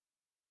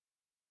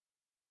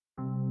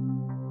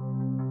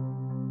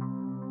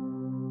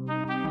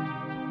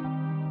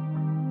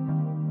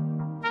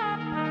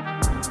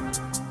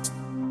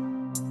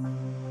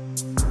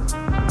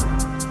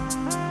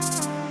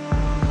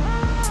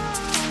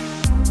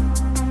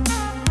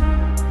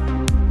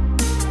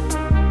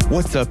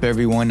What's up,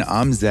 everyone?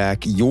 I'm Zach,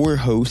 your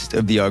host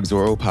of the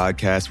Auxoro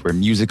podcast, where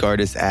music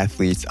artists,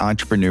 athletes,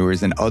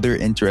 entrepreneurs, and other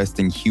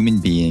interesting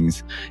human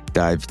beings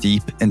dive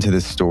deep into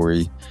the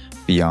story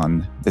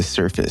beyond the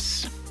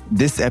surface.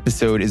 This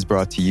episode is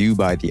brought to you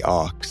by The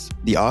Aux.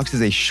 The Aux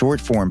is a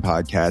short-form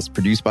podcast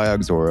produced by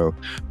Auxoro,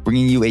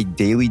 bringing you a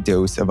daily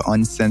dose of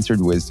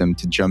uncensored wisdom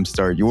to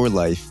jumpstart your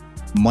life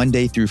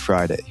Monday through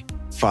Friday.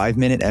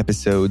 5-minute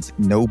episodes,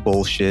 no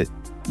bullshit,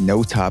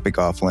 no topic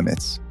off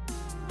limits.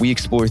 We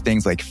explore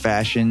things like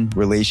fashion,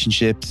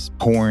 relationships,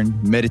 porn,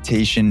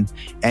 meditation,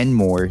 and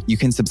more. You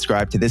can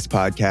subscribe to this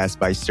podcast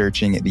by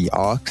searching The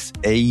Aux,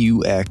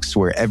 AUX,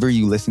 wherever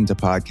you listen to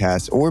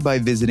podcasts, or by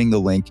visiting the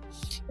link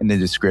in the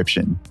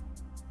description.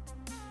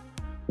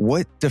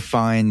 What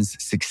defines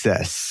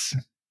success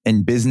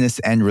in business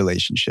and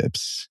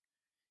relationships?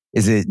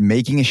 Is it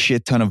making a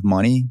shit ton of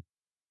money,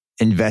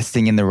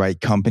 investing in the right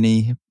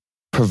company,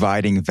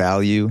 providing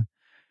value?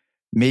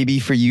 Maybe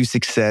for you,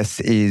 success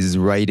is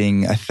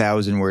writing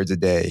 1,000 words a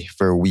day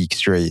for a week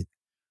straight,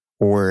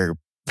 or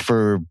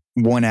for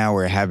 1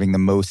 hour having the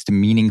most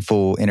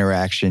meaningful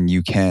interaction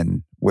you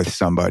can with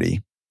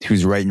somebody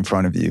who's right in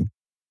front of you.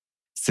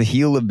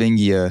 Sahil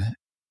Lavingia,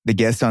 the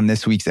guest on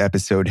this week's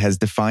episode, has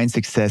defined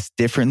success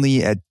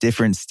differently at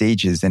different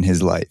stages in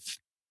his life.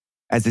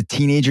 As a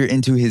teenager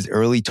into his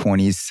early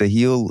 20s,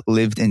 Sahil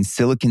lived in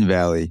Silicon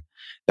Valley,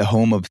 the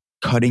home of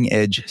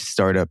cutting-edge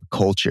startup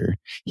culture.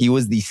 He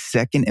was the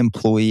second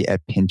employee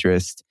at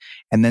Pinterest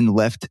and then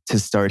left to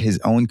start his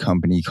own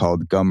company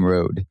called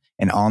Gumroad,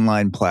 an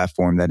online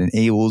platform that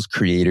enables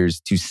creators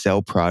to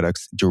sell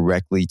products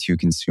directly to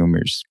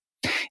consumers.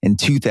 In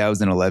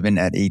 2011,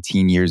 at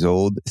 18 years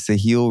old,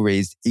 Sahil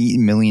raised $8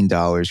 million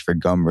for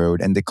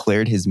Gumroad and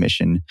declared his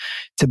mission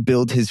to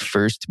build his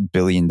first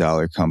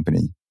billion-dollar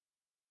company.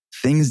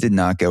 Things did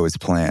not go as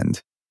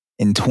planned.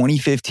 In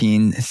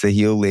 2015,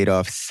 Sahil laid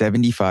off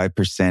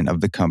 75%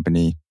 of the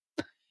company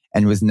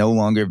and was no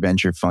longer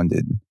venture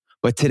funded.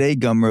 But today,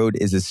 Gumroad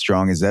is as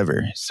strong as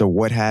ever. So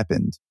what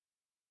happened?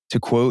 To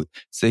quote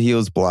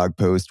Sahil's blog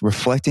post,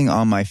 reflecting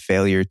on my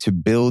failure to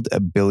build a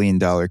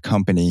billion-dollar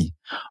company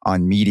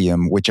on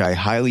Medium, which I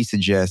highly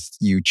suggest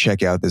you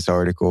check out this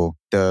article.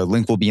 The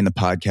link will be in the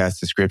podcast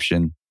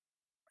description.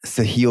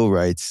 Sahil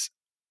writes,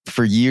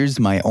 "For years,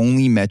 my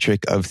only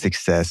metric of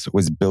success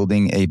was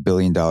building a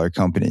billion-dollar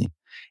company.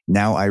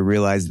 Now I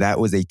realize that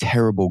was a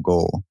terrible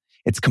goal.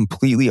 It's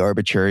completely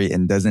arbitrary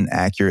and doesn't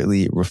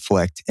accurately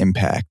reflect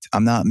impact.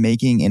 I'm not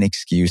making an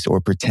excuse or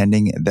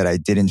pretending that I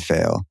didn't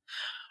fail.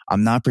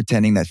 I'm not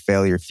pretending that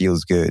failure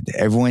feels good.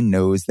 Everyone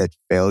knows that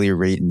failure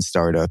rate in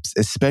startups,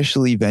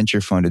 especially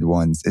venture-funded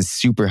ones, is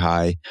super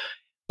high,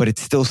 but it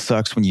still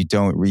sucks when you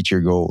don't reach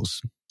your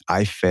goals.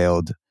 I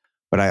failed,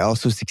 but I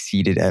also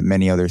succeeded at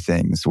many other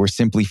things. We're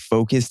simply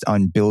focused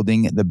on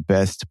building the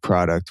best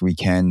product we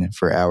can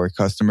for our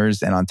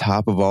customers. And on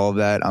top of all of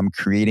that, I'm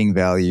creating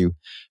value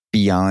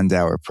beyond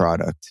our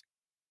product."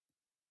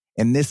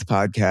 In this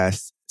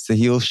podcast,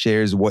 Sahil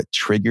shares what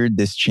triggered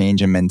this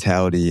change in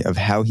mentality of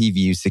how he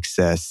views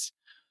success,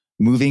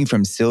 moving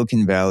from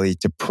Silicon Valley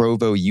to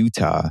Provo,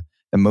 Utah,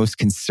 the most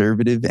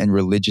conservative and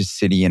religious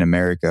city in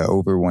America,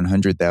 over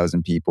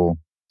 100,000 people,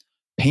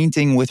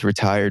 painting with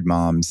retired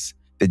moms,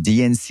 the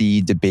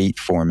DNC debate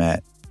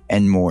format,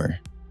 and more.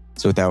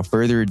 So without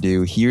further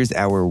ado, here's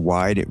our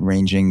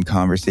wide-ranging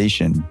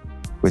conversation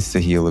with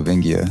Sahil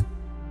Lavingia.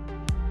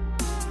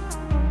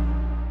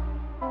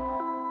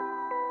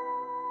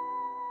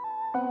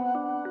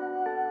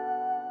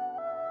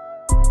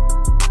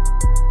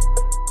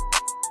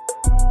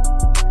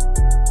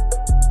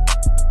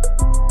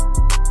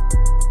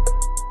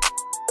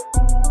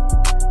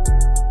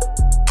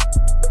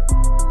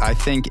 I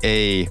think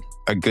a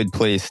good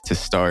place to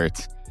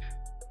start,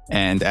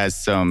 and as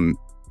some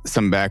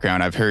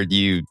background, I've heard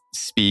you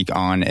speak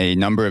on a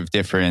number of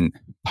different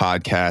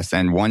podcasts,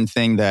 and one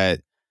thing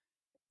that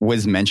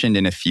was mentioned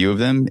in a few of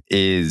them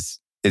is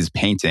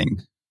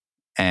painting.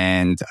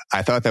 And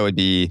I thought that would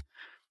be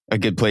a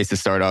good place to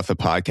start off the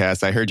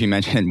podcast. I heard you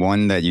mention in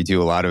one that you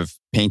do a lot of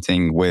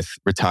painting with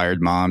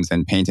retired moms,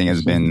 and painting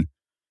has been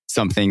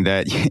something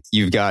that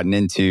you've gotten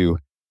into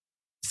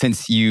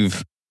since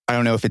I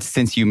don't know if it's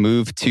since you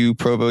moved to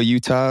Provo,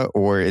 Utah,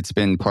 or it's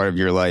been part of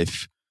your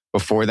life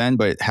before then,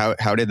 but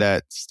how did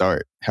that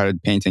start? How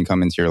did painting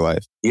come into your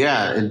life?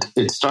 Yeah,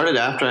 it started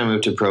after I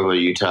moved to Provo,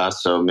 Utah,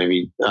 so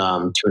maybe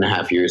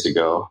 2.5 years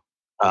ago.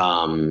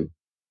 How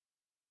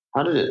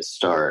did it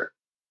start?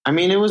 I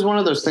mean, it was one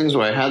of those things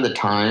where I had the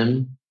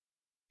time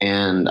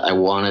and I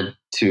wanted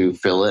to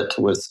fill it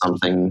with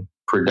something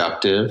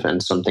productive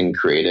and something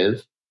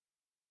creative.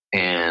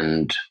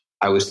 And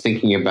I was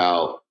thinking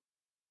about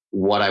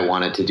what I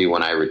wanted to do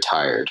when I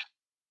retired.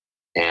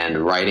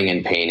 And writing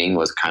and painting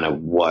was kind of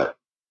what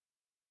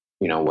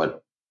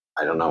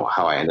I don't know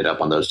how I ended up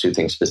on those two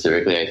things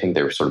specifically. I think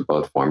they were sort of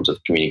both forms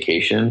of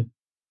communication.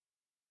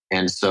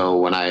 And so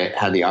when I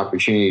had the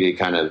opportunity to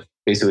kind of,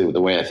 basically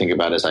the way I think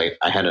about it is I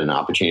had an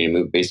opportunity to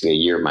move basically a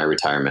year of my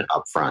retirement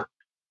up front.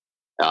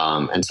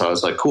 And so I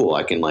was like, cool,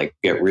 I can like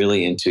get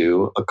really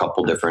into a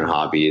couple different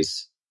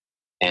hobbies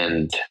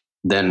and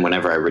then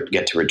whenever I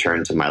get to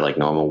return to my like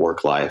normal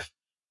work life,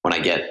 when I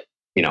get,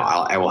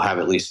 I will have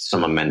at least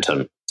some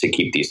momentum to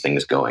keep these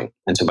things going.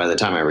 And so by the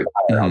time I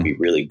retire, I'll be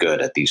really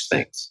good at these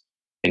things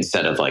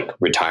instead of like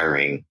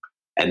retiring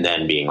and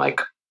then being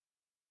like,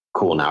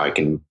 cool, now I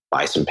can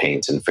buy some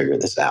paints and figure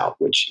this out,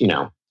 which,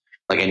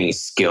 like any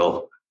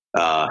skill,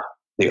 the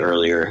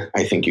earlier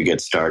I think you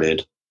get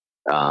started,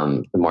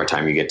 the more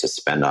time you get to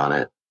spend on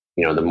it.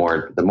 The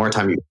more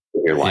time you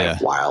give your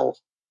life while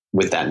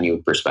with that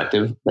new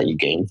perspective that you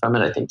gain from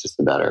it, I think just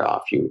the better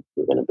off you're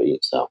going to be.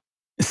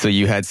 So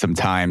you had some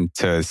time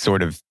to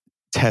sort of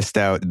test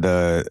out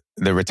the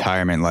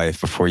retirement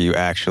life before you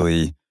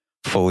actually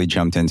fully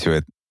jumped into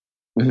it.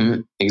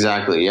 Mm-hmm.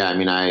 Exactly. Yeah. I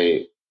mean,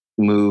 I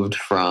moved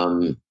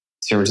from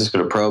San Francisco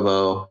to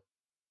Provo,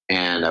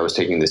 and I was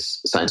taking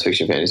this science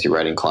fiction fantasy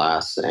writing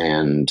class,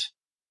 and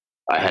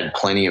I had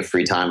plenty of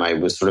free time. I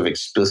was sort of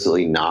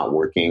explicitly not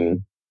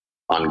working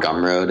on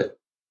Gumroad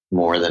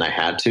more than I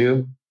had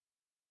to.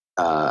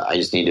 I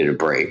just needed a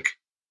break,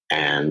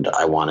 and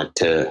I wanted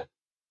to,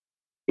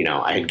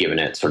 I had given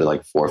it sort of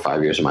like 4 or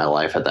 5 years of my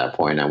life at that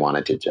point. I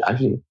wanted to,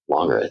 actually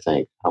longer, I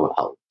think,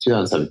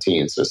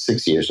 2017. So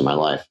 6 years of my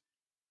life,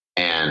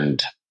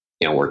 and,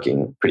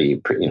 working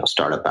pretty,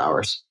 startup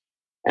hours.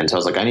 And so I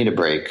was like, I need a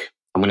break.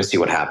 I'm going to see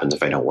what happens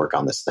if I don't work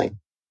on this thing,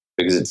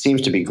 because it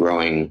seems to be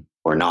growing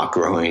or not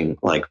growing,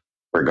 like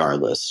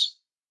regardless.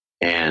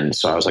 And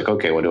so I was like,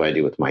 okay, what do I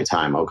do with my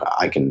time? Okay,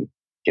 I can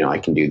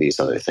do these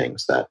other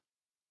things that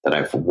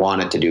I've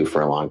wanted to do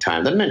for a long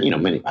time. That meant,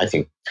 I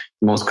think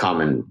the most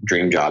common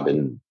dream job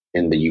in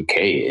the UK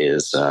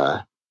is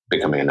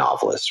becoming a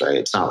novelist, right?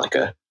 It's not like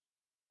a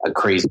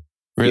crazy.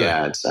 Really?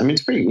 Yeah,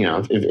 it's pretty,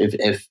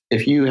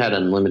 if you had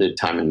unlimited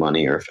time and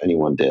money, or if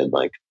anyone did,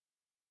 like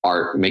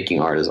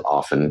making art is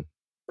often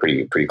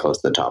pretty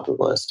close to the top of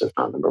the list, if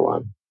not number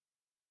one.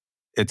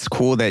 It's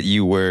cool that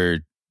you were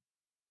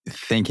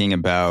thinking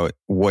about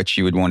what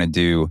you would want to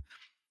do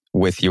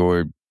with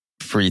your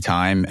free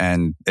time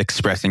and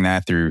expressing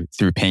that through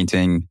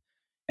painting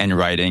and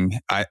writing.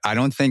 I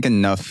don't think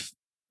enough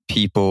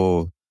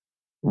people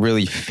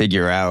really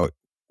figure out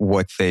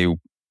what they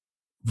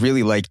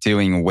really like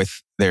doing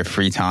with their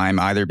free time,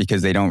 either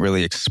because they don't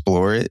really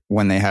explore it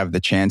when they have the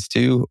chance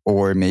to,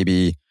 or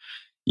maybe,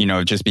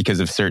 just because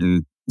of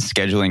certain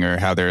scheduling or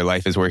how their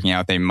life is working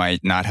out, they might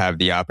not have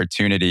the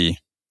opportunity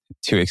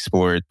to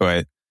explore it.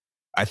 But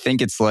I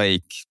think it's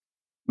like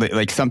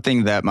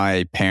something that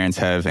my parents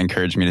have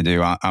encouraged me to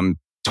do. I'm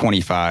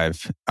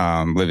 25,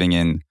 living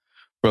in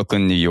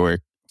Brooklyn, New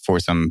York, for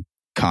some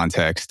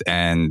context.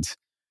 And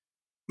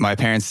my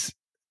parents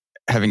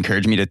have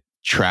encouraged me to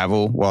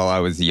travel while I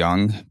was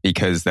young,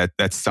 because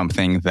that's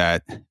something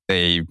that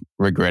they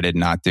regretted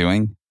not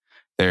doing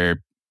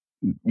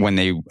when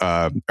they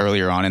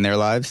earlier on in their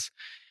lives.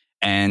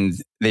 And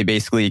they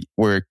basically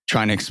were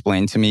trying to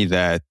explain to me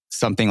that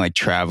something like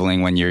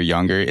traveling when you're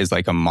younger is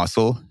like a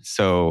muscle.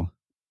 So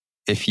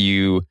if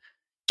you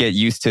get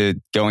used to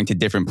going to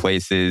different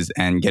places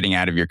and getting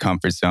out of your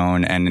comfort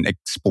zone and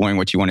exploring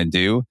what you want to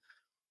do,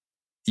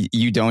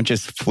 you don't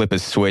just flip a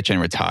switch and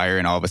retire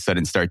and all of a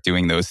sudden start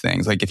doing those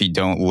things. Like if you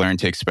don't learn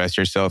to express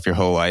yourself your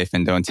whole life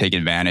and don't take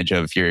advantage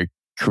of your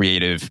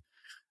creative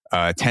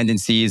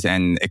tendencies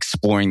and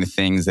exploring the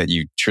things that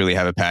you truly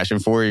have a passion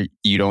for,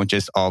 you don't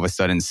just all of a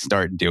sudden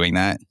start doing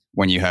that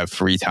when you have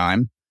free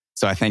time.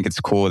 So I think it's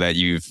cool that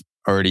you've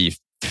already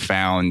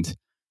found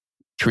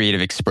creative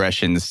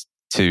expressions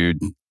to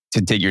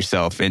dig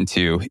yourself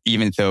into,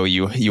 even though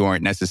you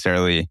aren't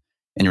necessarily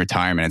in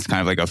retirement. It's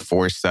kind of like a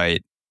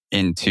foresight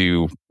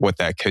into what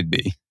that could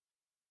be.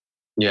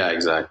 Yeah,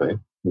 exactly.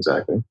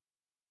 And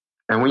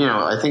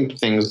I think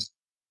things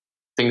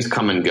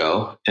come and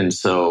go. And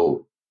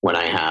so when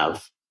I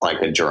have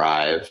like a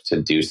drive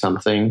to do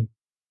something,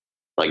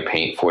 like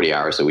paint 40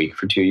 hours a week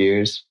for 2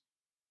 years,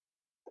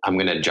 I'm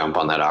going to jump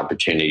on that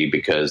opportunity,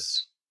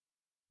 because,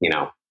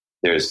 2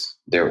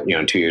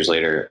 years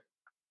later,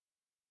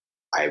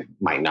 I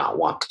might not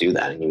want to do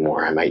that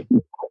anymore. I might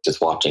just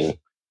watching,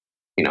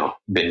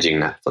 binging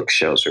Netflix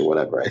shows or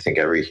whatever. I think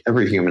every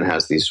human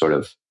has these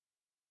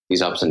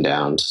ups and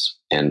downs.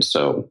 And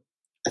so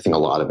I think a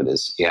lot of it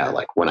is,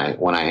 like when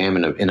I am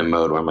in a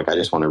mode where I'm like, I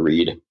just want to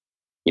read,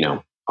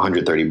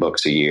 130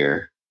 books a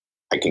year,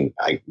 I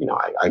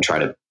try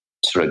to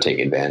sort of take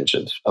advantage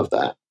of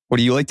that. What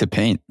do you like to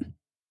paint?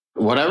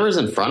 Whatever's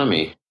in front of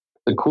me.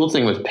 The cool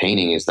thing with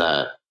painting is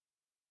that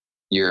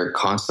you're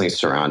constantly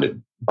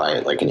surrounded by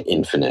like an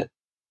infinite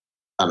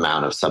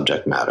amount of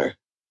subject matter.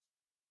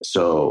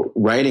 So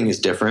writing is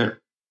different.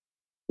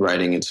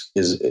 Writing is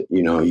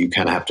you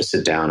kind of have to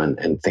sit down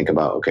and think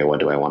about, okay, what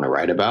do I want to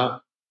write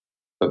about?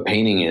 But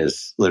painting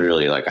is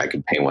literally like I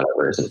could paint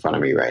whatever is in front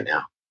of me right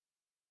now,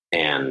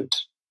 and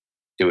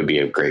it would be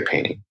a great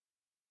painting.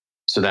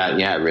 So that,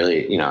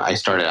 really, I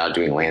started out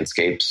doing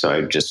landscapes. So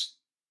I just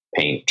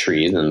paint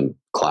trees and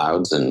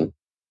clouds and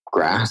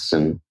grass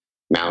and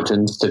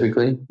mountains.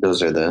 Typically,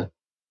 those are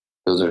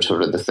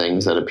sort of the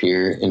things that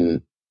appear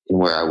in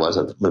where I was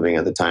living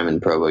at the time in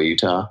Provo,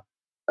 Utah.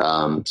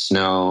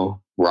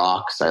 Snow,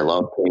 rocks. I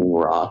love painting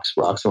rocks.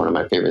 Rocks are one of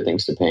my favorite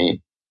things to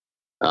paint.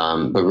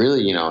 But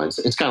really,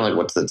 it's kind of like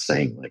what's that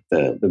saying? Like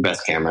the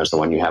best camera is the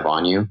one you have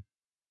on you,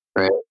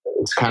 right?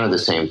 It's kind of the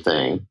same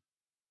thing.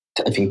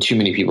 I think too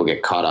many people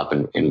get caught up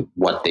in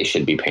what they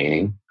should be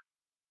painting,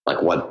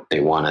 like what they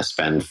want to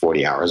spend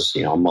 40 hours,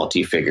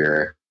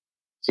 multi-figure,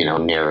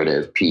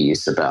 narrative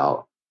piece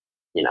about,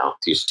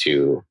 these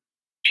two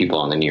people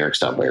on the New York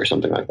subway or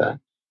something like that.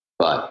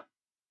 But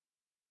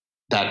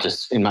that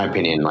just, in my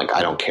opinion, like,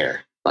 I don't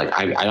care. Like,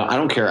 I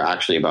don't care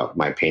actually about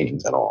my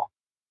paintings at all.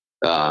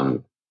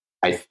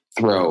 I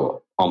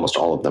throw almost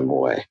all of them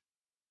away.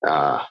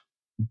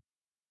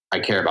 I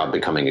care about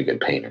becoming a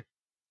good painter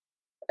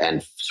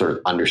and sort of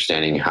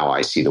understanding how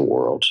I see the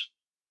world.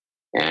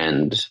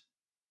 And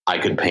I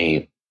could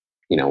paint,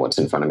 what's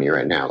in front of me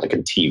right now, like a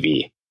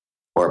TV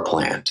or a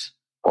plant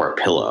or a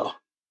pillow,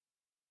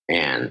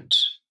 and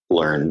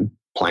learn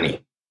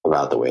plenty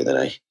about the way that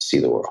I see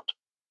the world.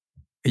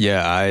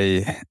 Yeah,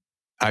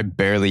 I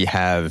barely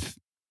have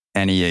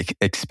any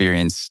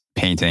experience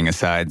painting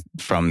aside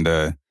from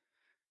the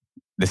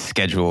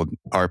scheduled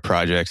art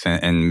projects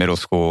in middle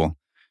school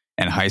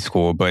and high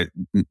school. But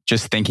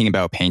just thinking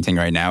about painting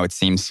right now, it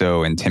seems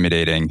so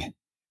intimidating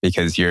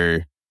because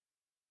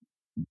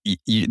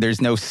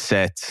there's no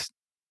set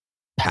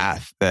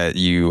path that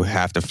you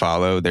have to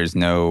follow. There's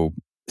no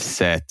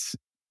set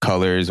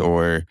colors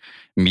or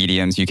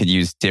mediums. You could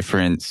use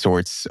different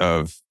sorts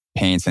of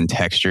paints and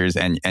textures,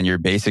 and you're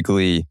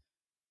basically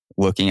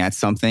looking at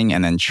something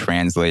and then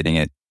translating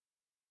it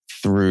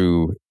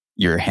through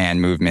your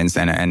hand movements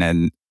and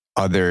then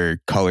other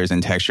colors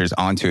and textures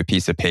onto a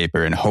piece of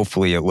paper, and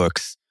hopefully it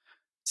looks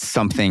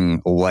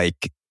something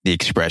like the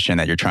expression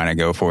that you're trying to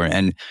go for.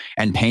 And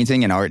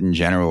painting and art in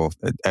general,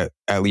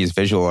 at least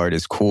visual art,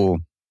 is cool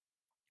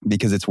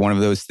because it's one of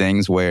those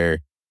things where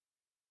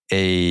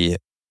a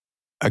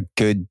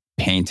good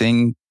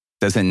painting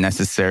doesn't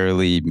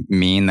necessarily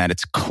mean that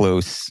it's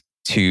close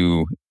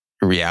to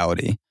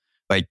reality.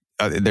 Like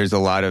there's a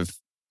lot of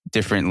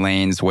different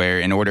lanes where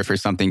in order for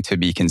something to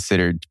be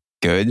considered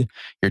good,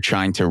 you're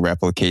trying to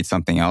replicate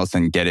something else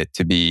and get it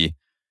to be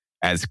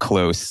as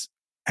close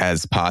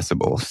as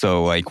possible.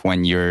 So like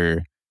when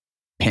you're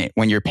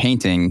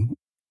painting,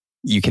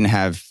 you can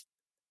have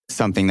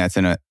something that's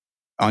in an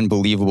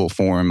unbelievable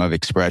form of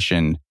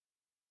expression.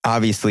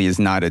 Obviously is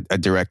not a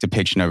direct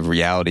depiction of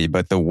reality,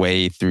 but the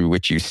way through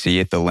which you see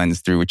it, the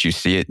lens through which you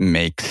see it,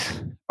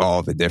 makes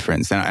all the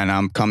difference. And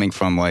I'm coming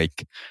from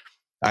like,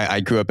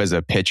 I grew up as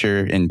a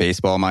pitcher in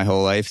baseball my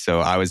whole life. So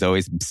I was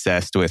always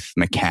obsessed with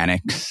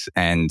mechanics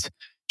and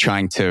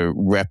trying to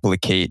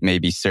replicate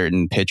maybe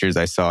certain pitchers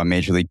I saw in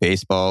Major League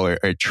Baseball,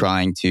 or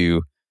trying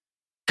to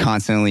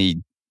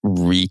constantly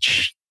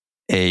reach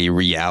a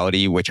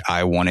reality which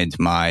I wanted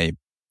my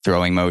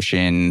throwing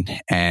motion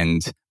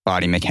and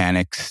body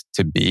mechanics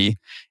to be.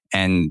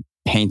 And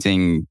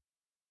painting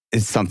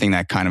is something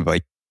that kind of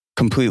like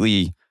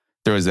completely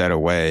throws that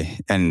away.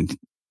 And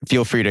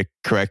feel free to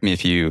correct me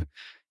if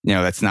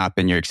that's not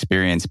been your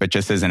experience, but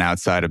just as an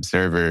outside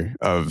observer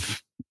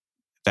of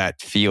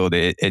that field,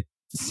 it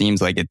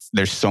seems like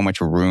there's so much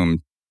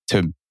room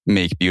to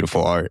make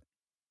beautiful art.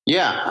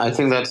 Yeah, I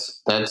think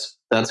that's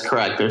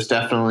correct. There's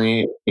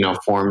definitely,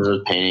 forms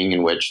of painting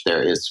in which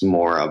there is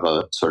more of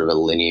a sort of a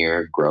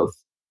linear growth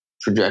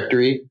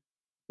trajectory.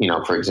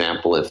 For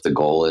example, if the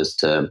goal is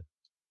to,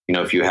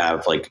 if you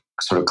have like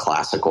sort of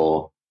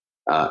classical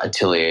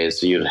ateliers,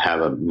 so you'd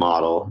have a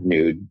model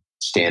nude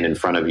stand in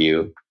front of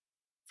you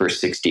for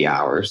 60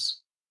 hours.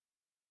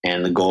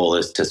 And the goal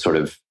is to sort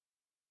of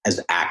as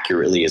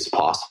accurately as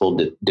possible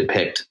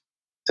depict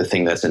the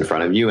thing that's in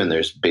front of you. And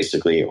there's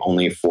basically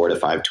only 4 to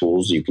 5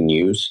 tools you can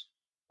use.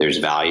 There's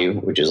value,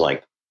 which is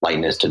like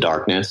lightness to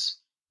darkness.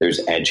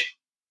 There's edge,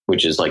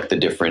 which is like the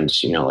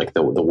difference, like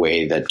the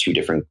way that two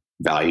different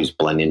values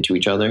blend into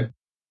each other.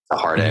 A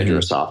hard edge or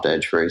a soft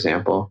edge, for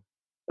example.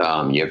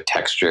 You have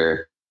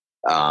texture.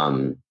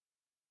 You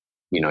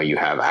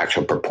have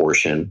actual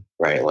proportion,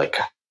 right? Like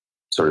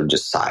sort of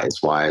just size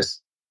wise.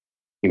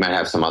 You might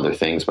have some other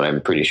things, but I'm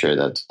pretty sure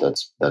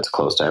that's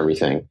close to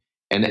everything.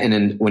 And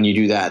then when you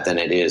do that, then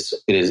it is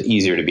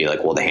easier to be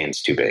like, well, the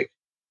hand's too big.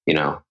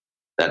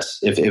 That's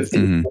if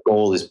the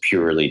goal is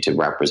purely to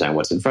represent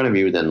what's in front of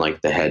you, then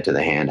like the head to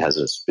the hand has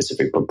a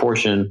specific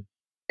proportion,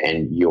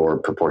 and your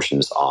proportion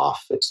is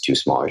off. It's too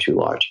small or too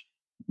large.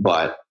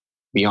 But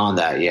beyond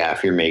that, yeah,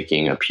 if you're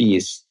making a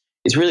piece,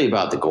 it's really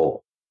about the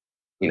goal.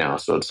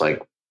 So it's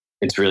like,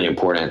 it's really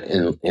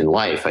important in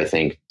life, I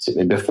think,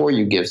 before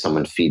you give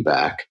someone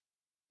feedback,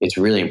 it's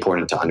really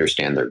important to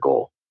understand their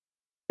goal,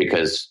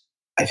 because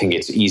I think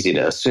it's easy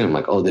to assume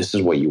like, oh, this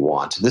is what you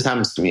want. This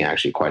happens to me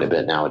actually quite a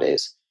bit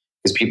nowadays,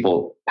 because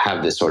people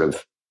have this sort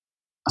of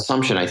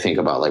assumption, I think,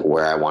 about like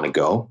where I want to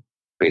go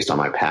based on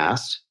my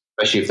past,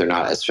 especially if they're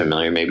not as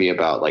familiar maybe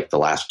about like the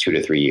last 2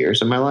 to 3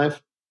 years of my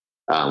life,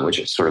 which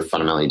is sort of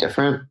fundamentally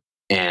different.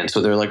 And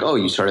so they're like, oh,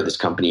 you started this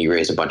company, you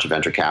raised a bunch of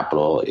venture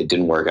capital. It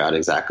didn't work out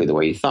exactly the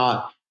way you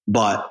thought,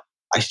 but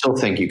I still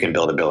think you can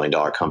build $1 billion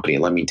company.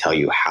 Let me tell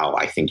you how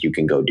I think you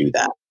can go do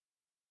that.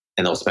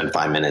 and they'll spend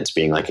 5 minutes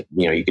being like,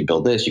 you could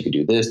build this, you could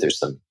do this. There's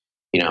some,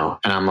 and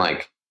I'm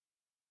like,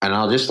 and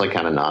I'll just like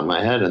kind of nod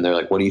my head and they're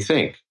like, what do you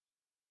think?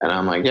 And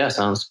I'm like, yeah,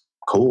 sounds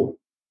cool.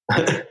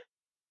 And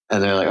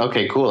they're like,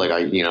 okay, cool.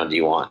 Like, do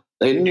you want,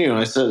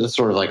 it's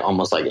sort of like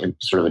almost like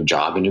sort of a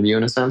job interview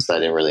in a sense that I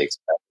didn't really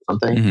expect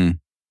something. Mm-hmm.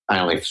 I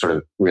only sort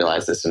of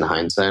realized this in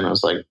hindsight. And I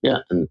was like, yeah,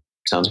 and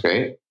sounds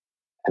great.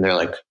 And they're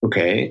like,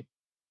 okay,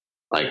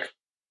 like,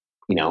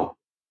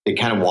 they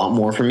kind of want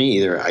more from me,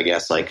 either, I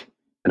guess, like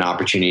an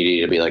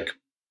opportunity to be like,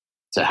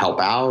 to help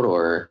out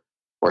or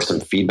some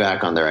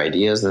feedback on their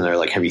ideas. And they're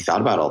like, have you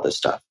thought about all this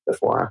stuff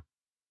before?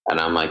 And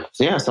I'm like,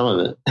 yeah, some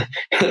of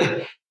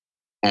it.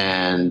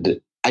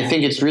 And I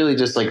think it's really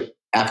just like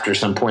after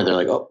some point, they're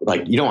like, oh,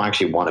 like you don't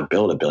actually want to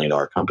build $1 billion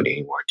company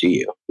anymore, do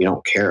you? You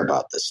don't care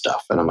about this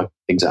stuff. And I'm like,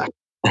 exactly.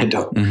 I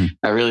don't. Mm-hmm.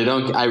 I really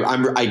don't.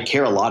 I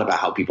care a lot about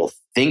how people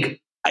think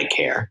I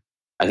care.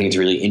 I think it's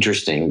really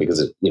interesting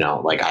because,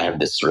 like I have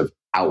this sort of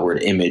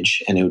outward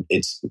image and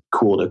it's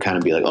cool to kind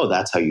of be like, oh,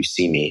 that's how you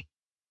see me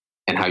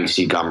and how you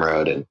see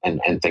Gumroad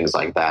and things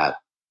like that.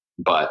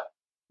 But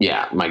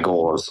yeah, my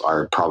goals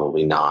are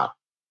probably not,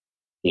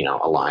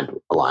 aligned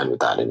with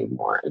that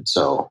anymore. And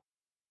so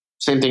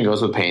same thing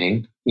goes with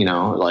painting,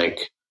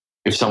 like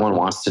if someone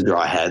wants to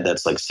draw a head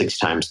that's like 6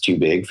 times too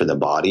big for the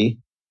body,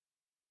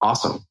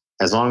 awesome.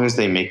 As long as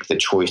they make the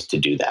choice to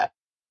do that.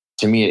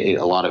 To me,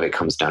 a lot of it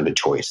comes down to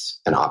choice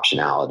and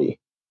optionality.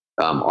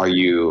 Are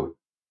you,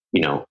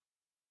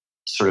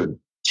 sort of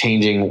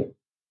changing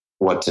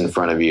what's in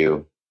front of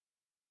you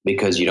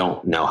because you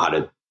don't know how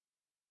to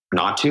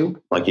not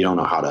to, like you don't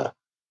know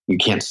you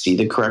can't see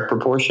the correct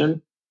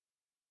proportion?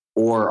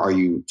 Or are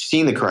you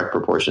seeing the correct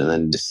proportion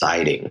and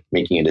then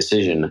making a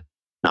decision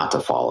not to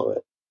follow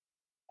it?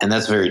 And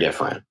that's very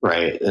different,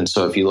 right? And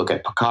so if you look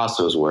at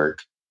Picasso's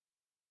work,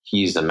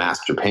 he's a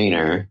master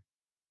painter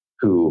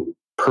who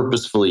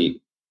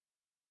purposefully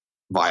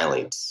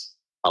violates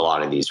a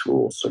lot of these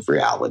rules of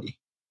reality.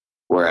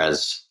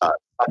 Whereas a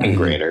second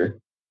grader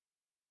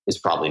is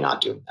probably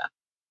not doing that.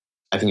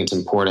 I think it's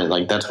important.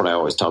 Like, that's what I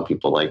always tell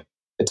people. Like,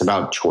 it's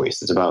about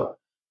choice. It's about,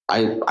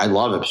 I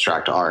love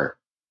abstract art,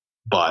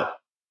 but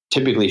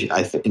typically,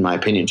 in my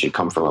opinion, should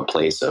come from a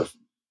place of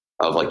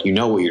like, what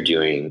you're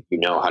doing,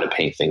 how to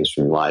paint things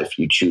from life.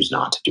 You choose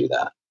not to do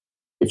that.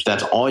 If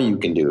that's all you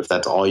can do,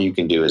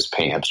 is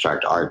paint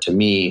abstract art, to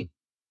me,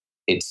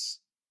 it's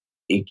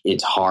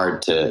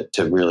hard to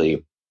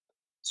really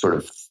sort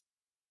of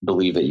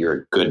believe that you're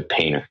a good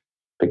painter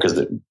because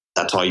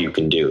that's all you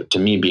can do. To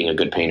me, being a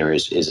good painter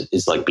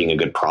is like being a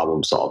good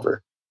problem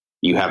solver.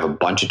 You have a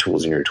bunch of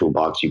tools in your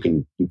toolbox. You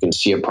can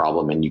see a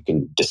problem and you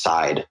can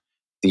decide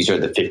these are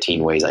the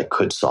 15 ways I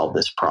could solve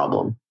this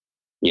problem,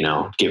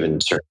 given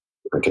certain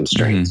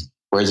constraints. Mm-hmm.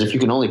 Whereas if you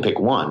can only pick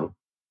one,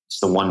 it's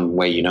the one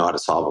way you know how to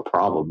solve a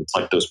problem. It's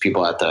like those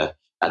people at the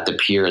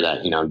pier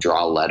that,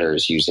 draw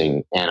letters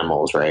using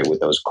animals, right? With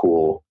those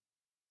cool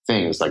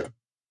things, like,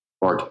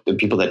 or the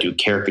people that do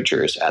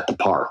caricatures at the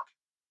park,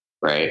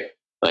 right?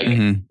 Like,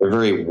 they're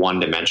very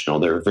one-dimensional.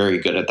 They're very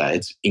good at that.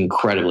 It's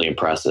incredibly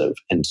impressive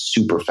and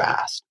super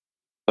fast.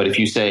 But if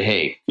you say,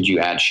 hey, could you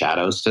add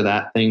shadows to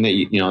that thing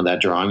that, that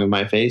drawing of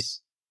my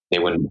face? They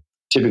would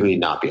typically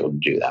not be able to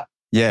do that.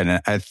 Yeah.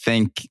 And I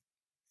think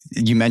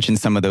you mentioned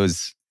some of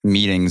those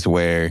meetings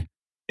where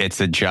it's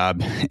a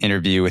job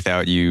interview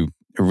without you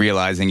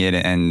realizing it.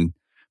 And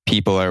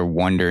people are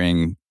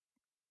wondering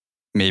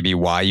maybe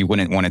why you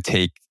wouldn't want to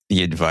take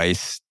the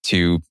advice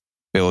to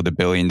build $1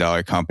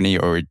 billion company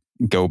or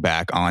go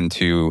back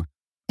onto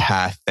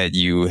path that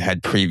you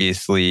had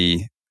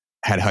previously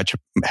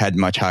had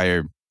much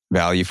higher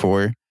value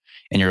for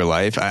in your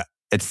life.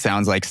 It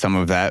sounds like some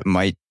of that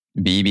might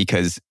be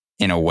because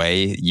in a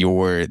way,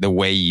 the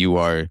way you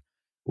are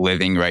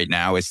living right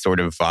now is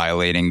sort of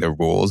violating the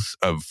rules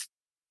of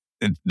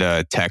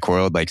the tech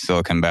world, like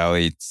Silicon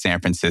Valley, San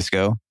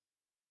Francisco.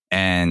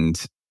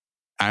 And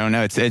I don't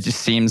know, it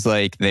just seems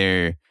like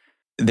there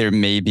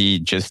may be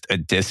just a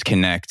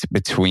disconnect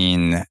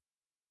between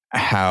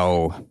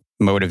how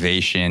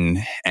motivation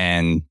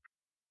and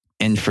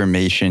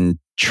information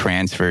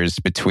transfers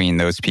between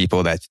those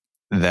people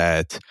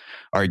that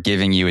are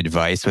giving you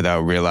advice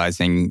without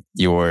realizing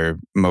your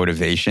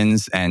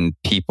motivations and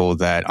people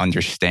that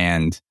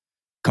understand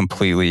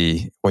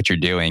completely what you're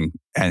doing.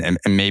 And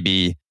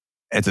maybe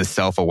it's a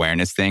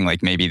self-awareness thing.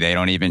 Like maybe they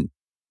don't even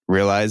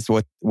realize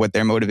what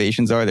their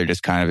motivations are. They're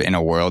just kind of in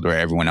a world where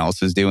everyone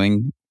else is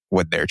doing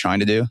what they're trying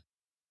to do.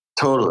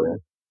 Totally.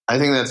 I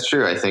think that's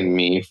true. I think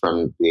me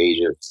from the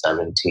age of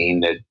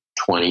 17 to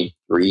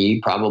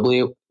 23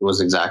 probably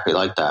was exactly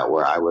like that,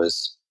 where I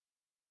was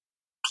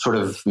sort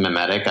of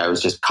mimetic. I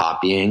was just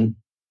copying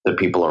the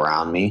people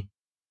around me.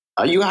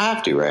 You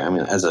have to, right? I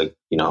mean, as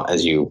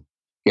you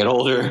get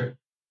older,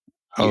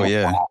 you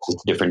have access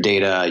to different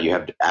data, you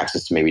have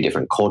access to maybe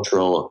different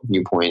cultural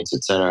viewpoints,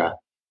 etc.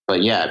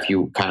 But yeah,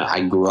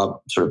 I grew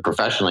up sort of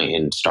professionally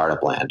in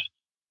startup land,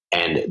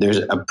 and there's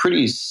a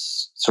pretty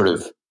sort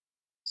of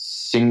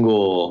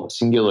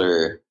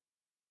singular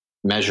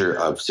measure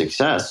of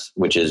success,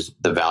 which is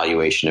the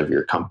valuation of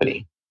your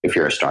company. if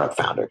you're a startup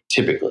founder,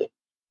 typically.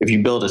 If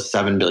you build a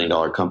 $7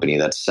 billion company,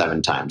 that's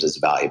 7 times as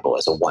valuable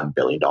as a $1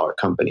 billion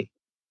company,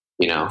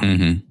 you know?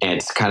 Mm-hmm. And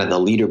it's kind of the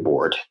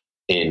leaderboard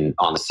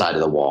on the side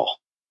of the wall,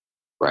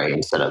 right?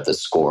 Instead of the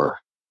score,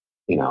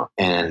 you know?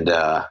 And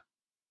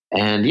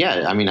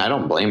yeah, I mean, I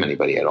don't blame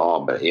anybody at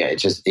all, but yeah,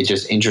 it's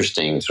just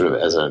interesting sort of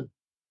as an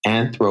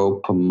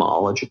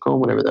anthropological,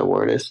 whatever that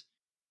word is.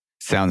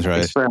 Sounds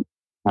right. Experiment,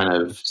 kind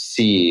of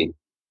see,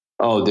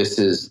 oh, this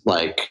is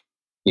like,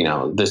 you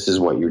know, this is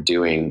what you're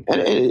doing. And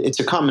it's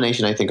a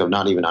combination, I think, of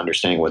not even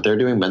understanding what they're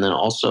doing, but then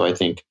also, I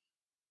think,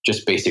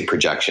 just basic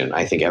projection.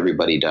 I think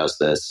everybody does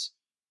this.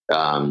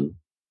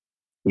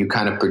 You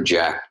kind of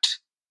project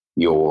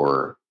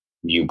your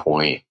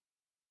viewpoint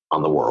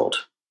on the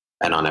world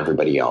and on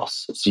everybody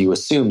else. So you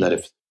assume that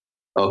if,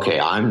 okay,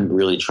 I'm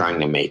really trying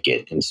to make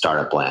it in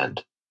startup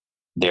land,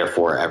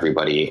 therefore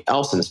everybody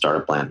else in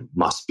startup land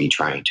must be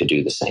trying to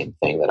do the same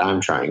thing that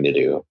I'm trying to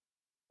do.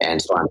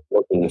 And so I'm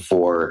looking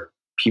for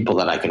people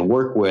that I can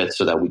work with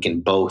so that we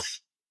can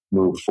both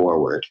move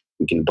forward.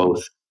 We can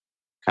both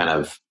kind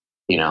of,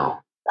 you know,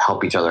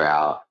 help each other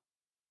out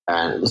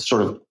and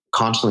sort of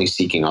constantly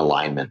seeking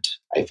alignment,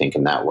 I think,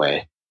 in that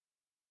way.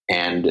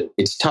 And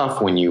it's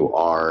tough when you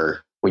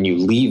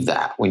leave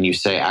that, when you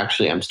say,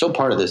 actually, I'm still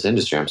part of this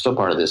industry. I'm still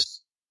part of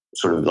this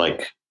sort of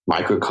like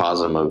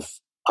microcosm of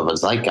a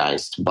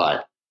zeitgeist,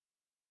 but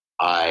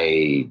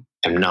I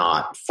am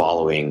not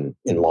following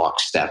in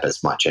lockstep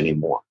as much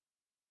anymore.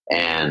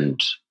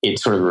 And it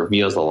sort of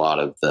reveals a lot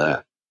of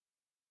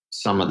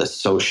some of the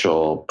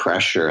social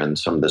pressure and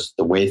some of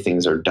the way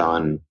things are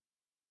done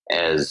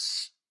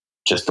as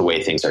just the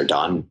way things are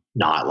done,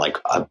 not like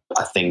a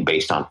thing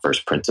based on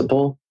first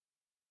principle.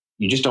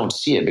 You just don't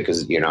see it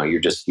because, you know,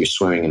 you're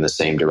swimming in the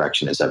same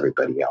direction as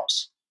everybody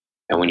else.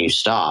 And when you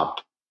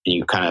stop and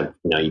you kind of,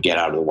 you know, you get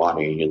out of the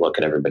water and you look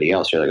at everybody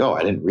else, you're like, oh,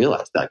 I didn't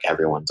realize that like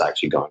everyone's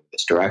actually going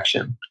this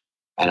direction.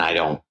 And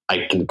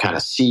I can kind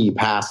of see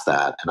past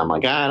that. And I'm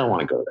like, I don't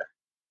want to go there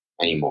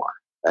anymore,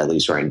 at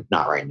least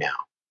not right now.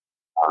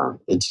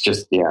 It's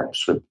just, yeah,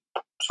 sort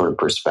of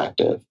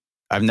perspective.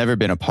 I've never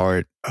been a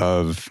part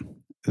of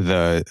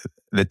the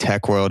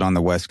tech world on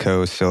the West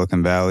Coast,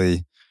 Silicon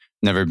Valley.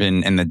 Never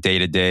been in the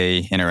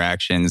day-to-day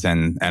interactions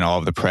and all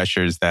of the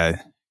pressures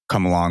that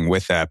come along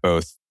with that,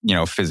 both, you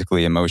know,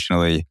 physically,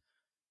 emotionally,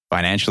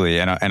 financially,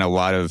 and a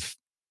lot of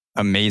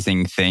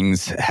amazing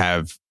things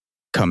have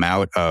come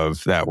out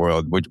of that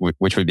world,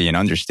 which would be an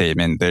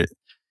understatement. That,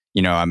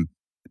 you know, I'm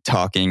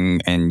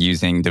talking and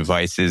using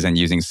devices and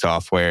using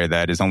software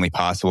that is only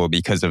possible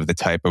because of the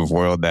type of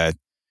world that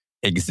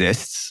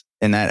exists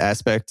in that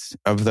aspect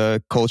of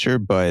the culture.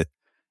 But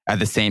at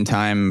the same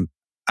time,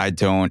 I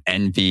don't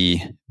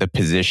envy the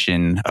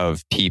position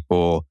of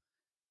people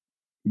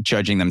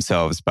judging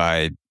themselves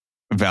by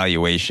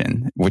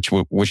valuation, which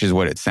is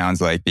what it sounds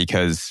like,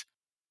 because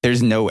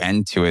there's no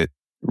end to it,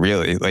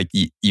 really. Like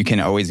you can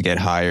always get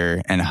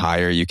higher and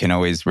higher. You can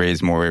always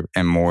raise more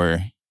and more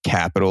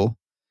capital.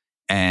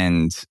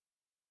 And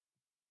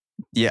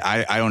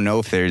yeah, I don't know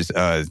if there's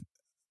a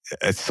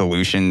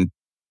solution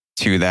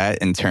to that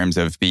in terms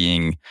of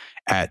being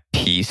at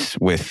peace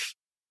with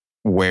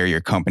where your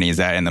company is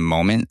at in the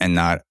moment and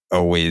not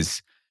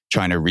always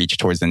trying to reach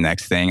towards the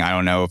next thing. I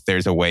don't know if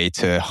there's a way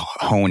to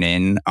hone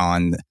in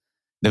on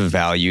the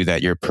value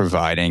that you're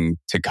providing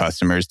to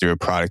customers through a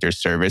product or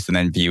service and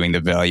then viewing the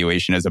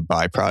valuation as a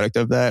byproduct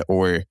of that,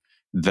 or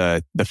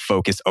the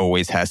focus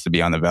always has to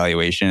be on the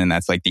valuation and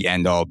that's like the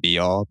end all be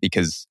all,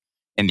 because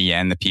in the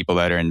end, the people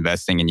that are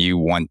investing in you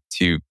want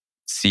to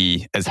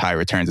see as high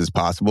returns as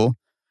possible.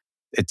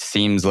 It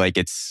seems like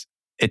it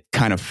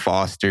kind of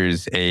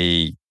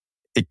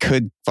it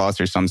could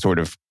foster some sort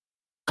of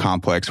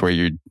complex where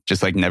you're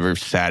just like never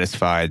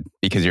satisfied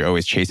because you're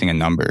always chasing a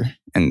number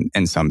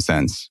in some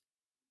sense.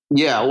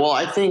 Yeah, well,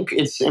 I think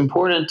it's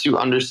important to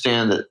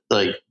understand that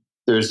like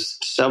there's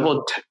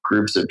several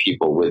groups of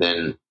people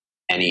within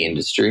any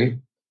industry.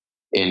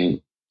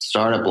 In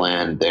startup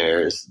land,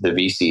 there's the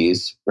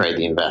VCs, right?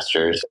 The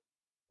investors.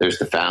 There's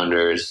the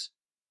founders.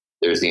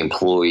 There's the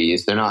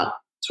employees. They're not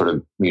sort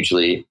of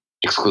mutually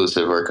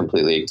exclusive or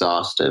completely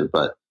exhaustive,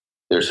 but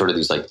there's sort of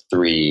these like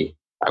 3,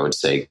 I would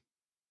say,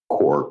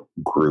 core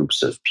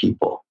groups of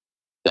people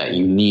that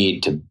you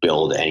need to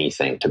build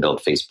anything, to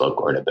build Facebook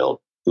or to build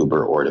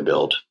Uber or to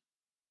build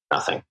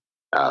nothing,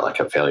 like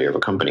a failure of a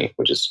company,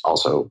 which is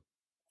also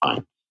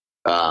fine.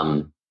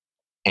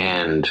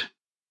 And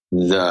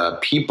the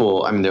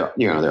people, I mean, there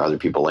are other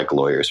people like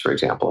lawyers, for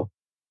example,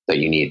 that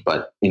you need,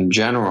 but in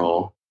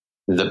general,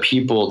 the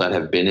people that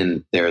have been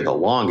in there the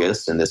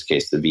longest, in this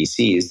case, the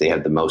VCs, they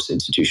have the most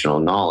institutional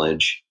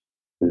knowledge.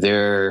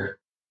 They're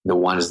the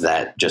ones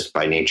that just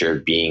by nature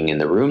of being in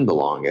the room the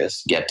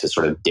longest get to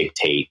sort of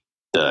dictate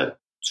the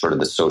sort of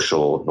the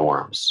social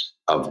norms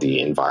of the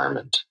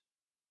environment.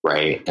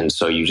 Right. And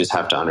so you just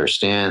have to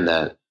understand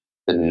that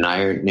the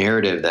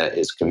narrative that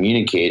is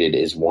communicated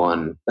is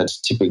one that's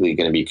typically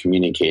going to be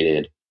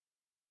communicated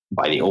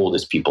by the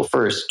oldest people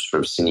first,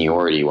 sort of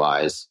seniority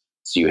wise.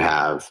 So you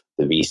have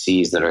the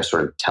VCs that are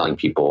sort of telling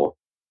people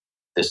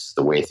this is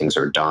the way things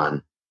are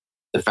done.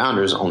 the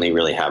founders only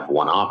really have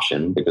one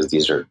option, because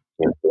these are,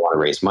 if they want to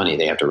raise money,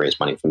 they have to raise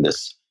money from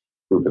this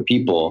group of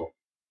people.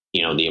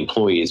 The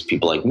employees,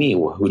 people like me,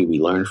 well, who do we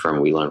learn from?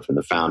 We learn from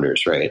the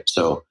founders, right?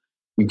 So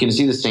you can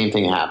see the same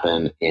thing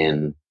happen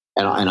and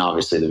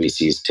obviously the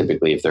VCs,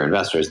 typically, if they're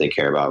investors, they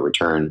care about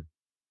return,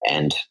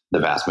 and the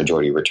vast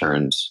majority of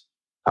returns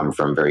come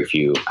from very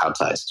few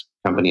outsized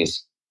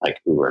companies like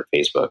Uber and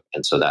Facebook.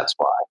 And so that's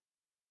why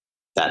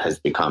that has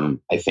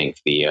become, I think,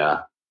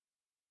 the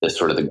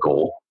sort of the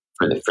goal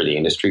for the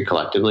industry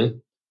collectively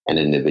and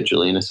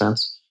individually, in a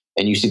sense.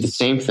 And you see the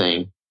same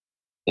thing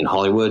in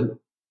Hollywood.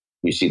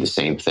 You see the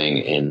same thing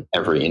in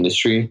every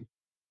industry.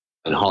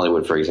 In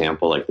Hollywood, for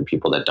example, like the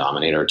people that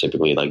dominate are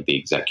typically like the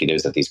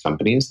executives at these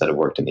companies that have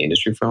worked in the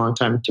industry for a long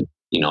time.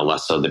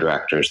 Less so the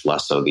directors,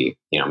 less so the,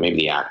 maybe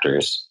the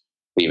actors,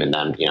 even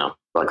then,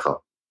 like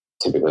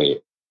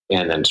typically,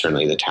 and then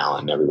certainly the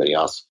talent and everybody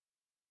else.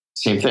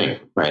 Same thing,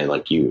 right?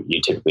 Like you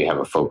typically have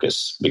a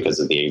focus because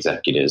of the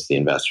executives, the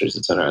investors,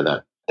 et cetera,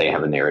 that they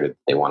have a narrative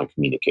they want to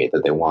communicate,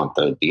 that they want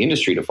the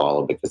industry to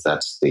follow, because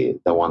that's the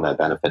one that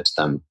benefits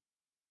them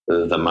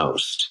the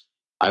most.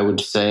 I would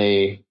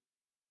say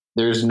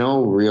there's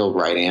no real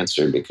right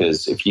answer,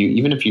 because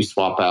even if you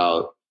swap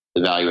out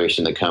the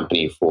valuation of the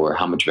company for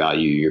how much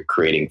value you're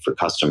creating for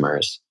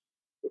customers,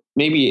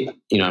 maybe,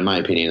 in my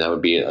opinion, that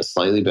would be a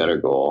slightly better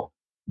goal,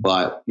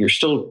 but you're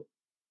still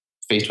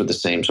faced with the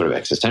same sort of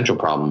existential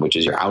problem, which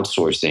is you're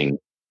outsourcing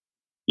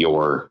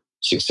your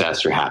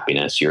success, your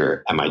happiness,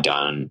 am I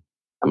done?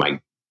 Am I,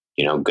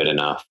 good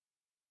enough?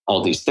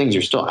 All these things,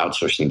 you're still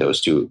outsourcing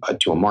those to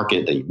a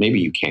market that maybe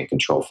you can't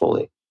control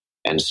fully.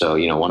 And so,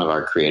 one of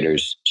our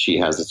creators, she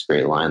has this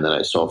great line that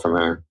I stole from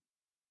her,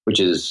 which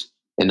is,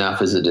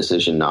 enough is a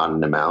decision, not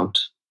an amount,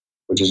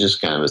 which is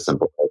just kind of a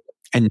simple thing.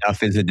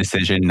 Enough is a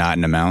decision, not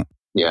an amount.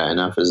 Yeah,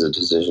 enough is a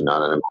decision,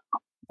 not an amount.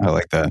 I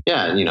like that.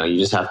 Yeah, you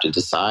just have to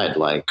decide,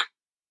 like,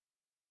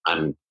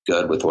 I'm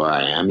good with where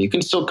I am. You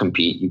can still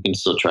compete. You can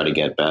still try to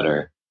get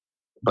better.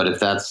 But if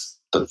that's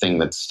the thing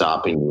that's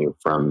stopping you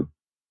from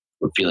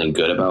feeling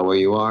good about where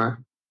you are,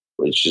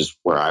 which is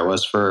where I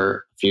was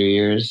for a few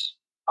years,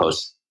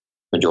 post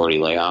majority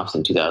layoffs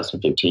in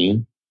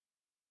 2015,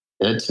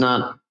 it's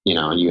not,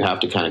 you have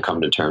to kind of come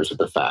to terms with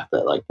the fact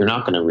that, like, you're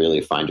not going to really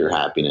find your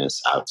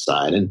happiness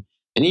outside. And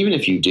even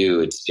if you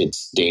do,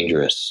 it's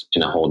dangerous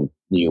in a whole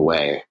new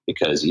way,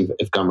 because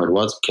if Gumroad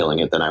was killing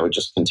it, then I would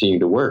just continue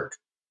to work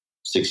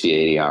 60,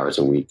 80 hours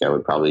a week. I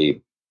would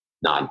probably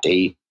not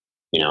date.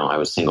 I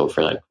was single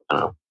for like, I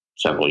don't know,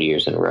 several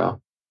years in a row,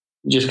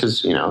 just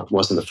because, it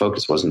wasn't the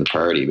focus, wasn't the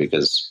priority.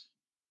 Because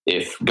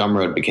if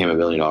Gumroad became $1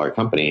 billion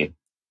company,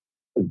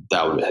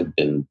 that would have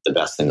been the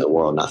best thing in the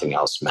world. Nothing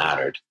else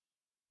mattered.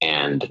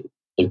 And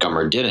if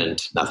Gumroad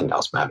didn't, nothing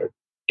else mattered.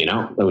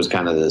 It was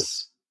kind of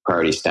this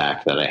priority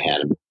stack that I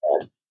had in my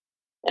head.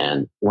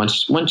 And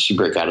once you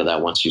break out of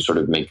that, once you sort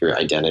of make your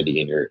identity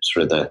and your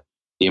sort of the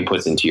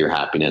inputs into your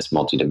happiness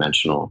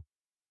multidimensional,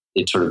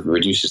 it sort of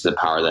reduces the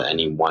power that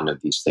any one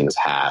of these things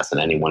has,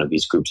 and any one of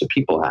these groups of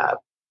people have,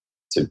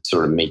 to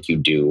sort of make you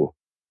do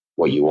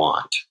what you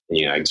want, and,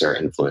 exert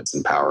influence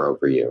and power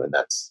over you. And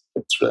that's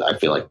I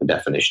feel like the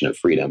definition of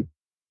freedom.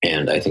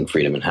 And I think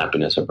freedom and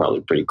happiness are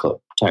probably pretty close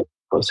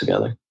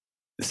together.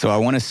 So I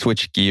want to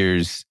switch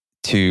gears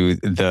to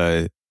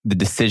the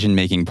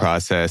decision-making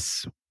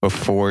process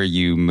before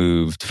you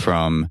moved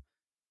from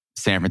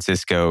San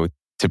Francisco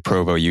to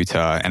Provo,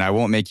 Utah. And I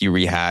won't make you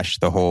rehash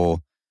the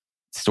whole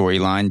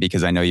storyline,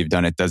 because I know you've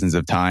done it dozens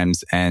of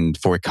times. And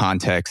for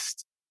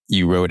context,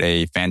 you wrote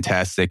a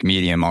fantastic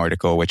Medium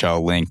article, which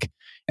I'll link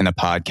in the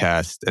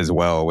podcast as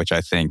well, which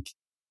I think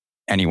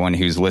anyone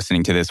who's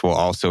listening to this will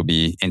also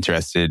be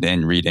interested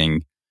in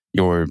reading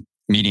your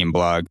Medium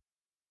blog.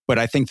 But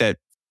I think that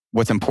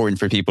what's important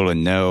for people to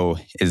know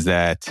is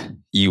that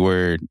you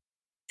were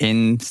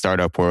in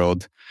startup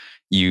world.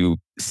 You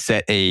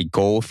set a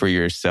goal for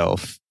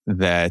yourself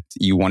that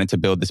you wanted to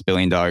build this $1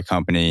 billion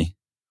company,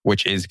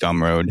 which is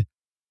Gumroad.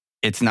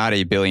 It's not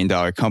a $1 billion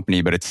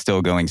company, but it's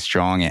still going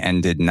strong,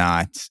 and did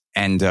not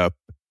end up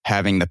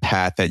having the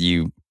path that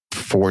you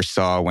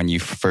foresaw when you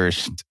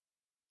first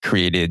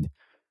created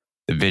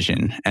the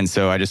vision. And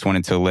so I just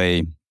wanted to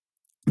lay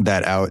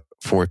that out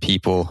for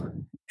people.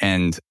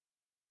 And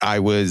I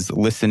was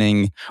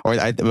listening, or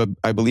I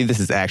believe this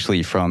is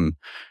actually from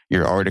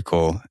your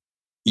article.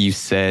 You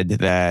said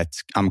that,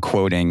 I'm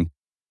quoting,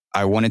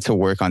 "I wanted to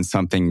work on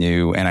something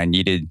new and I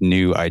needed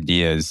new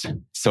ideas.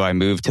 So I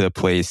moved to the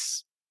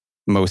place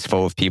most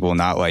full of people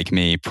not like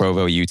me,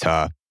 Provo,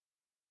 Utah.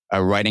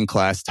 A writing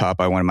class taught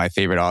by one of my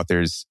favorite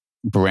authors,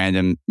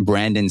 Brandon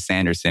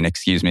Sanderson,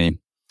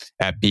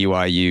 at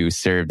BYU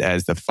served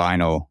as the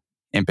final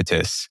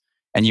impetus."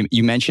 And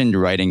you mentioned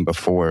writing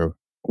before.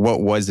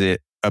 What was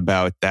it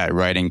about that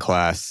writing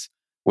class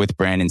with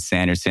Brandon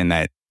Sanderson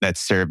that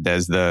served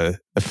as the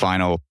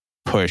final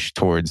push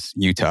towards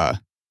Utah?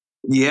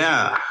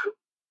 Yeah,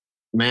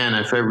 man,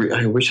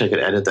 I wish I could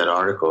edit that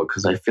article,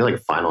 because I feel like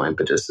final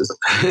impetus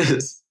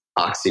is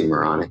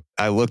oxymoronic.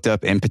 I looked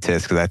up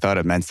impetus because I thought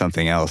it meant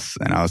something else,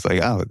 and I was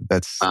like, oh,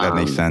 that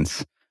makes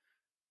sense.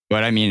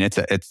 But I mean,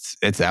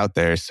 it's out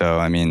there. So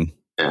I mean,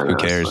 Yeah, who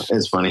cares?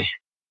 It's funny.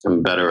 I'm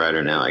a better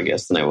writer now, I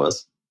guess, than I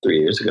was 3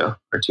 years ago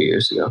or 2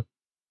 years ago.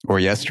 Or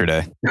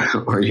yesterday.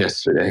 Or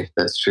yesterday.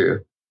 That's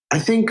true. I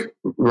think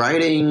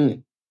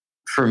writing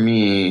for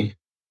me,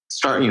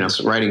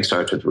 writing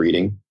starts with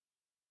reading.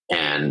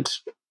 And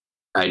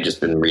I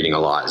just been reading a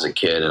lot as a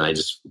kid, and I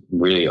just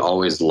really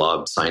always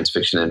loved science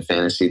fiction and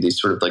fantasy. These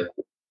sort of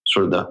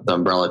the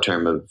umbrella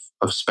term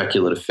of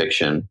speculative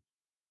fiction.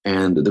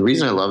 And the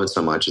reason I love it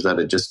so much is that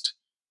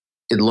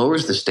it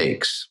lowers the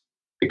stakes,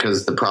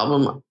 because the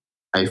problem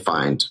I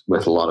find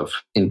with a lot of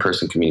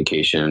in-person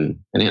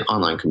communication and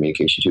online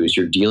communication too is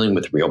you're dealing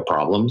with real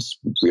problems,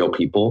 real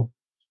people,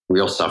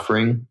 real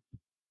suffering,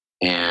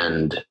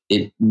 and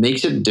it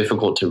makes it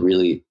difficult to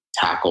really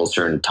tackle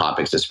certain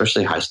topics,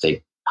 especially high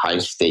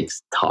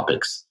stakes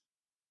topics,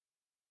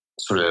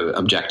 sort of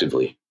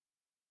objectively.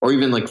 Or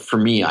even like for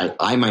me,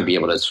 I might be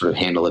able to sort of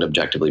handle it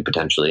objectively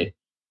potentially,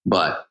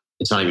 but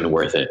it's not even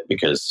worth it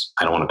because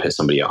I don't want to piss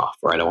somebody off,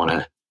 or I don't want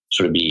to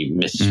sort of be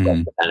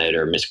misrepresented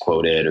or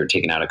misquoted or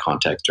taken out of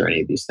context or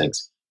any of these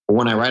things. But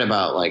when I write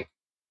about like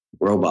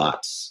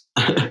robots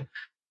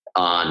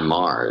on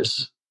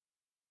Mars,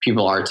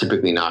 people are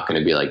typically not going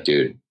to be like,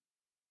 dude,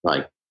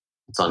 like,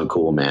 it's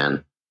uncool,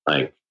 man.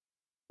 Like,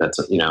 that's,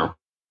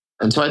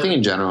 And so I think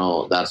in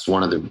general, that's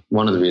one of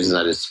the reasons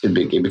that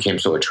it became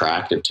so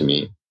attractive to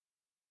me.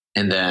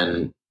 And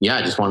then,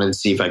 I just wanted to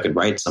see if I could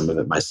write some of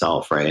it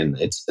myself, right?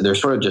 And they're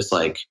sort of just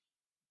like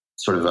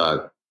sort of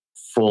a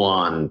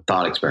full-on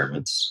thought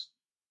experiments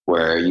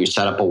where you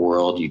set up a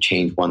world, you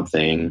change one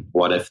thing,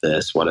 what if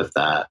this, what if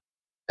that,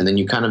 and then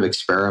you kind of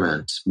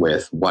experiment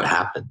with what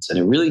happens. And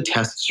it really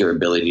tests your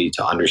ability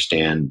to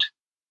understand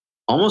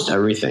almost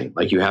everything.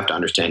 Like, you have to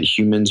understand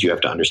humans, you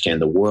have to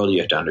understand the world, you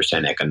have to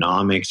understand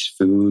economics,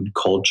 food,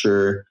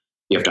 culture,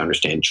 you have to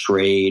understand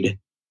trade,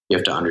 you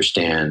have to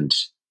understand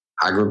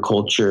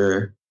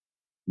agriculture.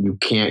 You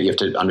have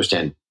to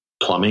understand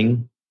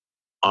plumbing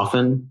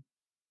often.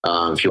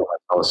 If you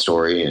want to tell a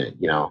story,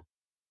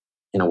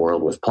 in a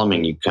world with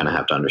plumbing, you kind of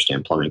have to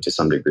understand plumbing to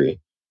some degree,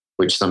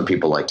 which some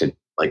people like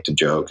to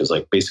joke is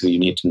like, basically you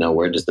need to know,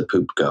 where does the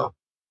poop go?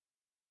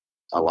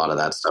 A lot of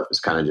that stuff is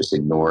kind of just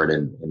ignored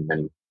in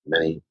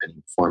many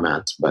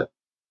formats, but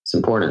it's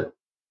important.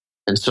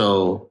 And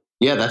so,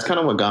 that's kind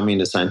of what got me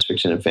into science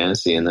fiction and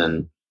fantasy. And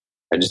then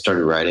I just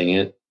started writing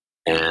it.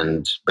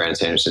 And Brandon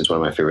Sanderson's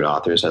one of my favorite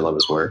authors. I love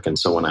his work. And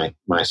so when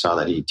I saw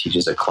that he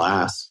teaches a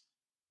class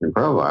in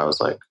Provo, I was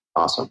like,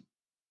 awesome,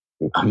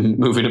 I'm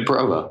moving to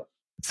Provo.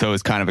 So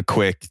it's kind of a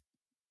quick,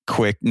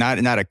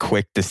 not a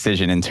quick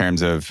decision in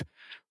terms of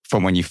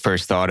from when you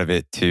first thought of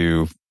it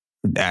to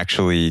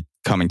actually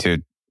coming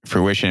to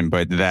fruition,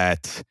 but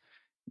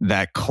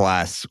that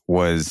class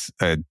was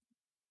a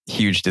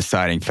huge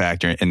deciding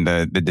factor in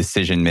the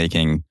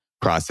decision-making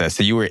process.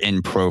 So you were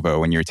in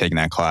Provo when you were taking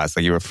that class,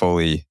 like you were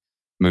fully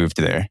moved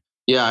there.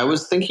 Yeah, I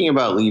was thinking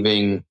about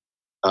leaving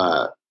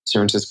San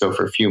Francisco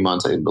for a few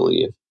months, I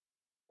believe.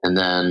 And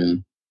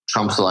then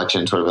Trump's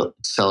election sort of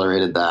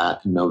accelerated that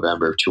in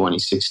November of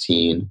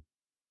 2016.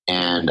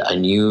 And I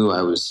knew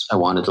I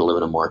wanted to live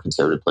in a more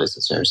conservative place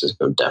in San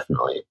Francisco,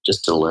 definitely,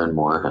 just to learn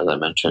more, as I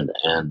mentioned.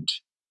 And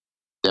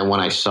then when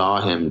I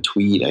saw him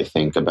tweet, I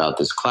think, about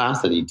this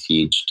class that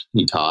he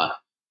taught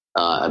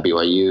at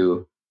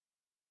BYU,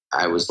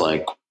 I was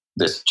like,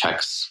 this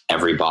checks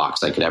every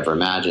box I could ever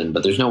imagine,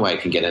 but there's no way I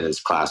could get into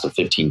this class of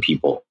 15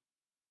 people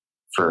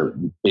for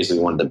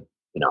basically one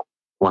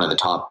of the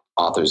top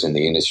authors in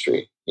the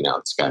industry.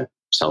 This guy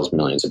sells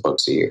millions of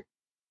books a year.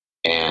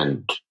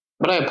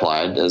 But I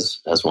applied as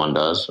one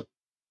does,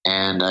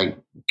 and I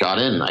got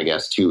in, I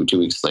guess, two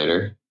weeks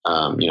later.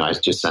 I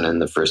just sent in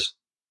the first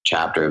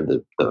chapter of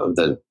the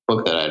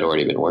book that I'd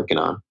already been working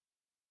on.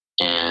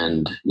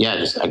 And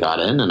I got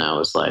in, and I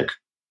was like,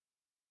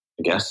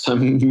 I guess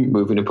I'm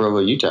moving to Provo,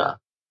 Utah.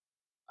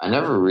 I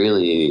never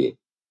really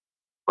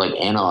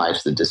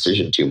analyzed the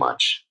decision too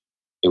much.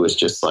 It was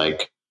just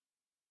like,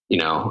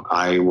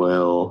 I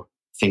will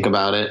think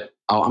about it.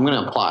 Oh, I'm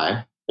going to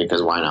apply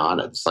because why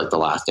not? It's like the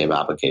last day of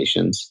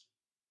applications.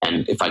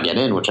 And if I get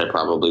in, which I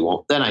probably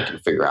won't, then I can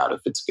figure out if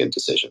it's a good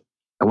decision.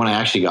 And when I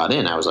actually got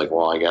in, I was like,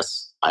 well, I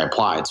guess I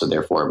applied. So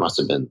therefore it must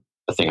have been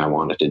the thing I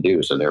wanted to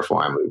do. So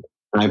therefore I moved.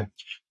 And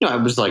I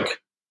was like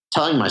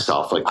telling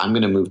myself, like, I'm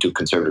going to move to a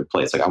conservative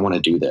place. Like, I want to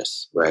do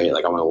this, right?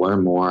 Like, I want to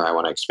learn more. I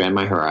want to expand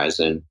my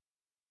horizon.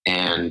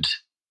 And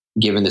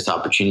given this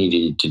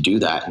opportunity to do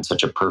that in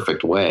such a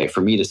perfect way,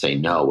 for me to say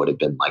no would have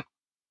been like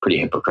pretty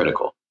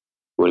hypocritical.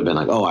 It would have been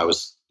like, oh,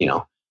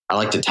 I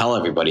like to tell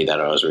everybody that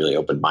I was really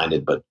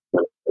open-minded, but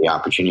the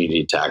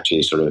opportunity to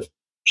actually sort of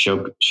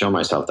show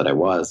myself that I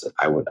was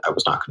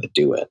not going to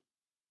do it.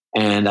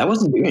 And I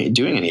wasn't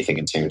doing anything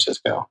in San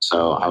Francisco.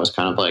 So I was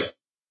kind of like,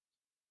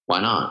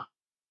 why not?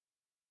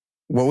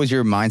 What was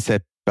your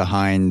mindset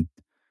behind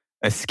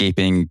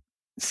escaping,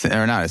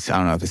 or not, I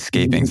don't know if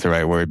escaping is the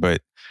right word,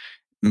 but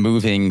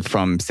moving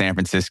from San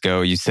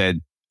Francisco? You said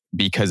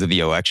because of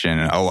the election.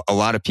 A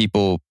lot of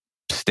people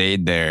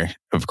stayed there,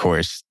 of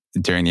course,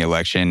 during the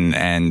election,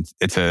 and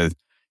it's a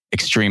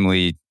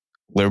extremely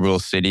liberal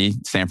city,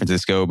 San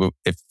Francisco, but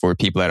if for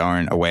people that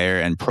aren't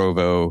aware, and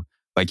Provo,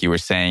 like you were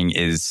saying,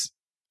 is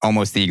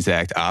almost the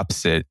exact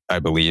opposite, I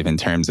believe, in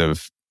terms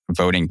of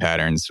voting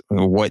patterns.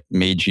 What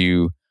made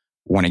you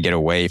want to get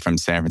away from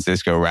San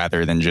Francisco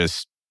rather than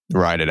just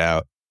ride it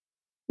out?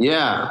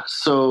 Yeah.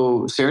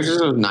 So San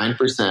Francisco is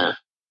 9%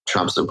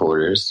 Trump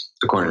supporters,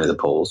 according to the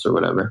polls or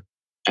whatever.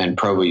 And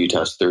Provo,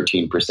 Utah is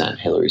 13%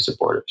 Hillary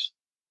supporters.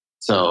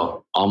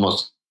 So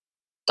almost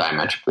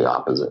diametrically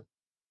opposite.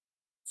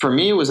 For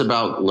me, it was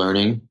about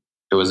learning.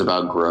 It was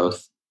about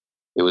growth.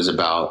 It was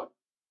about,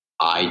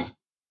 I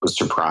was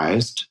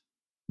surprised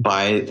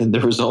by the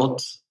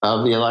results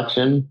of the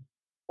election,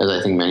 as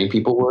I think many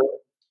people were.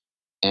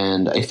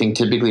 And I think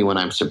typically when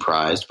I'm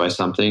surprised by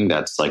something,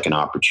 that's like an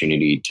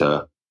opportunity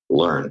to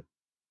learn,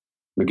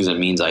 because it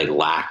means I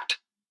lacked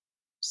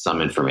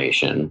some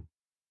information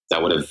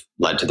that would have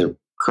led to the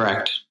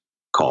correct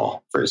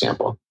call, for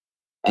example.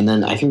 And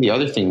then I think the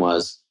other thing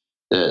was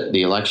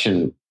the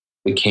election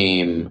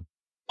became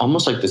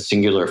almost like the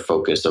singular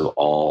focus of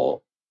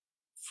all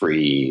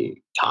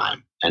free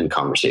time and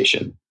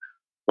conversation.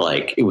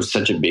 Like, it was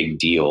such a big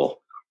deal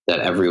that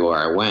everywhere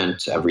I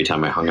went, every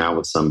time I hung out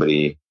with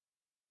somebody,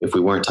 if we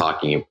weren't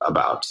talking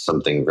about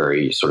something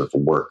very sort of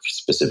work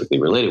specifically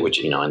related, which,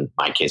 in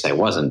my case, I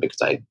wasn't,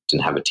 because I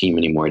didn't have a team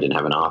anymore. I didn't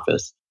have an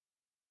office.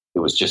 It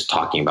was just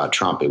talking about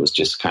Trump. It was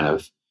just kind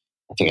of,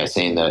 I think I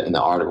say in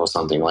the article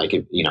something like,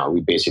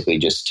 we basically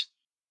just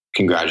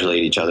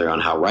congratulate each other on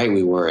how right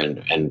we were,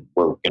 and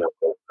we're going to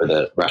wait for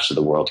the rest of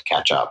the world to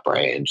catch up,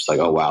 right? And just like,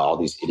 oh wow, all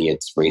these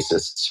idiots,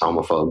 racists,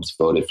 homophobes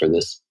voted for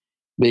this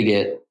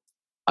bigot,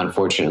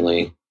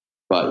 unfortunately.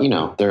 But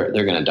they're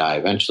going to die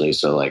eventually.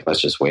 So like,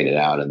 let's just wait it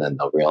out, and then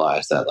they'll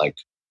realize that like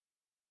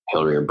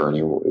Hillary or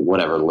Bernie,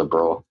 whatever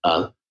liberal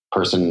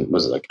person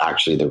was like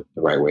actually the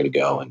right way to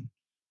go, and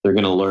they're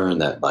going to learn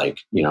that like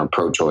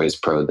pro-choice,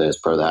 pro this,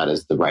 pro that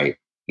is the right,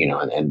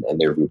 and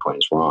their viewpoint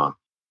is wrong.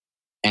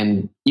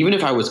 And even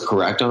if I was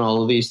correct on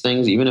all of these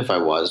things, even if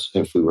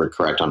we were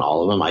correct on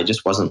all of them, I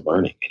just wasn't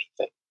learning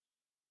anything.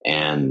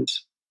 And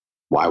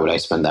why would I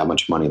spend that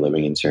much money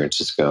living in San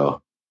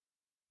Francisco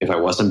if I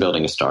wasn't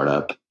building a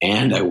startup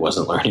and I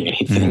wasn't learning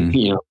anything?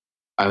 Mm-hmm.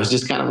 I was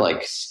just kind of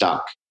like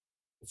stuck.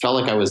 It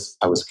felt like I was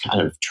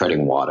kind of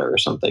treading water or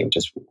something,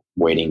 just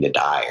waiting to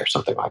die or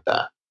something like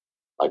that.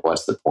 Like,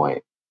 what's the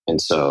point? And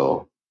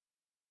so,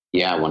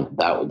 yeah, when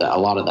a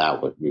lot of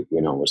that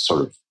was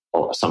sort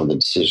of some of the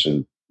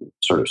decision,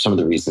 sort of some of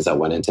the reasons that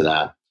went into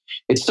that.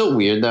 It's still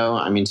weird though.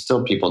 I mean,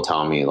 still people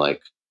tell me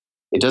like,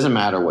 it doesn't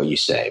matter what you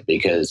say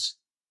because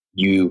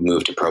you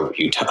moved to Provo,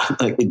 Utah.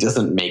 Like, it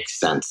doesn't make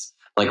sense.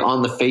 Like,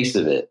 on the face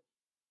of it,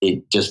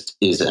 it just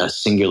is a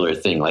singular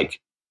thing.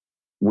 Like,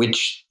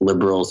 which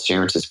liberal San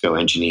Francisco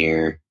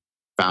engineer,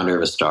 founder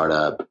of a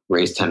startup,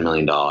 raised $10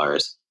 million,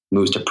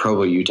 moves to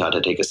Provo, Utah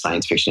to take a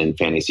science fiction and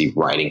fantasy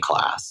writing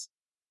class?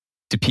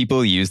 Do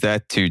people use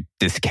that to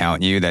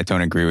discount you that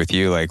don't agree with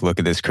you? Like, look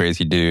at this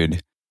crazy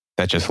dude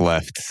that just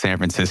left San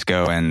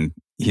Francisco and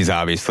he's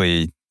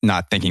obviously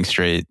not thinking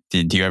straight.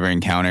 Do you ever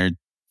encounter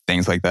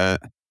things like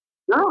that?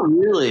 Not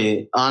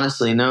really.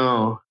 Honestly,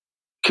 no.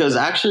 Because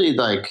actually,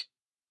 like,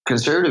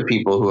 conservative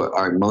people, who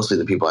are mostly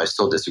the people I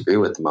still disagree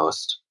with the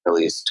most, at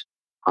least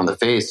on the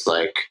face,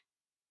 like,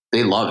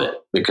 they love it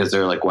because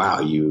they're like,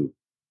 wow,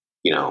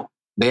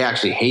 they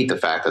actually hate the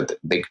fact that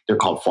they're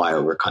called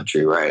flyover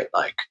country, right?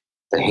 Like,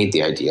 they hate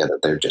the idea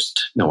that they're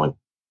just, no one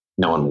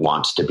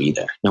wants to be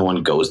there. No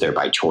one goes there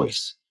by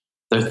choice.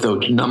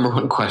 The number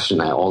one question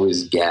I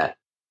always get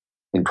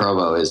in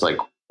Provo is like,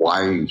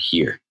 why are you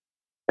here?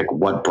 Like,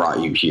 what brought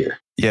you here?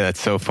 Yeah, that's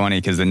so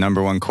funny because the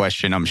number one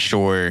question, I'm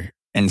sure,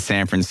 in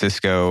San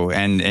Francisco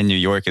and in New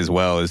York as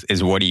well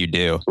is what do you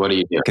do? What do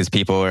you do? Because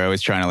people are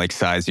always trying to like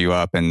size you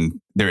up, and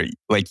they're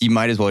like, you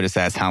might as well just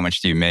ask how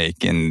much do you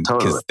make, and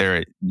because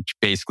they're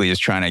basically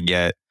just trying to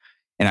get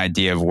an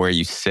idea of where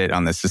you sit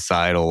on the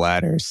societal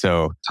ladder.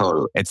 So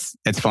totally, it's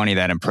funny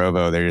that in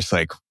Provo they're just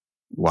like,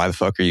 why the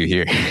fuck are you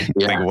here?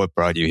 Yeah. Like, what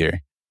brought you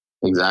here?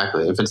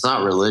 Exactly. If it's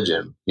not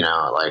religion,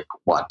 like,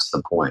 what's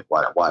the point?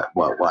 Why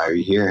are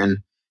you here?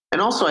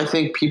 And also, I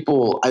think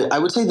people, I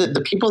would say that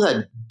the people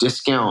that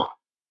discount,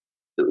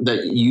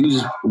 that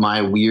use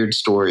my weird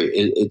story,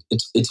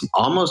 it's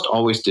almost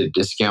always to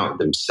discount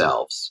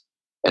themselves.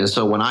 And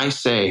so when I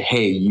say,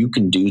 hey, you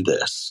can do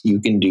this,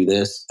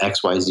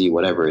 X, Y, Z,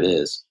 whatever it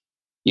is,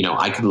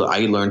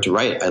 I learned to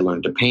write, I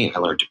learned to paint, I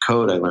learned to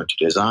code, I learned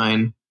to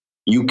design.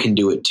 You can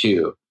do it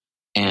too.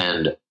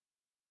 And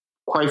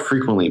quite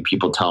frequently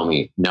people tell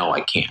me, no,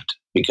 I can't,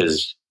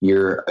 because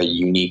you're a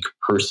unique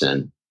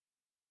person.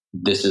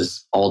 This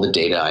is all the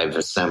data I've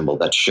assembled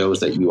that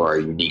shows that you are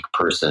a unique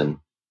person.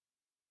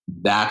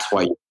 That's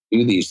why you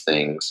do these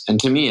things. And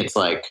to me, it's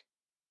like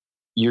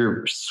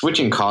you're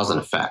switching cause and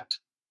effect.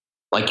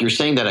 Like, you're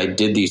saying that I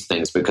did these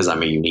things because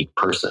I'm a unique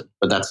person,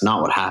 but that's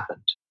not what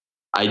happened.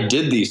 I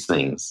did these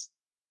things,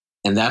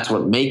 and that's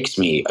what makes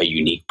me a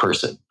unique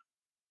person,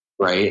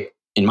 right?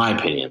 In my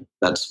opinion,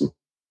 that's,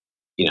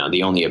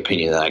 the only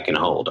opinion that I can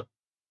hold.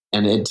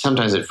 And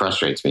sometimes it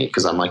frustrates me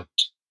because I'm like,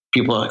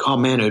 people are like, oh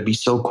man, it would be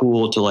so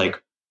cool to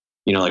like,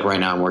 you know, like right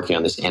now I'm working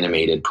on this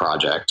animated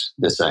project,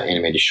 this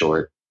animated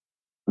short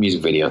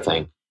music video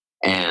thing.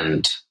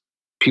 And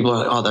people are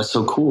like, oh, that's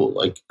so cool.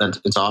 Like,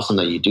 it's awesome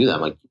that you do that.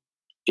 I'm like,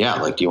 yeah,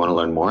 like, do you want to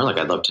learn more? Like,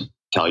 I'd love to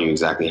tell you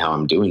exactly how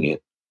I'm doing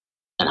it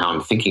and how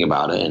I'm thinking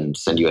about it and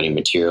send you any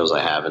materials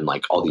I have and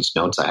like all these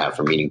notes I have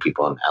from meeting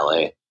people in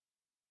LA.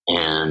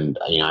 And,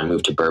 you know, I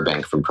moved to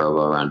Burbank from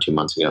Provo around 2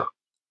 months ago.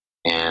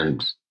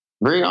 And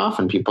very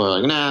often people are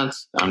like, nah,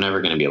 I'm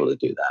never going to be able to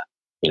do that.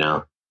 You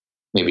know,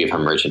 maybe if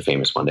I'm rich and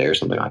famous one day or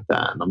something like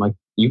that. And I'm like,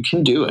 you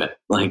can do it.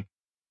 Like,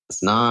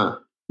 it's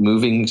not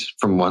moving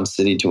from one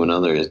city to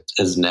another. It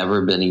has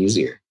never been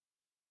easier.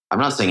 I'm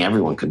not saying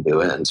everyone can do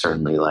it. And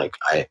certainly like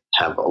I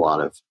have a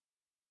lot of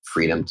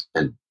freedom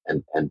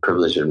and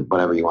privilege and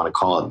whatever you want to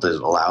call it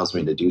that allows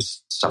me to do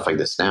stuff like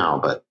this now.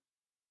 But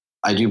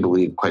I do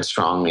believe quite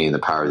strongly in the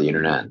power of the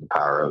internet and the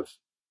power of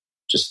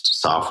just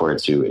software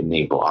to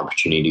enable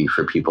opportunity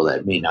for people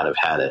that may not have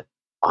had it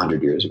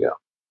 100 years ago.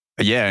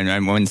 Yeah.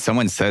 And when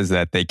someone says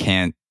that they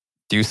can't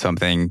do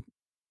something,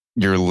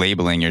 you're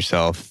labeling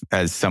yourself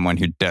as someone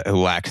who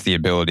lacks the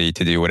ability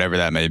to do whatever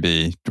that may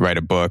be. Write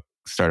a book,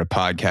 start a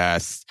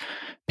podcast,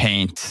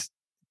 paint,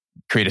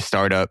 create a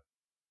startup.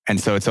 And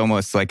so it's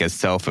almost like a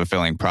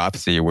self-fulfilling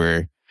prophecy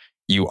where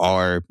you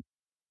are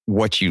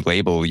what you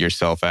label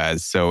yourself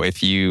as. So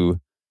if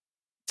you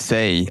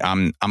say,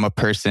 I'm a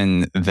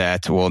person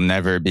that will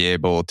never be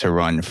able to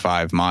run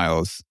 5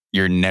 miles,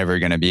 you're never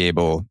going to be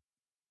able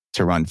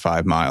to run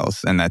 5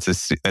 miles. And that's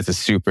a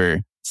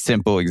super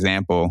simple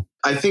example.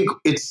 I think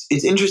it's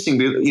interesting.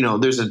 You know,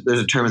 there's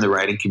a term in the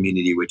writing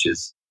community, which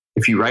is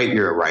if you write,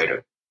 you're a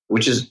writer,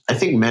 which is, I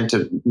think, meant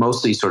to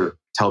mostly sort of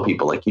tell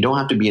people like, you don't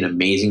have to be an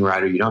amazing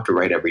writer. You don't have to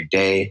write every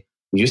day.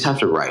 You just have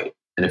to write.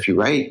 And if you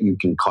write, you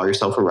can call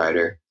yourself a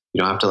writer. You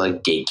don't have to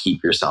like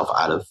gatekeep yourself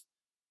out of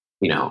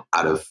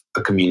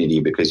a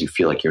community because you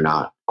feel like you're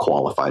not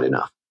qualified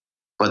enough.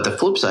 But the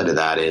flip side of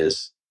that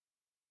is,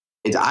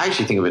 I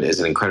actually think of it as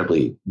an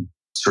incredibly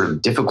sort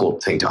of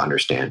difficult thing to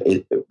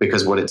understand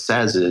because what it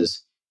says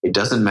is it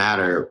doesn't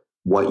matter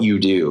what you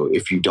do.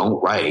 If you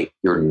don't write,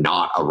 you're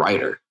not a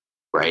writer,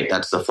 right?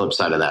 That's the flip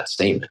side of that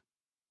statement,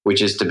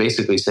 which is to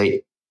basically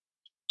say,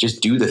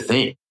 just do the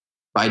thing.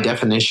 By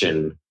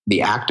definition,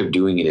 the act of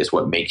doing it is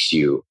what makes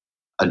you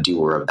a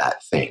doer of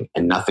that thing,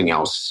 and nothing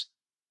else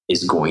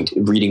is going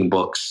to. Reading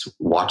books,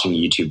 watching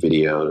YouTube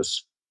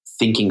videos,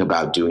 thinking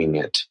about doing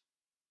it.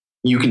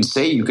 You can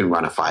say you can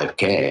run a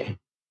 5K,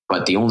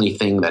 but the only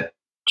thing that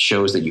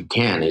shows that you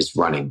can is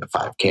running the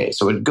 5K.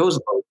 So it goes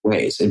both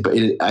ways.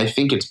 I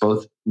think it's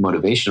both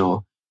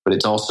motivational, but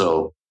it's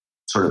also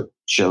sort of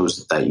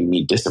shows that you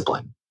need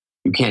discipline.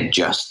 You can't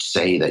just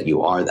say that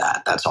you are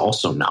that. That's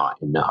also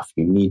not enough.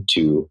 You need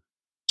to,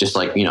 just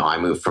like, you know, I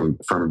moved from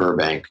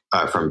Burbank,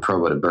 from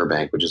Provo to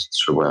Burbank, which is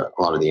sort of where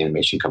a lot of the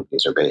animation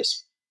companies are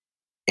based.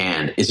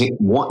 And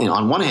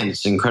on one hand,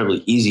 it's an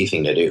incredibly easy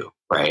thing to do,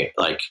 right?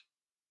 Like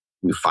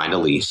you find a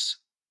lease,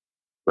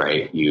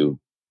 right? You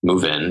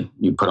move in,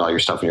 you put all your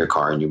stuff in your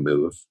car and you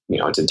move. You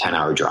know, it's a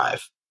 10-hour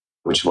drive,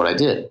 which is what I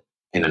did.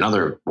 In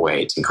another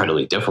way, it's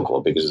incredibly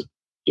difficult because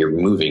you're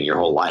moving your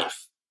whole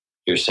life.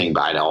 You're saying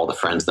bye to all the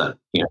friends that,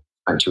 you know,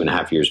 spent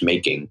 2.5 years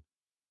making.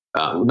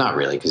 Not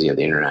really, because you have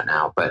the internet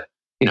now, but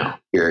you know,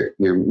 you're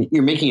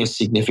making a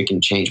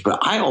significant change. But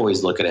I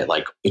always look at it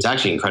like it's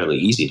actually incredibly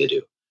easy to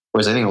do.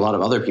 Whereas I think a lot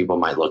of other people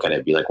might look at it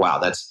and be like, wow,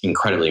 that's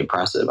incredibly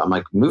impressive. I'm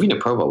like, moving to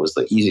Provo was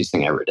the easiest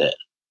thing I ever did.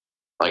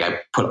 Like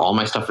I put all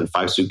my stuff in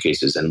 5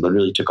 suitcases and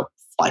literally took a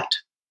flight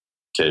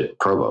to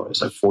Provo.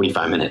 It's like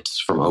 45 minutes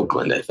from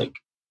Oakland, I think.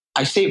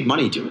 I saved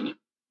money doing it,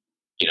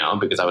 you know,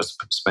 because I was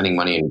spending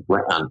money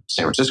on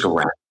San Francisco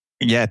rent.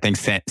 Yeah, I think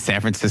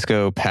San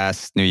Francisco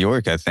passed New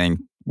York, I think,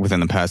 within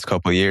the past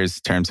couple of years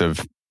in terms of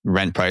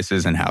rent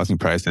prices and housing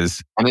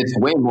prices. And it's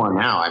way more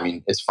now. I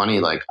mean, it's funny,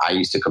 like I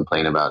used to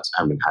complain about,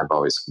 I've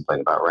always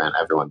complained about rent.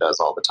 Everyone does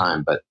all the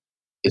time, but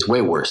it's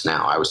way worse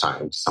now. I was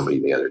talking to somebody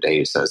the other day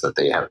who says that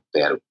they had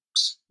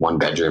 1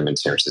 bedroom in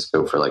San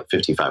Francisco for like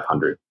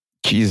 $5,500.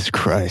 Jesus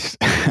Christ.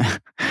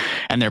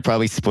 And they're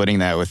probably splitting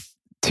that with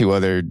 2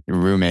 other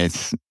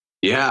roommates.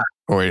 Yeah.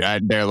 Or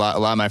there are a lot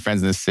of my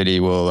friends in the city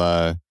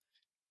will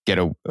get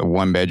a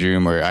 1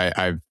 bedroom, or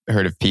I've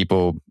heard of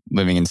people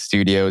living in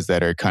studios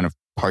that are kind of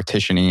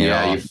partitioning it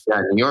off,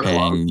 New York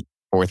paying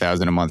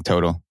 $4,000 a month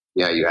total.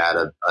 Yeah, you add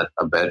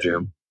a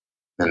bedroom,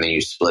 and then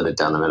you split it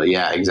down the middle.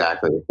 Yeah,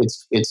 exactly.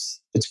 It's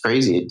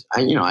crazy.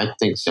 I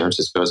think San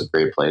Francisco is a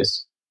great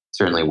place.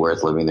 Certainly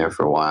worth living there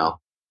for a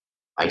while.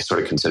 I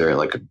sort of consider it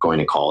like going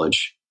to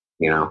college,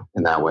 you know,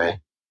 in that way.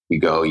 You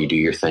go, you do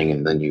your thing,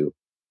 and then you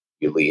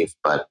leave.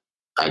 But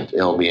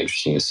it'll be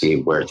interesting to see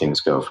where things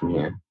go from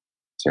here,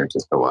 San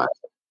Francisco-wise.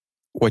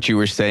 What you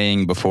were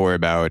saying before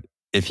about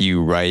if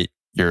you write,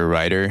 you're a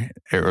writer,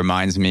 it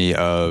reminds me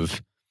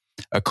of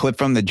a clip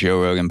from the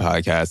Joe Rogan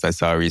podcast I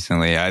saw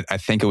recently. I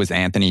think it was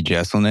Anthony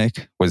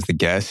Jeselnik was the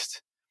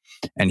guest,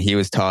 and he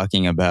was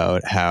talking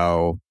about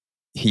how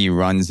he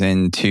runs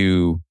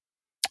into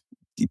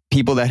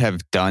people that have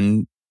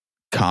done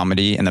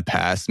comedy in the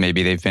past.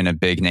 Maybe they've been a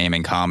big name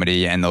in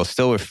comedy and they'll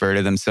still refer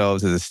to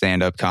themselves as a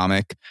stand-up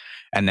comic.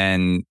 And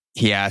then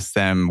he asks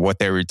them what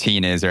their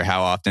routine is or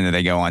how often do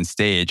they go on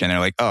stage. And they're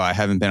like, oh, I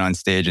haven't been on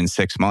stage in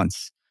 6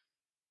 months.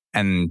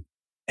 And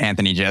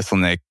Anthony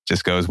Jeselnik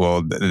just goes,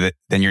 well,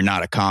 then you're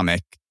not a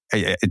comic.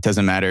 It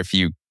doesn't matter if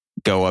you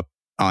go up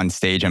on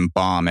stage and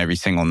bomb every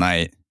single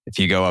night. If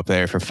you go up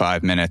there for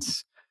 5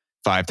 minutes,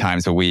 5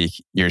 times a week,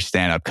 you're a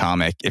stand-up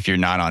comic. If you're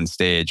not on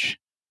stage,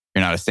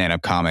 you're not a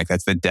stand-up comic.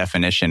 That's the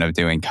definition of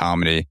doing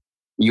comedy.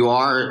 You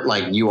are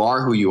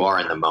who you are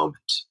in the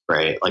moment,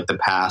 right? Like the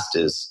past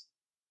is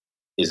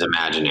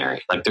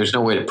imaginary. Like there's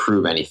no way to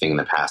prove anything in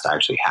the past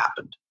actually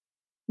happened.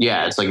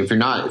 Yeah, it's like if you're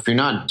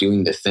not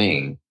doing the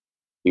thing,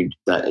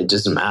 that it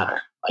doesn't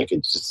matter. Like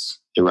it's just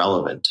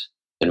irrelevant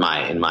in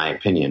my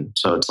opinion.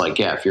 So it's like,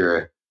 yeah,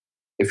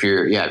 if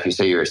you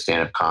say you're a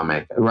stand-up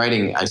comic,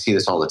 writing, I see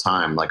this all the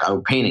time. Like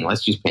painting,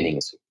 let's use painting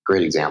as a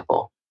great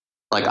example.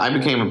 Like I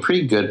became a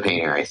pretty good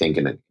painter, I think,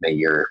 in a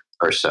year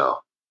or so,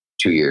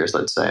 2 years,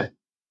 let's say.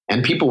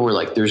 And people were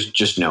like, there's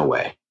just no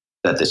way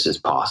that this is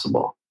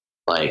possible.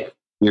 Like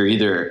you're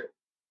either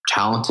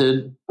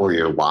talented or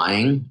you're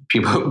lying.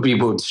 People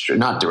would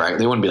not direct,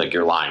 they wouldn't be like,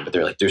 you're lying, but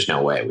they're like, there's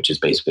no way, which is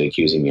basically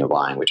accusing me of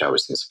lying, which I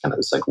always think is kind of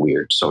this like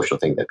weird social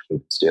thing that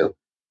humans do.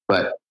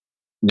 But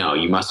no,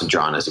 you must have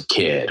drawn as a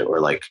kid, or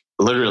like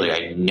literally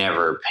I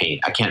never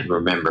paint. I can't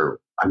remember.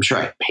 I'm sure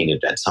I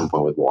painted at some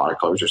point with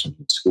watercolors or something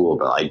in school,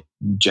 but I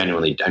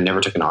never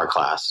took an art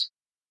class.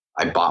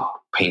 I bought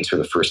paints for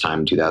the first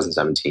time in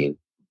 2017.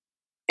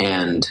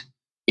 And,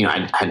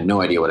 I had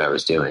no idea what I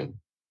was doing.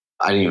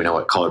 I didn't even know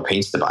what color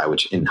paints to buy,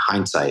 which in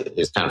hindsight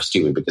is kind of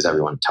stupid because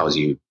everyone tells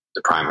you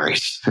the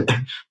primaries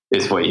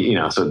is what,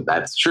 so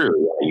that's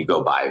true. You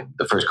go buy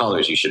the first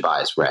colors you should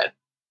buy is red,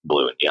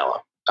 blue, and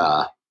yellow.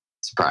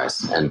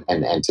 Surprise. And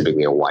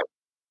typically a white,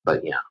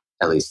 but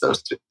at least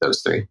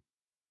those three.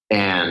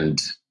 And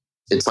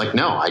it's like,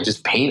 no, I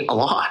just paint a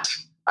lot.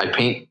 I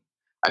paint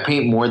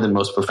more than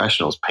most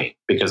professionals paint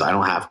because I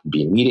don't have to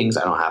be in meetings.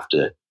 I don't have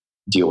to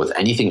deal with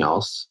anything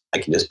else. I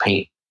can just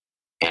paint.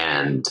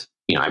 And,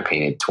 I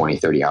painted 20,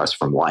 30 hours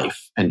from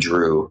life and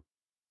drew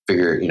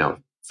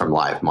from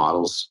live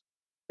models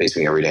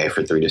basically every day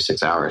for 3 to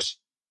 6 hours.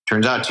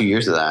 Turns out 2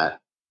 years of that,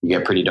 you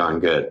get pretty darn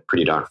good,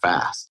 pretty darn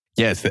fast.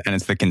 Yes. And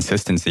it's the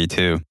consistency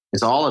too.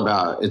 It's all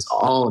about,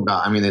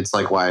 I mean, it's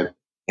like why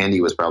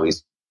Andy was probably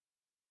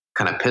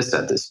kind of pissed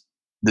at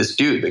this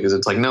dude, because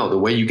it's like, no, the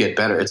way you get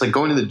better, it's like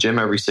going to the gym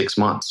every 6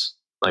 months.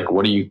 Like,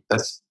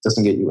 that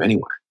doesn't get you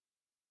anywhere,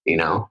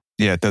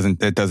 Yeah, it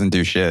doesn't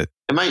do shit.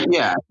 It might,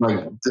 yeah,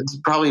 like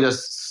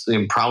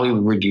it probably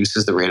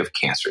reduces the rate of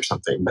cancer or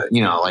something. But,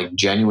 like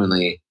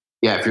genuinely,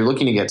 yeah, if you're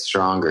looking to get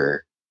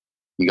stronger,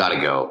 you got to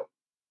go,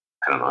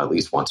 I don't know, at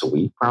least once a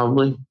week,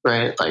 probably,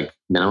 right? Like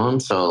minimum.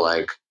 So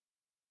like,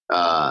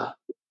 yeah,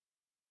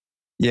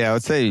 I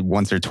would say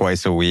once or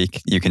twice a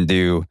week. You can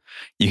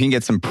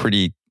get some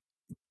pretty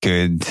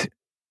good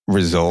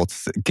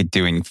results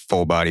doing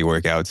full body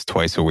workouts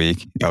twice a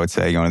week. I would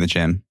say going to the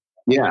gym.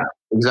 Yeah,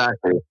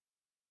 exactly.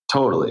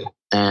 Totally.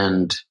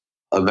 And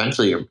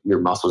eventually your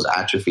muscles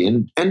atrophy.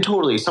 And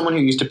totally, someone who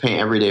used to paint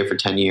every day for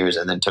 10 years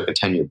and then took a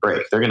 10-year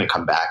break, they're going to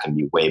come back and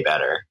be way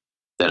better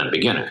than a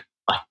beginner.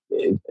 Like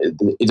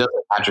it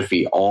doesn't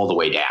atrophy all the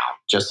way down,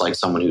 just like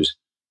someone who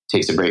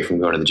takes a break from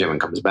going to the gym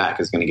and comes back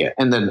is going to get.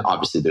 And then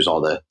obviously there's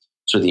all the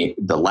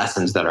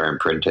lessons that are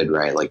imprinted,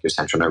 right? Like your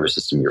central nervous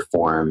system, your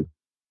form,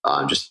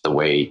 just the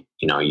way,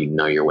 you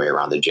know your way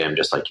around the gym,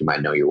 just like you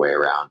might know your way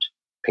around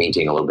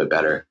painting a little bit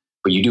better.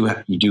 But you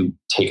do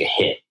take a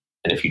hit.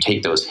 And if you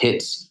take those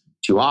hits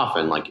too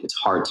often, like it's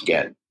hard to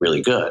get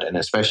really good. And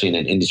especially in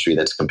an industry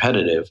that's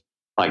competitive,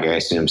 like I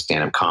assume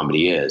stand-up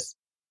comedy is,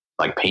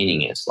 like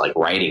painting is, like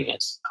writing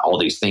is, all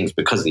these things,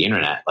 because of the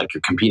internet, like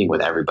you're competing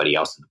with everybody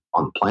else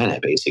on the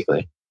planet,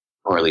 basically,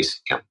 or at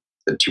least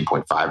the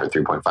 2.5 or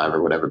 3.5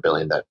 or whatever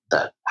billion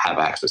that have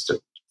access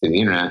to the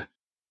internet.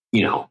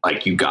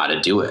 Like you got to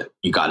do it.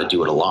 You got to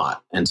do it a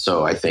lot. And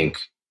so I think,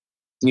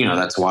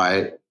 that's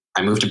why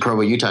I moved to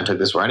Provo, Utah, and took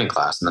this writing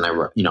class. And then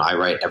I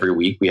write every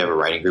week. We have a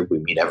writing group. We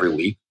meet every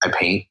week. I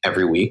paint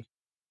every week.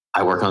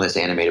 I work on this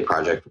animated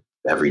project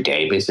every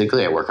day,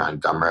 basically. I work on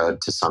Gumroad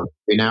to some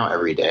degree now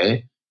every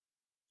day.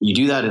 You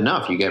do that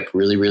enough, you get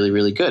really, really,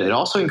 really good. It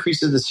also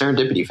increases the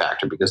serendipity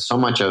factor, because so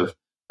much of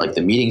like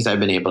the meetings I've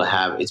been able to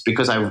have, it's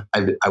because I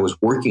was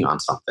working on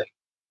something.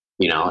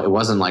 It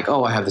wasn't like,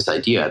 oh, I have this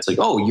idea. It's like,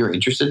 oh, you're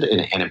interested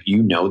in it. And if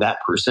you know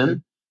that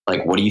person,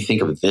 like, what do you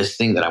think of this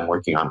thing that I'm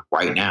working on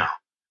right now?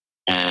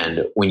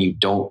 And when you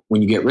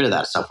get rid of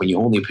that stuff, when you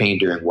only paint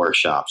during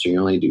workshops, or you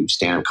only do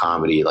stand-up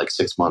comedy like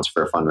 6 months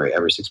for a fundraiser,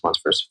 every 6 months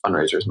for a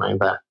fundraiser, or something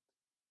like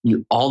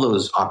that, all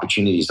those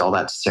opportunities, all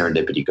that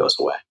serendipity goes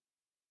away.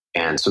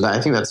 And so I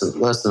think that's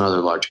another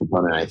large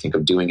component, I think,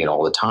 of doing it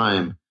all the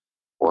time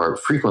or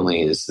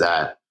frequently, is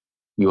that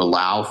you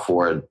allow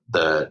for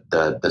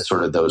the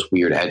sort of those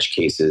weird edge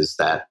cases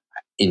that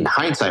in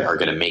hindsight are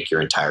going to make your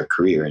entire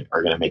career and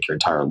are going to make your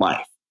entire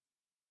life.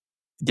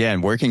 Yeah.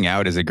 And working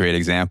out is a great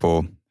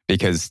example,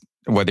 because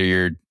whether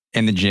you're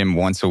in the gym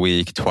once a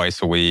week,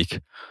 twice a week,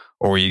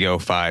 or you go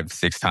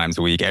 5-6 times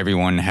a week.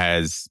 Everyone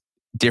has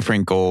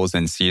different goals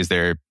and sees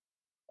their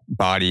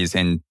bodies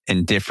in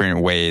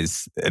different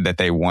ways that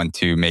they want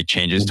to make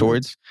changes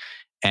towards.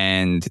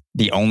 And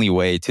the only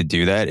way to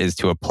do that is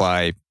to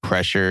apply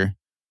pressure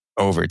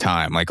over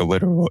time, like a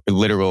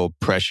literal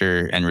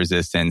pressure and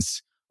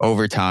resistance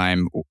over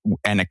time,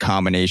 and a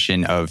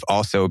combination of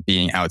also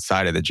being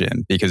outside of the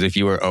gym. Because if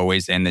you are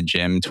always in the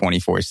gym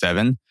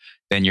 24/7,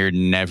 then you're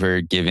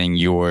never giving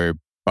your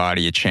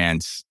body a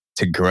chance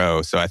to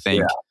grow. So I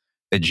think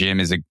the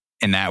gym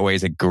in that way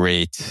is a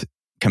great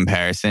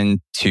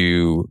comparison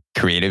to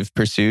creative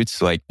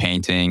pursuits like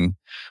painting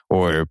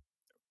or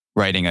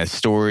writing a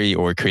story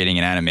or creating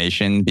an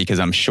animation, because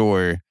I'm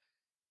sure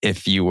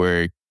if you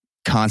were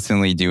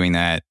constantly doing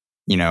that,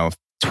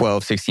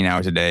 12, 16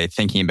 hours a day,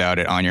 thinking about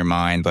it on your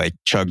mind, like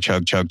chug,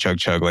 chug, chug, chug,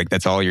 chug, like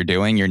that's all you're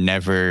doing. You're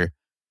never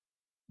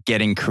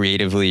getting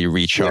creatively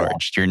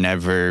recharged. You're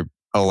never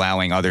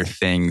allowing other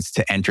things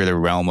to enter the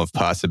realm of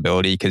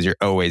possibility because you're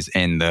always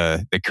in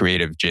the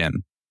creative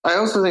gym. I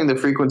also think the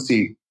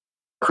frequency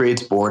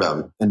creates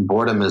boredom, and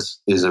boredom is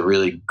a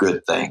really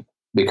good thing,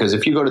 because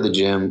if you go to the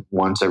gym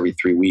once every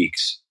 3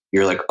 weeks,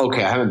 you're like,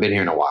 okay, I haven't been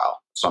here in a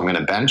while. So I'm going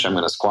to bench, I'm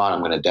going to squat, I'm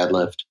going to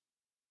deadlift,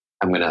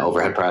 I'm going to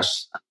overhead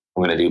press,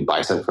 I'm going to do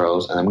bicep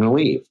curls, and I'm going to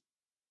leave.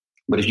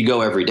 But if you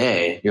go every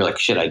day, you're like,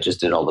 shit, I just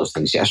did all those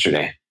things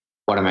yesterday.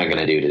 What am I going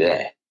to do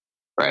today?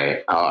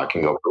 Right? Oh, I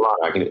can go for a run.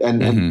 I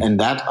can, and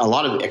that a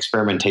lot of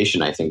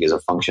experimentation, I think, is a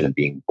function of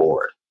being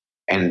bored.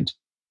 And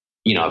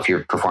if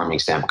you're performing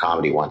stand-up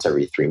comedy once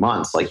every 3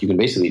 months, like you can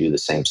basically do the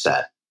same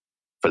set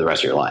for the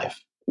rest of your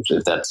life,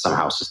 if that's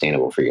somehow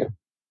sustainable for you.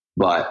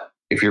 But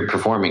if you're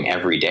performing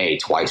every day,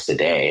 twice a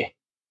day,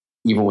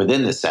 even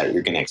within the set,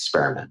 you're going to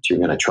experiment. You're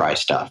going to try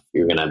stuff.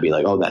 You're going to be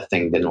like, oh, that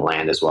thing didn't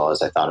land as well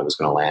as I thought it was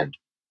going to land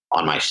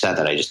on my set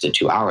that I just did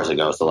 2 hours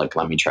ago. So like,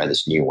 let me try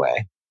this new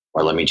way,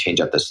 or let me change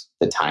up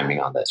the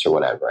timing on this or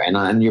whatever.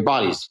 And your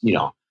body's, you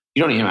don't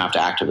even have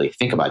to actively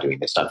think about doing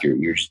this stuff.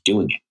 You're just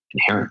doing it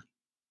inherently.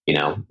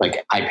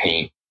 Like I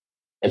paint,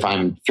 if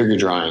I'm figure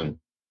drawing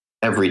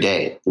every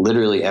day,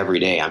 literally every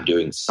day, I'm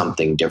doing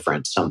something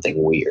different,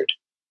 something weird,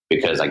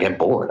 because I get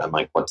bored. I'm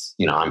like,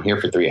 I'm here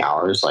for 3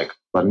 hours. Like,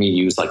 let me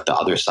use like the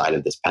other side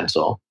of this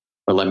pencil,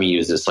 or let me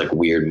use this like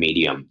weird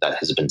medium that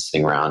has been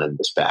sitting around in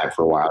this bag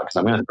for a while, because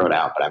I'm going to throw it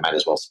out, but I might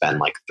as well spend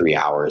like 3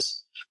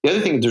 hours. The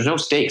other thing, there's no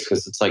stakes,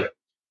 because it's like,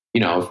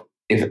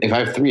 if I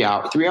have 3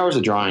 hours, 3 hours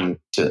of drawing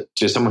to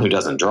someone who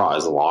doesn't draw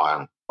is a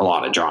lot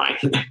of drawing.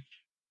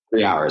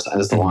 3 hours, and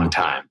it's a long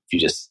time. If you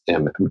just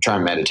try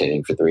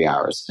meditating for 3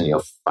 hours, and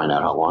you'll find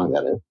out how long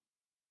that is.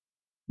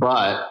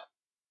 But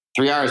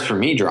 3 hours for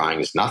me drawing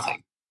is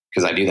nothing,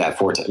 because I do that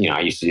 4 times.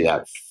 I used to do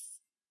that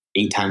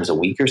 8 times a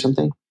week or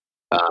something.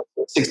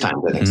 6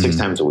 times, I think, 6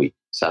 times a week,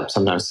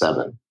 sometimes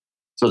 7.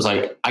 So it's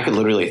like I could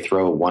literally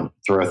throw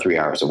 3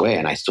 hours away,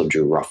 and I still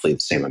drew roughly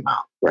the same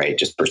amount, right?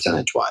 Just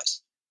percentage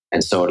wise.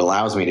 And so it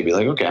allows me to be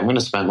like, okay, I'm going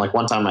to spend, like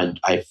one time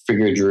I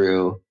figure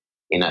drew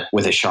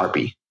with a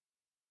Sharpie,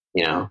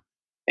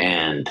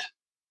 and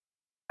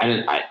I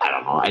don't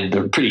know.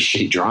 They're pretty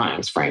shitty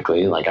drawings,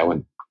 frankly. Like I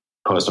wouldn't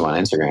post them on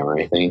Instagram or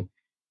anything,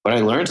 but I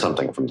learned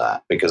something from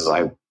that, because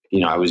I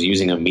was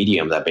using a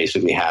medium that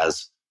basically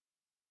has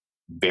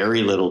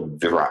very little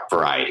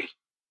variety.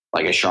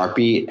 Like a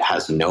Sharpie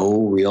has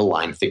no real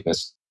line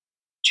thickness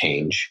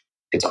change.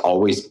 It's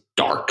always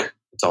dark.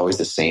 It's always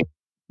the same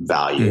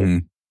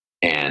value.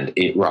 And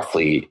it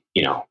roughly,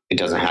 it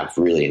doesn't have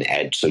really an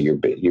edge. So you're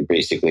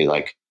basically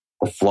like,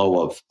 the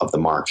flow of the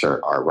marks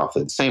are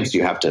roughly the same. So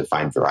you have to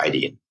find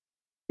variety in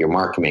your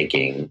mark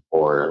making,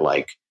 or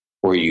like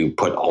where you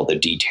put all the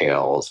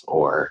details,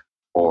 or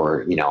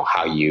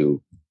how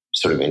you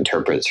sort of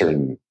interpret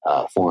certain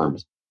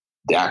forms.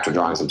 The actual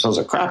drawings themselves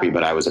are crappy,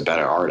 but I was a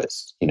better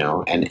artist,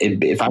 and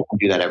if I could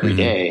do that every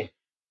day,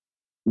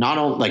 not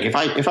only like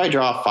if I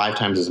draw 5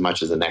 times as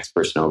much as the next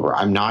person over,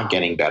 I'm not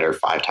getting better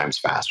 5 times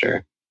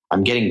faster.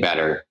 I'm getting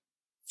better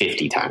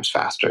 50 times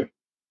faster,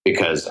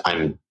 because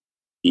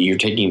you're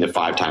taking the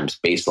 5 times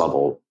base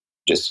level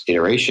just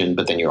iteration,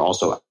 but then you're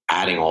also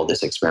adding all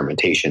this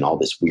experimentation, all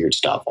this weird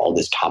stuff, all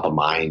this top of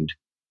mind,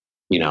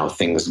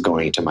 things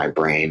going into my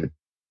brain,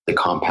 the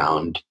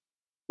compound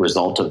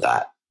result of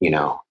that,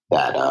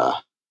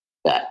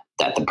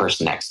 that the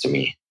person next to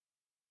me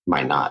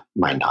might not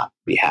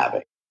be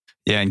having.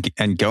 Yeah.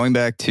 And going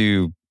back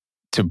to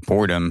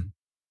boredom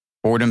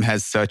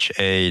has such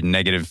a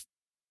negative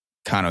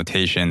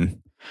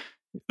connotation.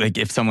 Like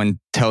if someone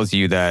tells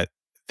you that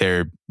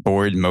they're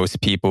bored,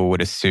 most people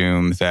would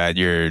assume that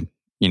you're,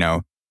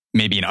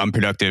 maybe an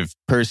unproductive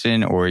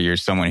person, or you're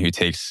someone who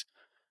takes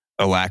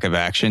a lack of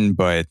action.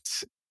 But,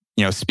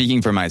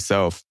 speaking for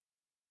myself,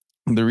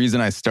 the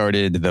reason I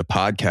started the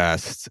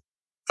podcast,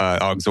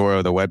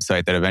 Auxoro, the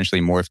website that eventually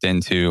morphed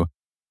into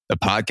the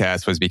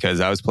podcast, was because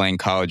I was playing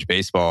college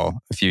baseball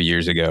a few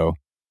years ago,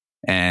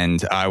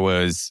 and I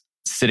was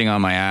sitting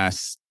on my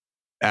ass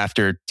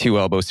after 2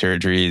 elbow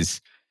surgeries,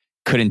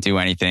 couldn't do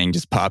anything,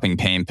 just popping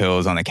pain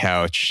pills on the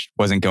couch,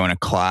 wasn't going to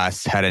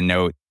class, had a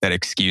note that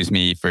excused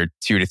me for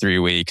 2 to 3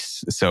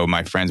 weeks. So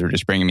my friends were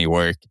just bringing me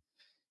work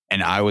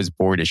and I was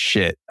bored as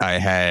shit.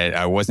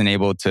 I wasn't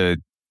able to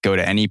go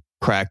to any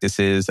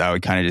practices. I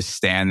would kind of just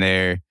stand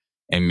there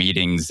in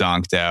meetings,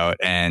 zonked out.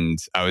 And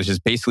I was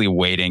just basically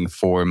waiting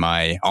for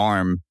my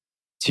arm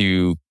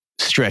to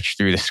stretch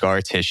through the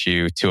scar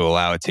tissue to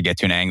allow it to get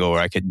to an angle where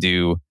I could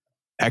do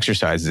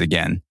exercises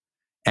again.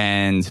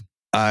 And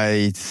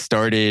I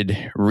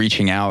started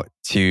reaching out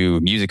to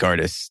music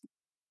artists.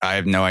 I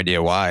have no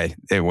idea why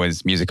it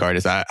was music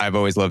artists. I've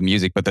always loved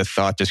music, but the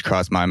thought just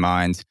crossed my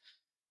mind,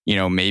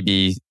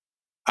 maybe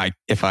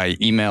if I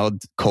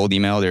cold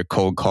emailed or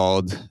cold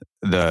called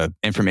the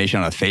information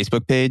on a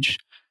Facebook page,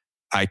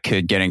 I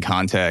could get in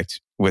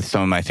contact with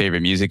some of my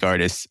favorite music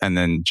artists and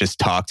then just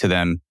talk to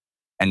them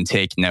and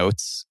take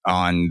notes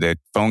on the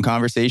phone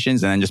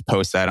conversations and then just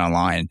post that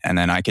online. And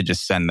then I could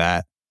just send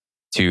that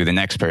to the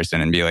next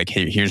person and be like,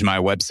 hey, here's my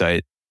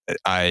website.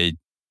 I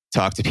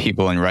talk to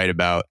people and write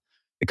about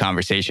the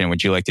conversation.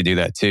 Would you like to do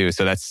that too?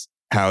 So that's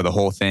how the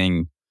whole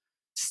thing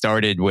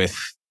started with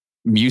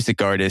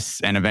music artists.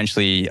 And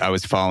eventually I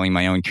was following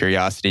my own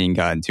curiosity and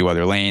got into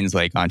other lanes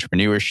like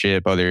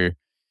entrepreneurship, other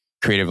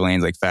creative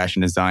lanes like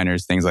fashion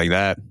designers, things like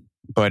that.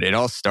 But it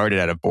all started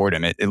out of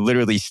boredom. It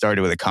literally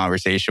started with a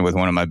conversation with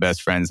one of my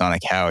best friends on a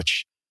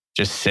couch,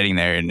 just sitting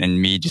there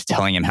and me just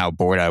telling him how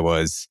bored I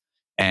was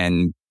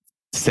and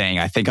saying,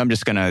 I think I'm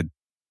just going to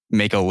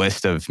make a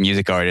list of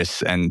music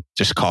artists and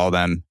just call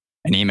them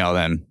and email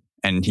them.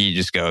 And he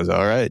just goes,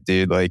 all right,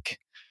 dude, like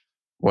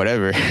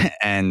whatever.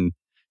 And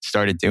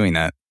started doing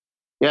that.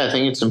 Yeah, I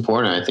think it's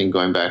important. I think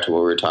going back to what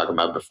we were talking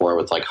about before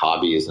with like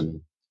hobbies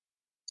and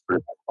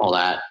all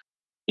that,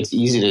 it's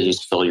easy to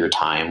just fill your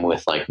time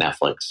with like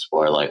Netflix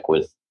or like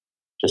with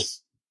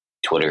just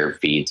Twitter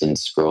feeds and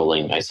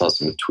scrolling. I saw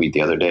some tweet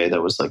the other day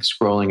that was like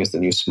scrolling is the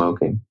new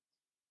smoking.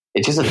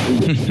 It's just a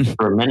thing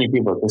for many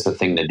people, it's just a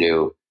thing to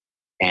do.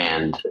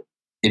 And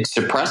it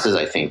suppresses,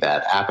 I think,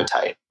 that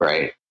appetite,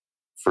 right?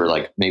 For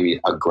like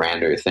maybe a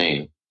grander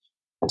thing.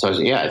 And so,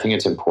 I think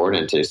it's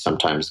important to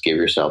sometimes give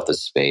yourself the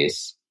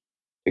space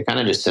to kind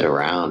of just sit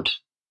around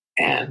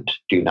and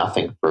do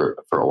nothing for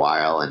a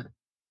while. And,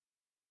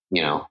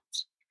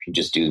 if you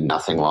just do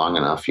nothing long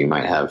enough, you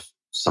might have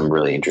some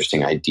really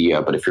interesting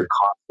idea. But if you're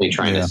constantly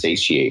trying to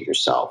satiate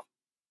yourself,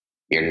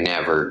 you're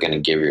never going to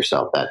give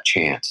yourself that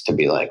chance to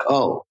be like,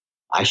 oh,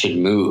 I should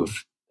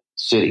move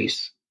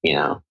cities.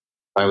 If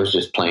I was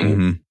just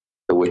playing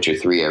The Witcher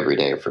 3 every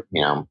day for,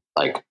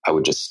 like I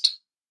would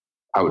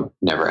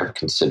never have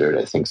considered,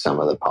 I think, some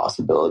of the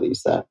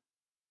possibilities that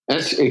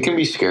it can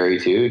be scary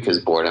too, because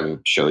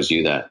boredom shows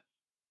you that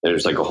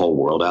there's like a whole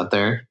world out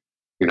there.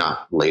 You're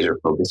not laser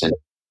focusing.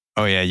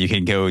 Oh yeah. You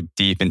can go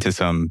deep into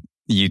some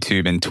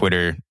YouTube and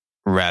Twitter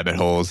rabbit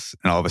holes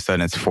and all of a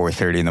sudden it's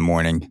 4:30 in the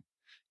morning.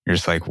 You're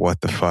just like,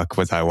 what the fuck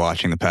was I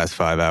watching the past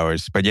 5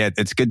 hours? But yeah,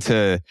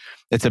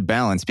 it's a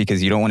balance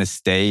because you don't want to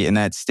stay in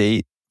that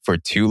state for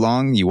too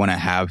long. You want to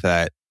have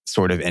that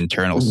sort of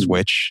internal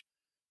switch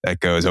that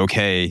goes,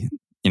 okay,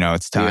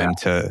 it's time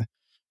to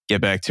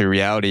get back to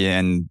reality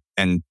and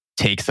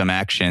take some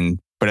action.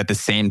 But at the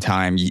same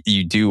time,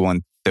 you do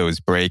want those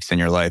breaks in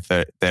your life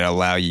that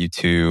allow you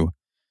to,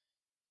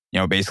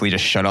 basically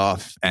just shut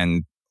off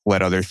and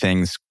let other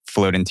things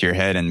float into your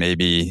head. And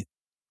maybe,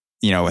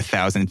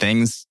 1,000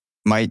 things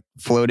might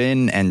float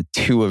in and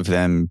 2 of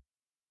them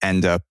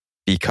end up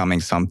becoming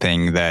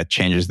something that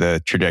changes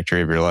the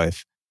trajectory of your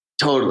life.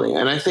 Totally.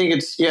 And I think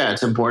it's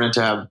important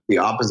to have the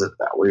opposite of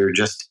that, where you're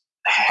just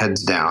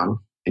heads down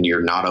and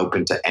you're not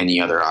open to any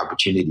other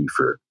opportunity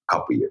for a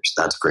couple of years.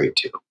 That's great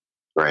too.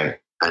 Right.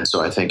 And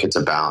so I think it's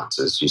a balance.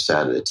 As you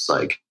said, it's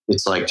like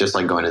just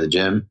like going to the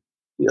gym.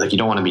 Like you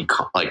don't want to be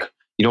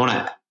you don't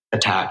want to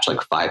attach like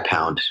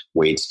 5-pound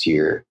weights to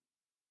your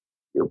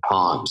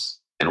palms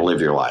and live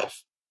your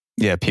life.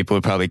 Yeah, people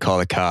would probably call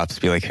the cops,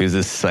 be like, who's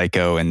this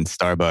psycho in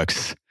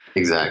Starbucks?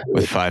 Exactly.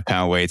 With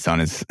 5-pound weights on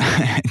his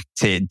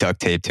duct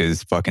tape to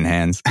his fucking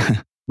hands.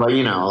 But,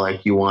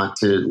 like you want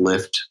to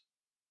lift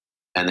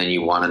and then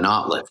you want to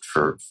not lift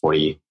for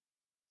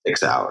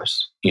 46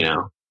 hours,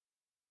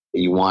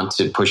 You want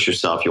to push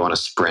yourself, you want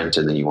to sprint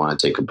and then you want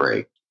to take a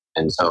break.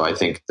 And so I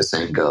think the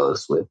same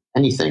goes with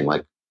anything.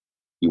 Like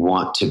you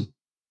want to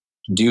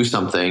do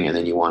something and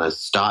then you want to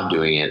stop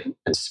doing it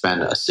and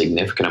spend a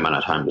significant amount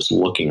of time just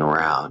looking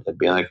around and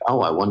be like, oh,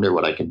 I wonder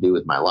what I can do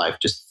with my life.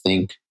 Just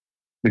think,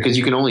 because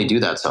you can only do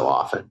that so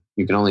often.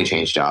 You can only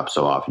change jobs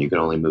so often. You can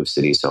only move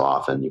cities so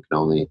often. You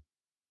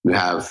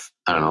have,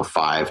 I don't know,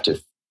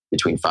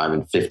 between 5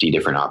 and 50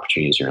 different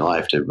opportunities in your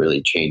life to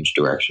really change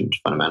direction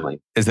fundamentally.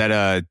 Is that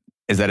a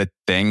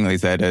thing?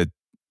 Is that a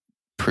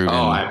proven?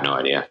 Oh, I have no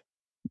idea.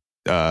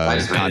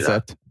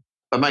 Concept.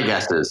 But my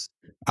guess is,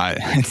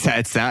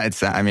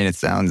 it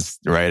sounds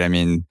right. I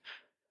mean,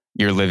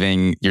 you're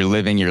living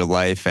your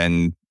life,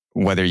 and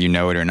whether you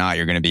know it or not,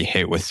 you're going to be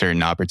hit with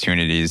certain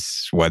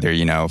opportunities. Whether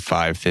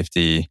 5,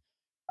 50.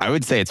 I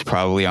would say it's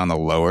probably on the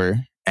lower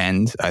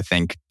end. I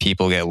think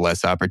people get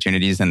less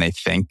opportunities than they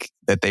think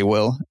that they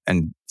will.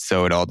 And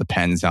so it all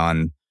depends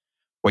on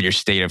what your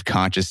state of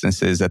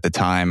consciousness is at the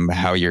time,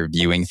 how you're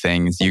viewing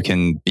things. You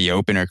can be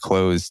open or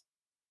closed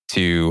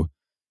to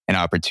an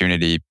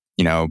opportunity,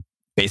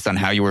 based on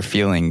how you were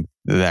feeling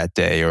that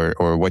day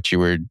or what you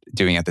were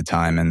doing at the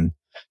time. And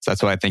so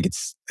that's why I think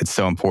it's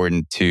so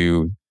important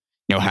to,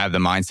 have the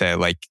mindset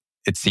like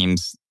it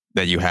seems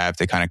that you have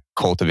to kind of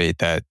cultivate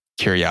that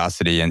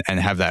curiosity and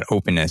have that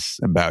openness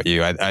about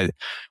you.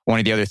 One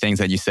of the other things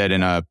that you said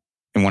in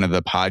one of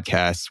the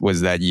podcasts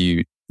was that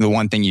the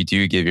one thing you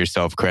do give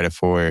yourself credit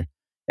for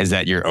is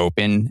that you're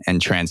open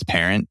and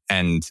transparent,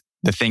 and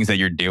the things that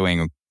you're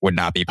doing would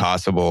not be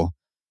possible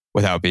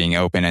without being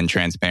open and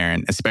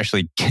transparent,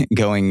 especially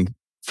going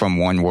from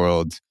one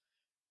world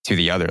to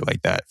the other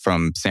like that,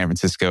 from San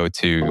Francisco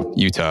to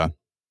Utah.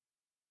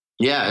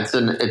 Yeah,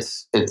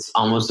 it's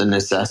almost a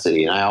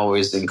necessity. And I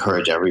always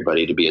encourage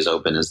everybody to be as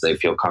open as they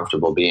feel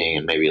comfortable being,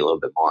 and maybe a little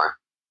bit more,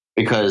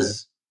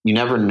 because you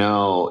never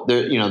know.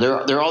 There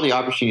are all the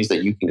opportunities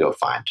that you can go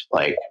find.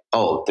 Like,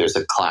 oh, there's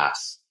a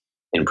class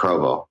in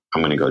Provo.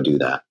 I'm going to go do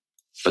that.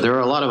 But there are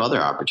a lot of other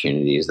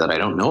opportunities that I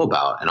don't know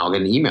about. And I'll get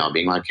an email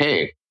being like,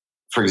 hey,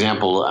 for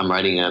example, I'm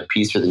writing a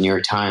piece for the New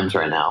York Times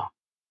right now,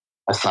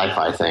 a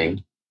sci-fi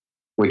thing,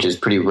 which is a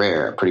pretty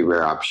rare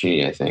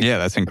opportunity, I think. Yeah,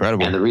 that's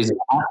incredible. And the reason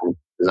it happened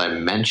is I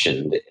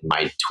mentioned in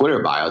my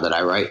Twitter bio that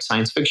I write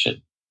science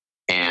fiction.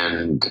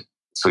 And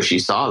so she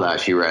saw that.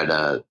 She read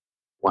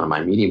one of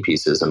my Medium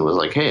pieces and was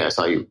like, hey, I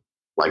saw you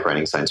like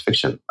writing science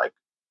fiction. Like,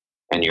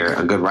 and you're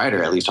a good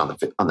writer, at least on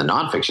the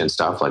nonfiction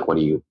stuff. Like, what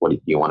do you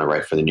want to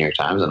write for the New York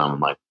Times? And I'm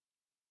like,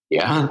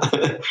 yeah,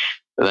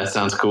 that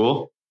sounds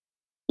cool.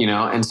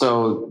 And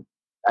so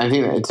I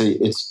think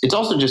it's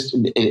also just,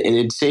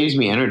 it saves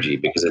me energy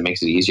because it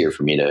makes it easier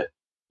for me to,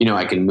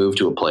 I can move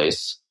to a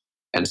place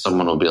and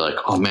someone will be like,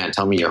 oh man,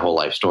 tell me your whole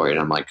life story. And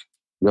I'm like,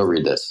 go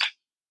read this.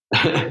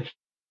 And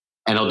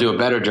I'll do a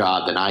better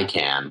job than I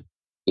can.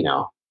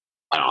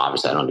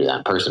 Obviously I don't do that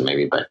in person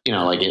maybe, but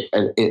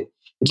it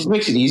just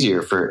makes it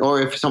easier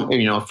or if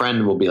a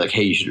friend will be like,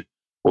 hey, you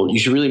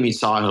should really meet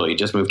Sahil. He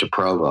just moved to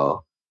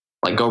Provo.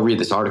 Like, go read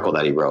this article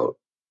that he wrote.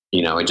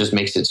 It just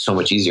makes it so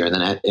much easier.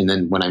 And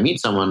then when I meet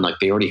someone, like,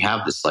 they already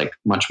have this like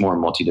much more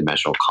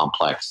multidimensional,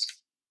 complex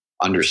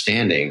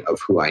understanding of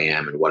who I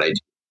am and what I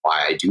do,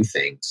 why I do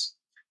things.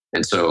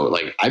 And so,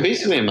 like, I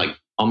basically am like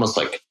almost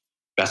like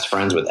best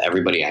friends with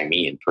everybody I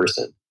meet in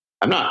person.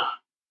 I'm not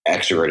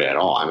extroverted at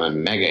all. I'm a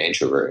mega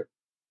introvert,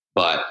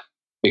 but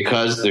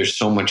because there's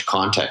so much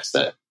context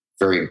that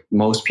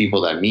most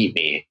people that meet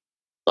me,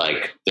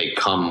 like, they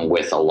come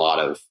with a lot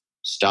of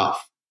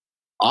stuff,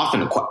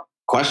 often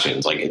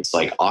questions. Like, it's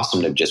like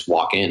awesome to just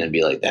walk in and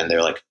be like, and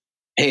they're like,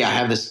 hey, I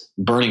have this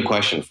burning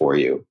question for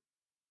you,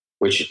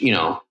 which,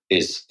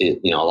 is a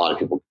lot of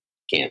people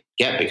can't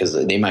get because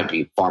they might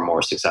be far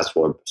more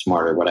successful or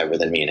smarter or whatever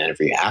than me in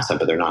every asset,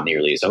 but they're not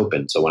nearly as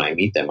open. So when I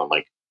meet them, I'm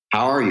like,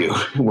 how are you?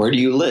 Where do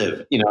you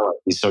live?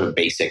 These sort of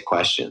basic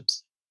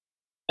questions.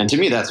 And to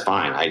me, that's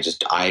fine.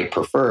 I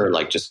prefer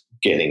like just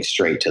getting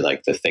straight to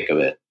like the thick of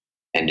it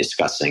and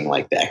discussing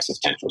like the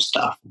existential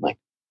stuff. Like,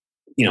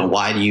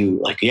 why do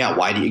you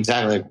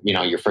exactly,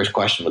 your first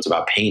question was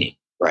about painting,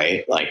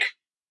 right? Like,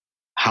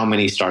 how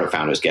many startup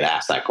founders get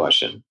asked that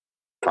question?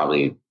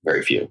 Probably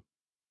very few,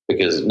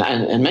 because,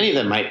 and many of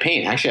them might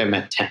paint. Actually, I've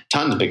met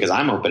tons because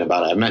I'm open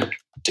about it. I've met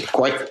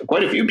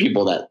quite a few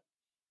people that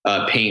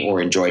paint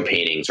or enjoy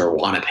paintings or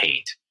want to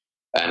paint.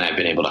 And I've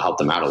been able to help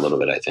them out a little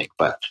bit, I think.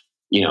 But,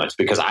 it's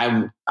because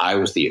I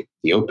was the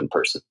open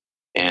person,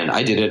 and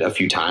I did it a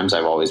few times.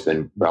 I've always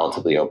been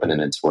relatively open,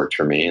 and it's worked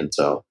for me. And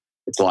so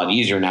it's a lot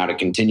easier now to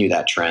continue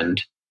that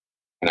trend.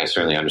 And I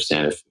certainly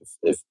understand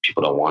if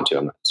people don't want to.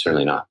 I'm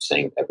certainly not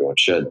saying everyone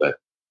should, but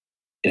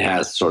it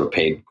has sort of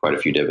paid quite a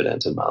few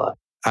dividends in my life.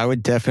 I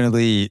would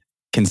definitely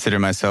consider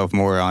myself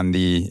more on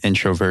the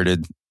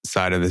introverted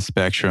side of the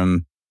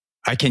spectrum.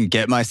 I can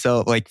get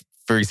myself, like,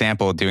 for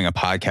example, doing a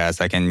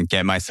podcast, I can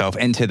get myself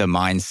into the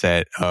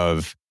mindset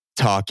of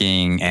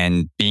talking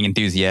and being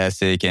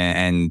enthusiastic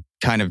and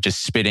kind of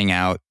just spitting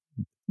out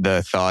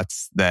the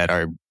thoughts that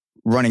are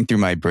running through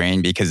my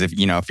brain. Because if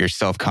you're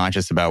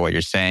self-conscious about what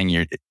you're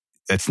saying,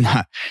 it's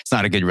not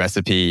a good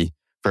recipe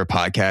for a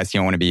podcast. You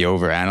don't want to be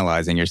over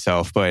analyzing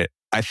yourself. But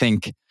I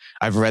think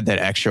I've read that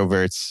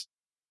extroverts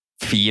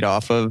feed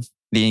off of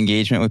the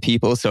engagement with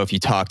people. So if you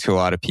talk to a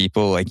lot of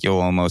people, like, you'll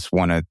almost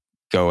want to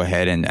go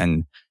ahead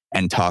and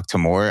talk to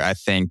more. I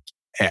think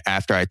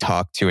after I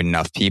talk to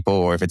enough people,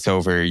 or if it's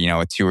over,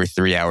 a 2 or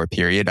 3 hour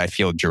period, I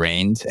feel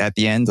drained at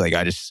the end. Like,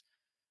 I'm just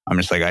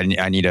like,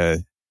 I need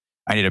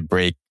a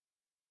break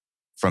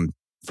from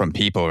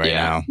people right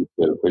now.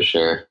 For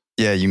sure.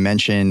 Yeah. You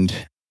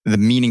mentioned the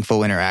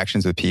meaningful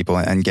interactions with people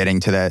and getting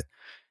to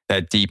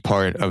that deep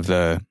part of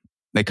the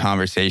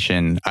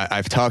conversation.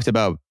 I've talked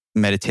about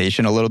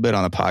meditation a little bit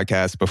on the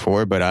podcast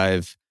before, but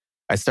I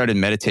started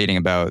meditating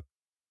about,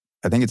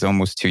 I think it's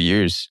almost 2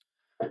 years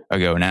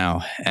ago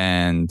now.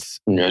 And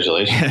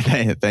congratulations.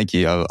 Thank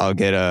you. I'll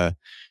get a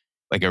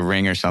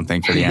ring or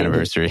something for the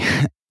anniversary.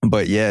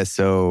 But yeah,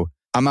 so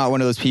I'm not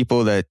one of those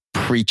people that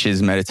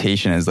preaches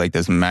meditation as like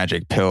this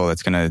magic pill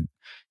that's going to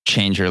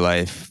change your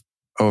life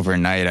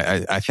overnight.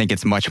 I think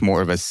it's much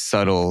more of a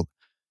subtle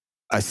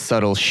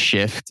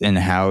shift in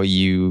how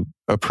you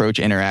approach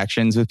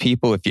interactions with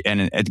people.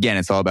 And again,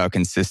 it's all about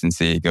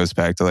consistency. It goes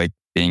back to like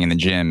being in the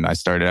gym. I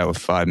started out with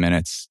 5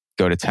 minutes,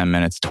 go to 10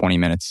 minutes, 20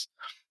 minutes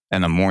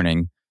in the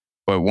morning.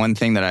 But one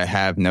thing that I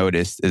have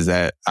noticed is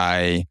that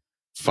I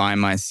find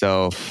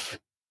myself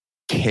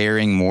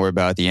caring more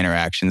about the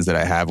interactions that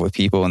I have with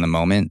people in the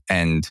moment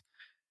and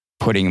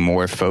putting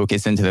more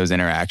focus into those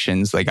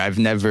interactions. Like I've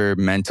never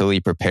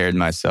mentally prepared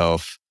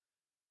myself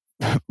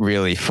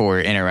really for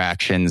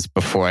interactions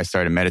before I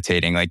started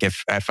meditating. Like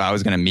if I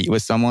was going to meet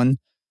with someone,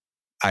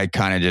 I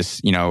kind of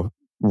just,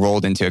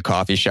 rolled into a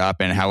coffee shop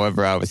and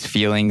however I was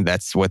feeling,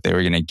 that's what they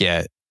were going to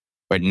get.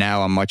 But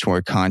now I'm much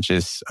more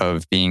conscious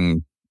of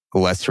being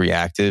less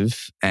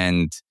reactive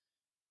and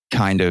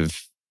kind of,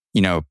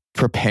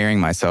 preparing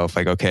myself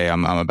like, okay,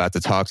 I'm about to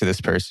talk to this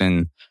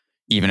person,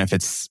 even if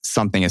it's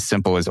something as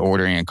simple as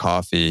ordering a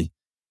coffee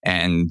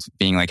and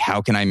being like,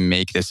 how can I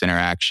make this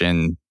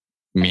interaction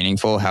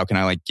meaningful? How can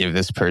I like give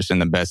this person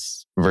the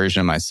best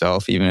version of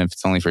myself, even if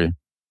it's only for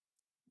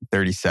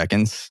 30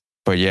 seconds?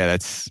 But yeah,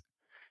 it's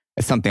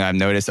something I've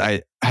noticed.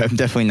 I'm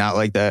definitely not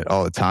like that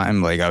all the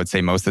time. Like I would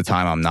say most of the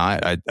time I'm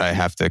not. I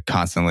have to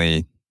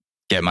constantly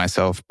get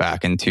myself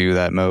back into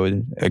that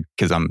mode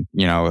because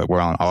we're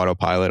on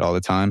autopilot all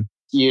the time.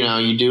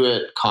 You do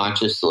it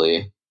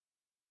consciously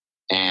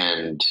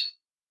and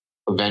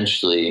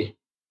eventually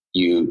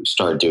you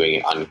start doing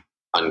it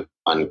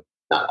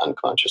not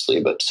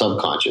unconsciously, but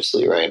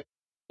subconsciously, right?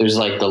 There's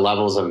like the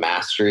levels of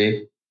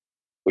mastery,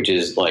 which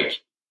is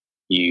like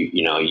you're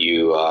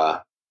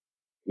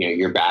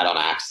bad on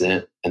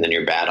accident, and then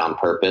you're bad on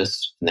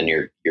purpose, and then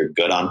you're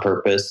good on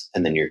purpose,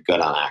 and then you're good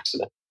on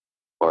accident.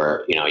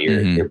 Or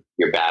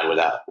you're bad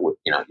without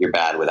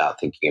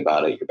thinking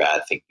about it. You're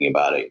bad thinking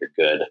about it. You're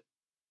good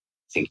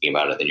thinking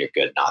about it. Then you're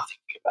good not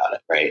thinking about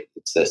it. Right?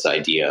 It's this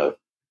idea of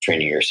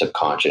training your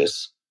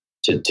subconscious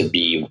to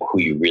be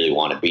who you really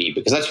want to be,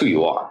 because that's who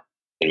you are.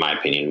 In my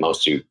opinion,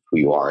 most of who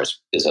you are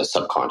is a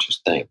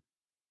subconscious thing,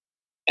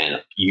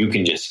 and you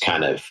can just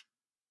kind of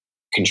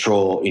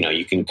control.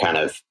 You can kind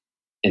of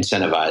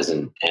incentivize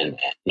and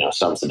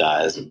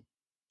subsidize, and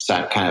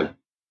so kind of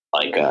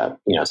like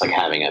it's like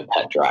having a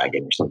pet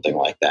dragon or something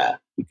like that.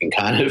 You can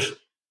kind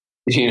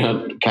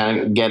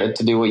of get it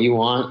to do what you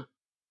want,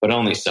 but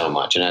only so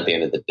much. And at the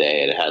end of the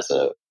day, it has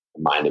a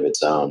mind of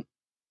its own.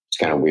 It's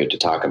kind of weird to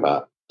talk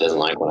about. It doesn't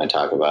like when I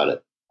talk about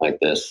it like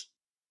this.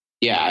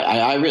 Yeah,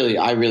 I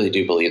really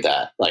do believe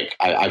that. Like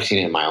I've seen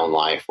it in my own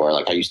life where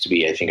like I used to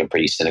be, I think, a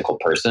pretty cynical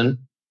person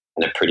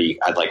and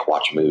I'd like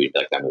watch a movie,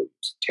 like that movie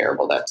was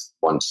terrible. That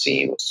one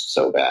scene was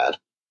so bad.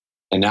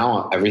 And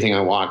now everything I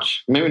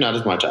watch, maybe not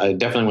as much. I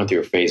definitely went through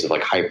a phase of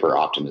like hyper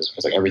optimism.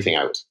 It's like everything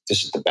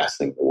this is the best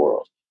thing in the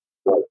world.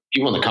 Like,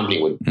 people in the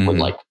company would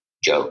like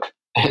joke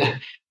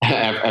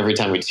every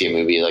time we'd see a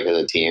movie, like as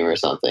a team or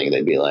something.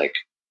 They'd be like,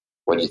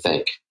 "What do you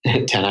think?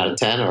 10 out of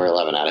 10 or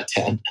 11 out of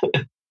 10?"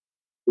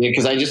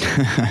 Because I just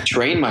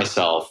trained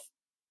myself,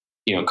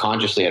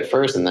 consciously at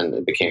first, and then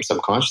it became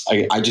subconscious.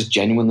 I just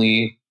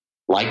genuinely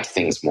liked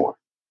things more.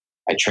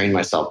 I trained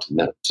myself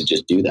to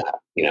just do that.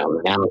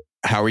 Now,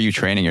 how are you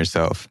training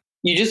yourself?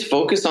 You just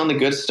focus on the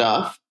good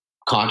stuff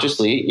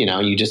consciously.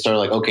 You just start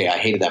like, okay, I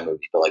hated that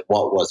movie, but like,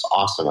 what was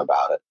awesome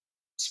about it?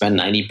 Spend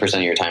 90%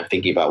 of your time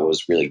thinking about what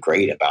was really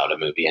great about a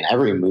movie. And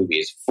every movie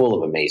is full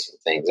of amazing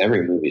things.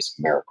 Every movie is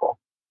a miracle,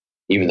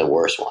 even the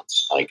worst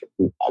ones. Like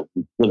I'm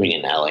living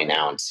in LA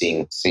now and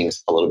seeing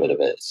a little bit of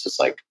it. It's just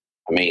like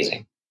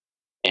amazing.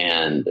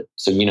 And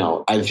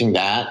so, I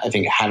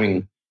think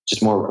having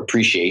just more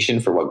appreciation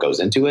for what goes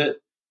into it.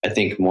 I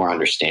think more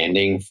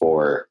understanding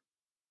for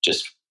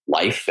just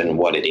life and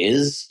what it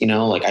is,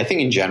 like I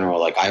think in general,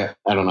 like I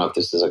don't know if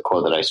this is a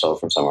quote that I stole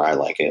from somewhere. I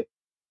like it.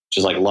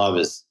 Just like love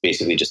is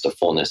basically just a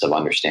fullness of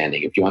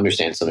understanding. If you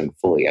understand something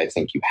fully, I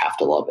think you have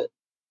to love it.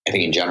 I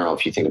think in general,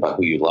 if you think about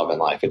who you love in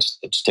life, it's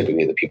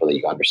typically the people that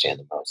you understand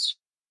the most.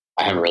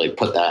 I haven't really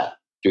put that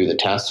through the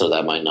test, so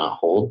that might not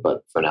hold,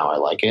 but for now I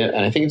like it.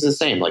 And I think it's the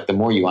same. Like the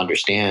more you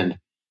understand,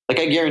 like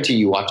I guarantee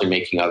you watch a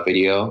making of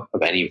video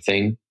of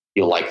anything,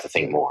 you'll like the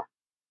thing more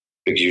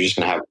because you're just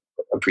going to have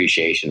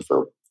appreciation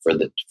for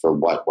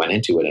what went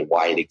into it and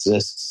why it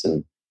exists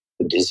and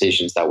the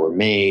decisions that were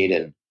made,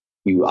 and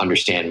you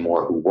understand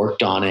more who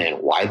worked on it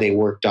and why they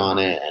worked on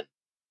it, and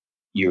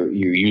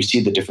you see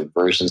the different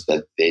versions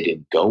that they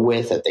didn't go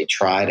with, that they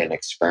tried and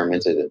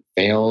experimented and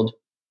failed.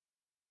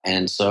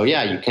 And so,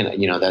 yeah, you can,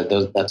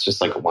 that's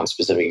just like one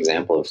specific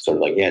example of sort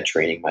of like, yeah,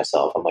 training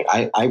myself. I'm like,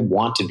 I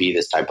want to be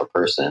this type of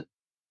person.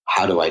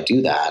 How do I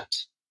do that?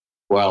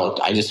 Well,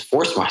 I just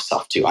force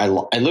myself to. I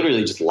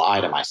literally just lie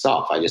to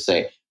myself. I just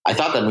say, I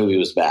thought that movie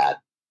was bad,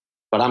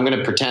 but I'm going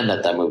to pretend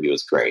that movie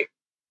was great.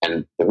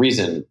 And the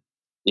reason,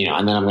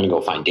 and then I'm going to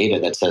go find data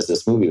that says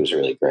this movie was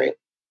really great.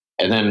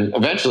 And then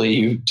eventually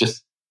you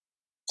just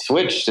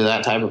switch to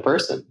that type of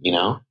person,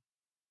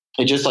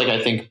 It's just like,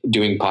 I think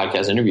doing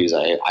podcast interviews,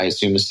 I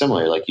assume is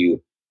similar. Like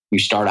you you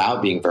start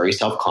out being very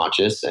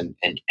self-conscious and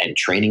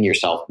training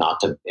yourself not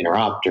to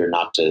interrupt or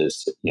not to,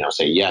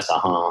 say yes,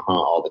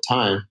 all the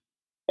time.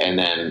 And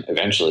then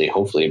eventually,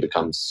 hopefully it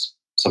becomes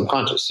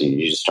subconscious. So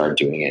you just start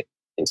doing it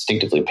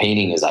instinctively.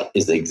 Painting is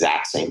the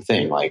exact same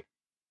thing. Like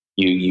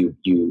you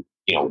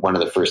one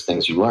of the first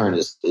things you learn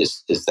is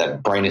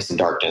that brightness and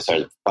darkness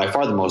are by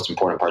far the most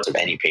important parts of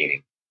any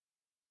painting.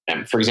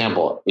 And for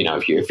example,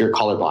 if you're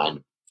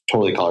colorblind,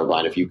 totally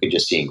colorblind, if you could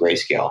just see in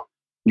grayscale,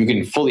 you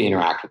can fully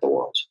interact with the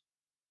world,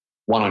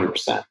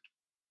 100%.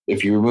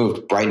 If you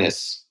removed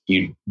brightness,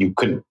 you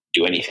couldn't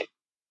do anything.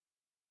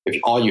 If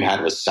all you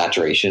had was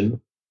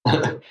saturation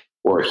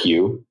or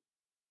hue,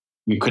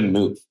 you couldn't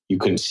move. You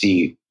couldn't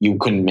see. You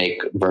couldn't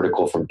make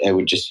vertical from. It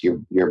would just your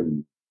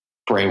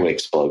brain would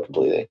explode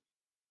completely.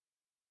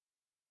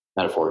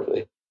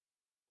 Metaphorically,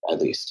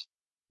 at least.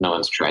 No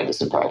one's tried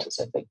this in practice,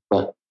 I think,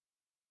 but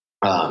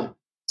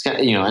it's kind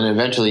of, and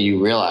eventually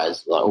you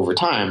realize over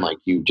time, like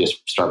you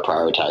just start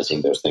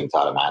prioritizing those things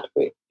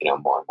automatically,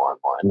 more and more and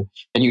more,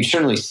 and you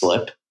certainly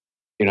slip.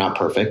 You're not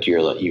perfect.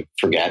 You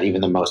forget. Even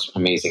the most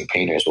amazing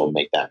painters will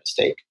make that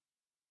mistake.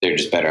 They're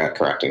just better at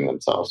correcting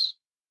themselves.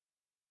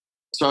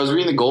 So I was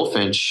reading The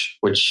Goldfinch,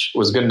 which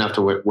was good enough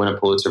to win a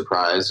Pulitzer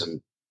Prize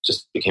and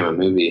just became a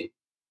movie.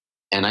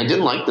 And I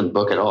didn't like the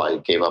book at all. I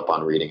gave up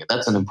on reading it.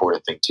 That's an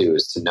important thing too,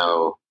 is to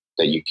know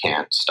that you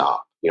can't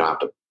stop. You don't have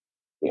to,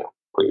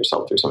 put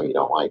yourself through something you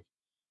don't like.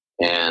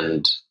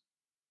 And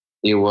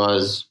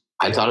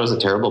I thought it was a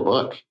terrible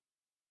book,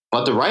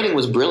 but the writing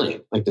was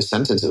brilliant. Like the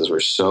sentences were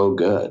so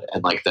good.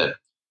 And like the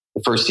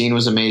first scene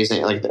was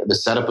amazing. Like the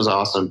setup was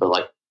awesome, but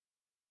like,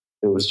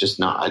 it was just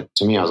not,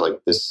 to me, I was like,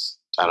 this,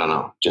 I don't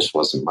know, just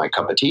wasn't my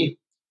cup of tea.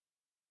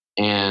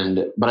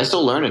 But I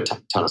still learned a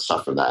ton of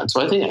stuff from that. And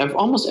so I think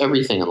almost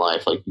everything in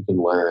life, like you can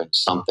learn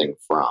something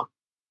from,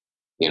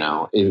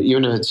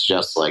 even if it's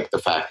just like the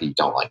fact that you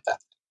don't like that.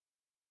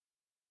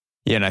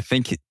 Yeah. And I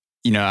think,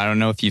 I don't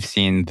know if you've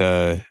seen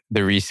the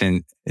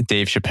recent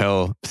Dave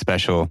Chappelle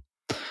special.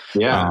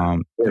 Yeah.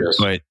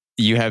 But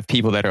you have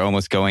people that are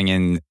almost going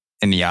in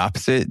the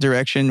opposite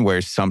direction,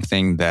 where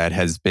something that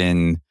has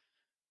been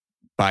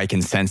by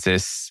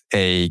consensus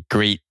a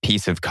great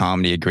piece of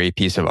comedy, a great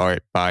piece of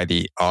art by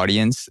the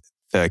audience,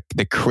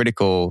 the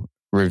critical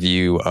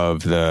review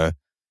of the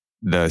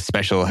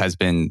special has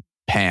been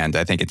panned.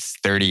 I think it's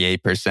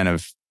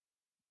 38%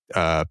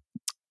 of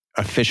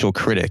official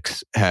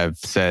critics have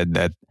said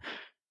that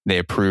they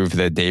approve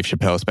the Dave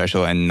Chappelle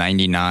special, and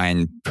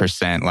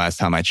 99%, last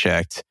time I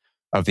checked,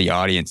 of the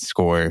audience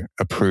score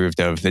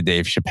approved of the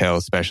Dave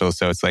Chappelle special.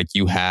 So it's like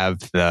you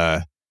have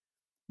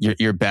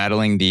you're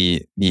battling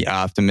the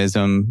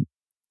optimism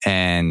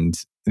and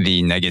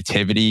the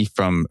negativity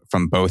from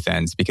both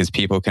ends, because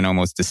people can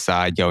almost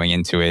decide going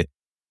into it,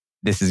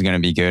 this is going to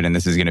be good and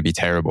this is going to be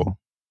terrible.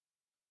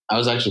 I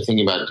was actually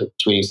thinking about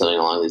tweeting something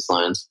along these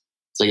lines.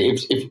 It's like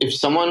if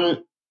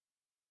someone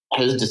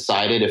has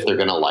decided if they're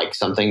going to like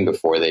something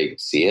before they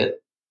see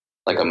it,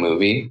 like a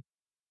movie,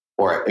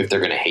 or if they're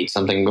going to hate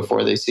something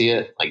before they see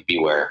it, like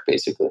beware,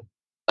 basically.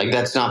 Like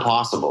that's not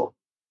possible.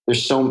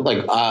 There's so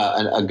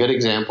a good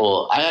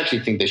example. I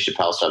actually think the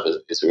Chappelle stuff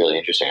is really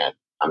interesting.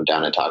 I'm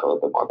down to talk a little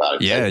bit more about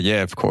it.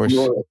 Yeah, of course. I'm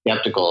really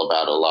skeptical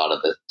about a lot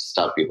of the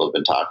stuff people have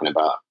been talking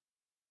about.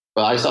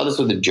 But I saw this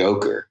with the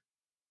Joker,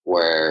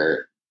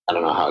 where I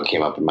don't know how it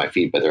came up in my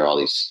feed, but there are all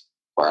these,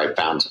 where I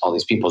found all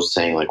these people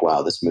saying like,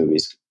 wow, this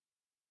movie's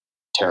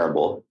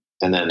terrible.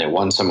 And then they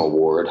won some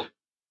award.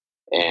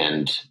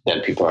 And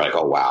then people are like,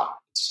 oh, wow,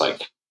 it's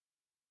like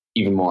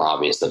even more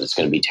obvious that it's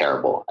going to be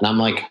terrible. And I'm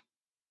like,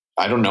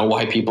 I don't know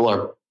why people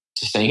are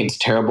saying it's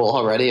terrible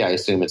already. I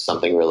assume it's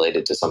something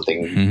related to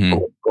something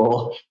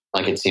political,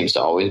 like it seems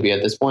to always be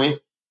at this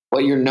point.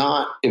 But you're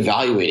not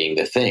evaluating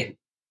the thing.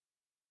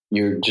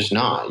 You're just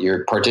not.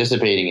 You're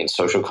participating in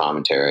social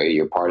commentary.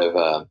 You're part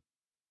of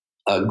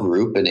a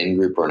group, an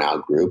in-group or an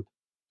out-group.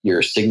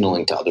 You're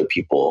signaling to other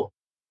people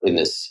in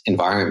this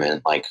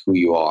environment like who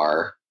you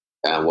are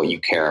and what you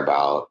care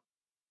about.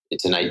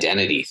 It's an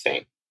identity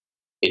thing.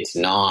 It's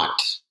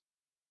not,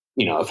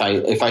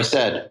 if I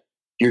said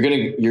you're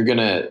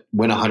gonna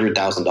win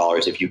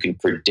 $100,000 if you can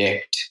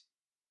predict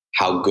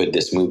how good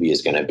this movie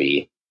is going to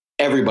be,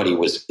 everybody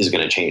is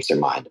going to change their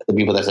mind. The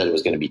people that said it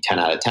was going to be 10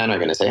 out of 10 are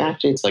going to say,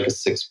 actually, it's like a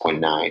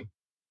 6.9.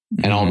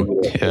 And all the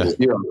people that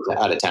 0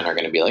 out of 10 are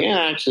going to be like,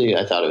 actually,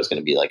 I thought it was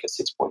going to be like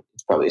it's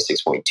probably a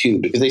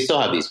 6.2, because they still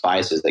have these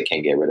biases they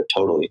can't get rid of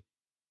totally.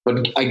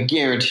 But I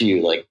guarantee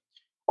you, like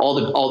all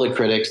the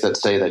critics that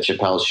say that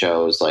Chappelle's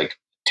show is like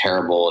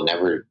terrible,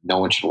 no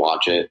one should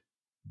watch it,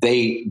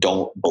 they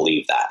don't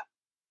believe that.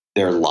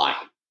 They're lying,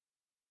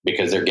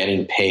 because they're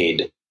getting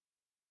paid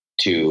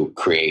to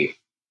create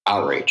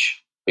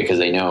outrage, because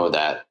they know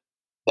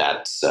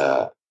that's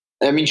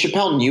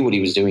Chappelle knew what he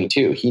was doing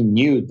too. He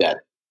knew that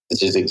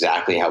this is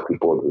exactly how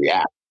people would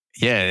react.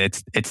 Yeah,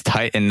 it's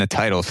tight in the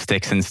title,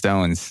 Sticks and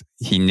Stones.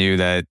 He knew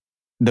that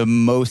the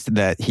most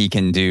that he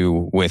can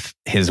do with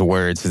his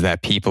words is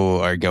that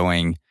people are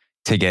going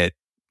to get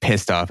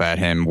pissed off at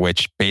him,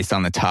 which, based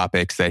on the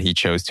topics that he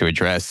chose to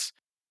address,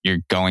 you're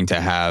going to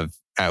have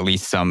at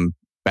least some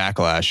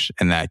backlash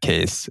in that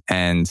case.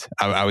 And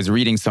I was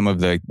reading some of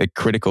the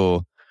critic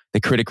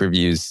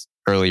reviews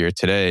earlier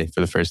today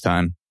for the first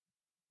time.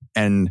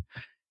 And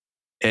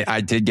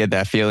I did get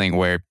that feeling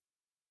where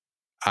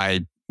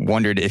I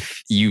wondered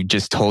if you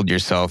just told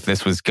yourself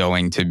this was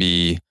going to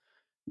be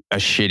a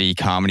shitty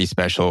comedy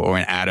special or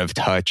an out of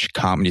touch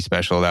comedy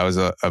special. That was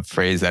a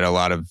phrase that a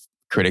lot of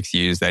critics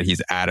use, that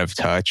he's out of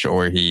touch,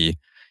 or he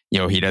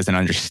doesn't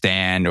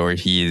understand, or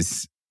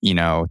he's,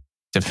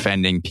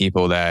 defending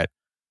people that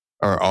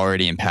are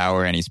already in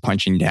power and he's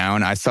punching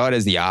down. I saw it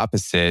as the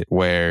opposite,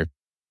 where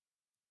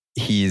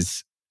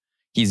he's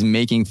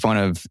making fun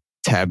of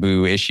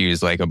taboo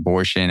issues like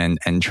abortion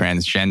and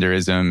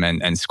transgenderism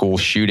and school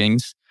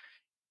shootings,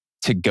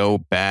 to go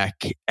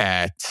back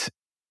at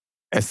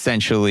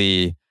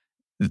essentially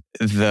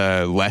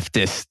the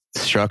leftist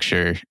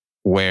structure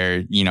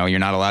where, you're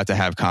not allowed to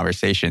have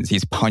conversations.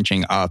 He's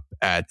punching up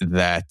at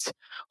that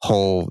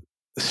whole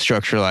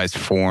structuralized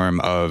form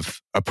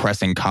of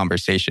oppressing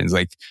conversations.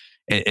 Like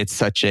it's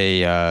such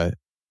a,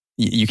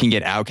 you can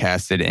get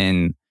outcasted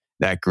in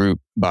that group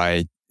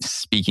by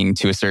speaking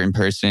to a certain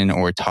person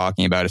or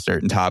talking about a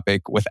certain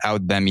topic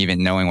without them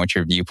even knowing what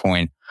your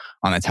viewpoint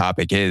on the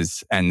topic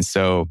is. And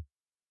so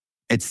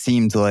it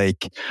seemed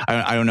like,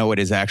 I don't know what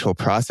his actual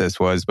process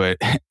was, but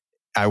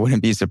I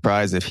wouldn't be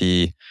surprised if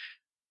he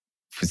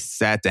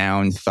sat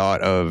down,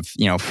 thought of,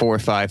 4 or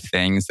 5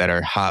 things that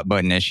are hot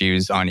button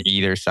issues on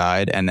either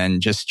side, and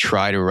then just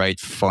try to write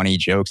funny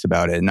jokes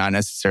about it, not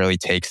necessarily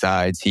take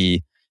sides.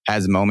 He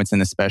has moments in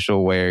the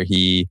special where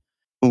he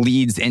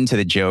leads into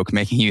the joke,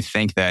 making you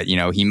think that,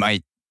 he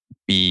might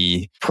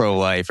be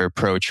pro-life or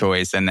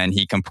pro-choice. And then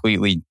he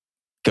completely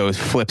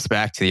flips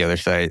back to the other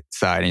side.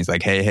 And he's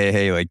like,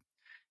 hey, like,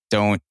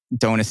 don't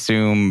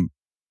assume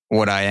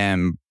what I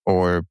am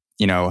or,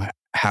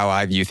 how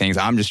I view things.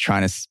 I'm just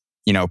trying to,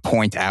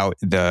 point out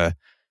the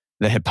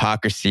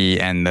hypocrisy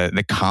and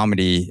the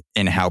comedy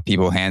in how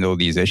people handle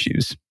these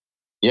issues.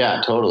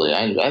 Yeah, totally.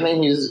 I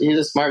think he's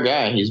a smart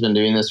guy. He's been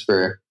doing this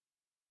for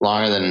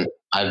longer than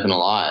I've been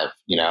alive,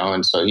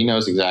 and so he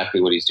knows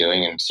exactly what he's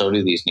doing, and so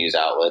do these news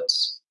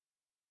outlets.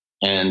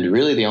 And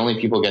really, the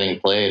only people getting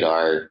played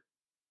are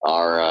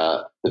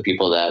the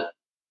people that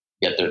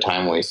get their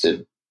time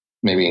wasted,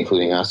 maybe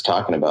including us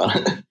talking about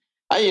it.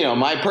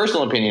 My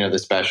personal opinion of the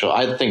special,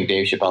 I think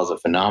Dave Chappelle is a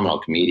phenomenal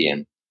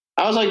comedian.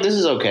 I was like, this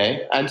is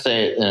okay. I'd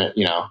say, of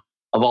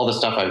all the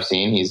stuff I've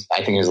seen,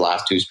 I think his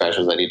last 2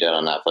 specials that he did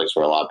on Netflix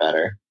were a lot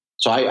better.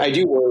 So I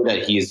do worry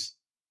that he's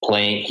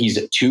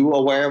too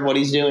aware of what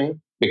he's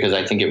doing, because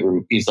I think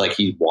he's like,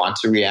 he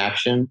wants a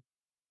reaction,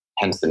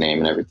 hence the name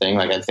and everything.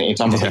 Like, I think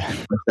it's almost like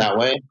that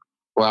way,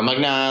 where I'm like,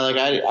 nah,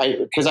 like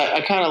because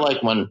I kind of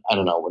like when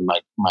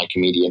my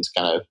comedians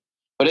kind of,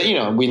 but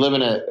we live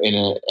in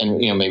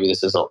and maybe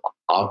this is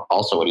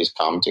also what he's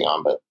commenting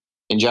on, but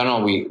in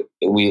general,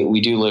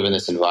 we do live in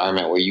this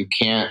environment where you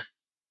can't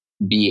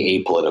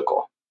be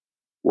apolitical,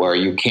 where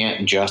you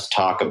can't just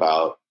talk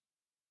about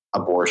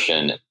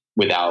abortion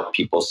without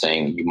people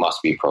saying you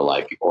must be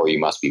pro-life or you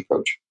must be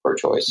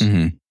pro-choice.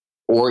 Mm-hmm.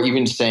 Or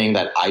even saying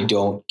that I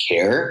don't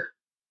care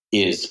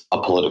is a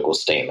political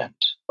statement.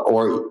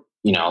 Or,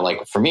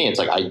 like for me, it's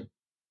like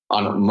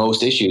on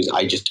most issues,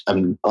 I just,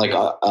 I'm like,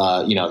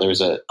 I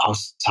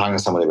was talking to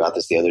somebody about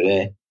this the other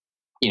day,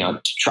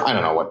 I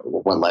don't know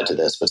what led to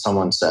this, but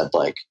someone said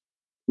like,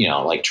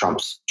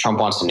 Trump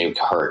wants to nuke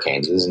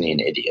hurricanes. Isn't he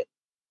an idiot?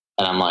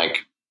 And I'm like,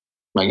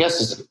 my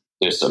guess is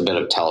there's a bit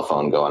of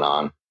telephone going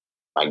on.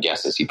 My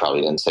guess is he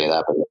probably didn't say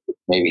that, but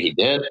maybe he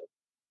did.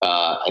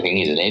 I think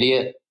he's an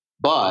idiot.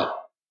 But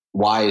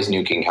why is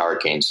nuking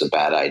hurricanes a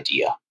bad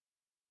idea?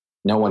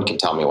 No one can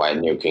tell me why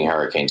nuking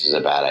hurricanes is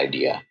a bad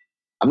idea.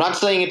 I'm not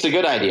saying it's a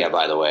good idea,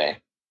 by the way.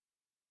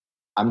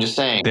 I'm just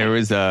saying. There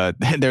was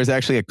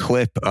actually a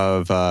clip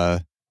of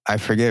I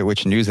forget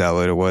which news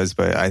outlet it was,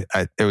 but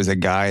there was a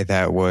guy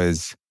that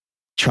was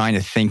trying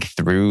to think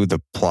through the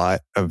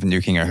plot of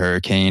nuking a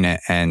hurricane, it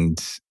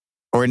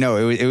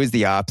was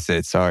the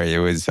opposite. Sorry, it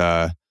was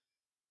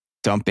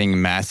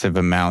dumping massive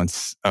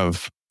amounts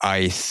of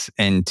ice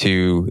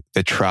into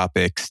the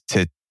tropics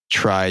to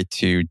try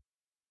to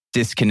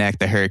disconnect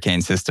the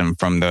hurricane system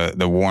from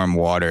the warm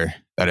water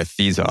that it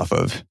feeds off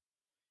of.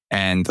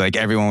 And like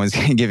everyone was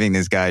giving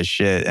this guy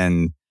shit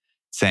and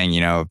saying,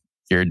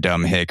 you're a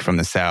dumb hick from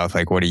the South.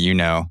 Like, what do you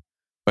know?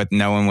 But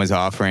no one was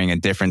offering a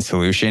different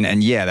solution.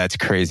 And yeah, that's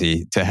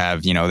crazy to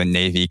have, the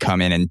Navy come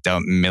in and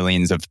dump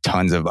millions of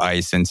tons of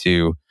ice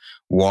into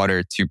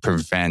water to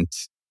prevent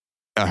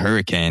a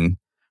hurricane.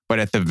 But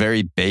at the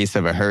very base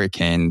of a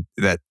hurricane,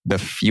 that the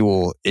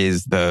fuel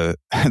is the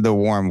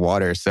warm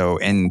water. So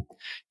in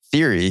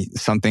theory,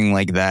 something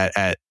like that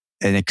at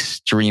an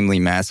extremely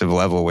massive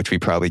level, which we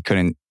probably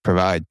couldn't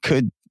provide,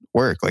 could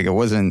work. Like it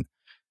wasn't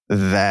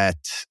that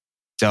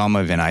dumb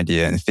of an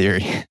idea in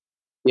theory.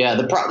 Yeah,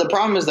 the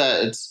problem is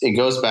that it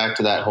goes back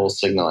to that whole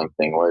signaling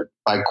thing, where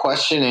by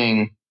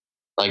questioning,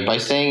 like by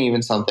saying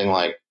even something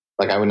like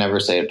I would never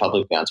say it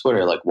publicly on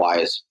Twitter, like why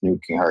is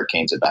nuking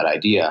hurricanes a bad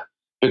idea?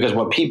 Because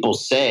what people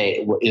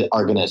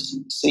are going to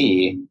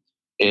see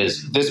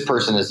is this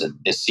person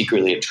is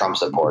secretly a Trump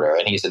supporter,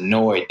 and he's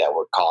annoyed that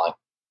we're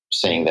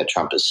saying that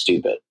Trump is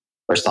stupid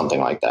or something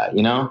like that.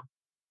 You know,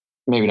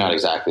 maybe not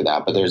exactly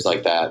that, but there's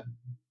like that,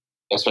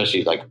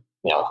 especially like,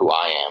 you know, who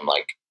I am.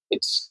 Like,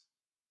 it's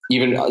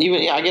even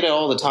yeah, I get it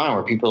all the time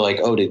where people are like,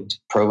 oh, did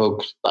Provo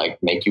like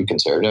make you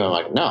conservative? I'm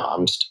like,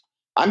 no,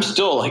 I'm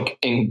still like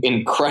an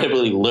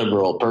incredibly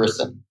liberal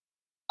person.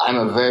 I'm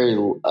a very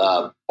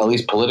at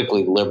least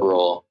politically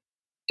liberal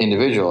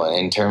individual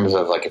in terms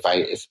of like,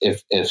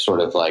 if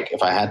sort of like,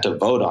 if I had to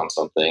vote on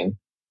something,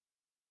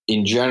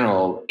 in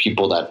general,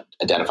 people that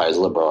identify as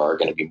liberal are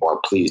going to be more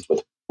pleased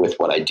with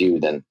what I do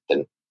than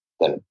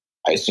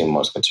I assume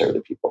most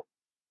conservative people.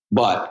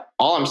 But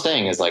all I'm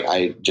saying is like,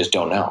 I just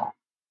don't know.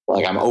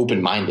 Like, I'm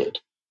open-minded.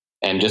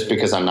 And just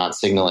because I'm not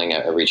signaling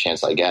at every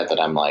chance I get that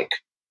I'm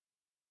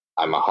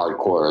a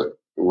hardcore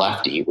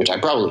lefty, which I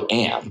probably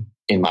am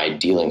in my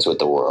dealings with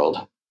the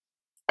world.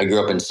 I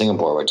grew up in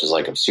Singapore, which is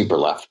like a super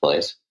left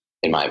place,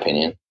 in my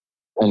opinion.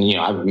 And, you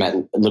know, I've met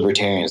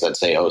libertarians that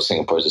say, oh,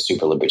 Singapore is a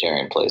super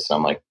libertarian place. And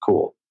I'm like,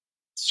 cool.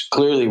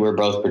 Clearly, we're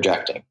both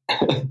projecting.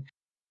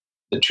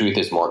 The truth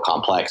is more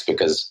complex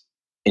because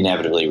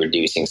inevitably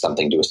reducing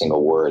something to a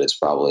single word is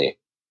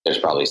there's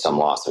probably some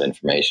loss of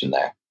information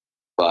there.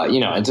 But,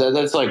 you know,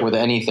 that's like with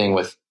anything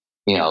with,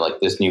 you know, like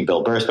this new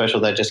Bill Burr special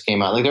that just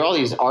came out. Like, there are all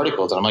these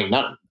articles, and I'm like,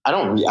 no, I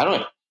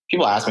don't.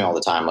 People ask me all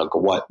the time, like,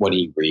 what do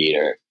you read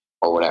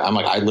or whatever. I'm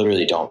like, I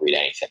literally don't read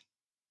anything.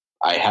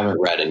 I haven't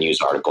read a news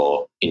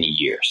article in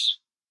years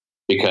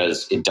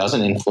because it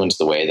doesn't influence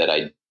the way that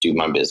I do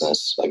my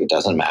business. Like, it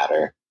doesn't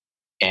matter.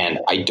 And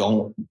I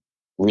don't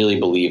really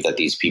believe that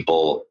these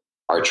people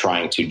are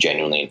trying to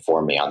genuinely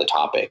inform me on the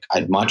topic. I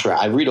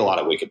read a lot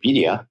of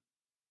Wikipedia.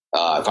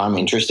 If I'm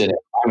interested in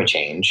climate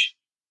change,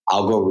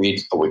 I'll go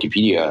read a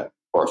Wikipedia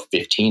or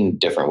 15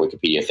 different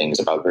Wikipedia things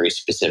about very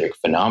specific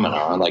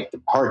phenomena, like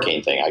the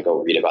hurricane thing. I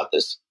go read about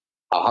this,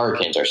 how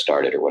hurricanes are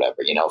started or whatever,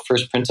 you know,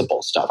 first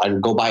principle stuff. I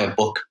would go buy a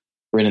book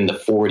written in the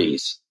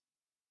 40s,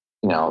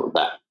 you know,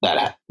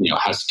 that you know,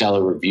 has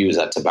stellar reviews.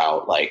 That's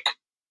about like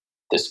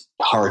this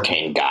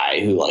hurricane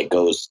guy who like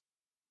goes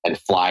and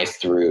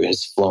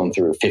has flown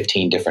through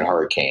 15 different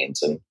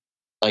hurricanes. And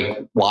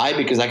like, why?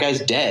 Because that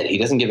guy's dead. He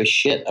doesn't give a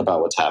shit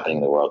about what's happening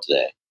in the world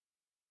today.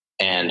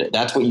 And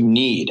that's what you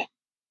need,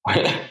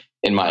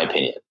 in my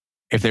opinion.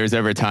 If there's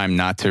ever a time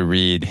not to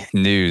read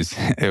news,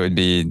 it would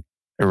be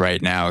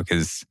right now,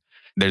 because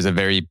there's a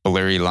very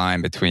blurry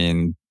line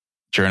between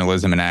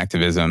journalism and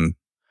activism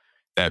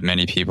that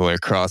many people are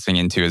crossing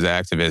into as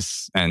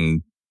activists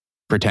and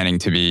pretending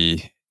to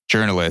be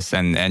journalists.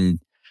 And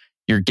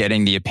you're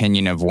getting the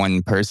opinion of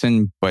one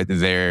person, but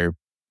they're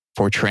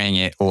portraying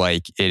it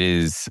like it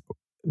is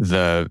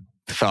the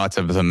thoughts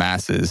of the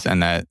masses,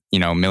 and that, you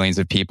know, millions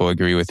of people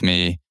agree with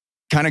me.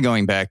 Kind of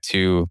going back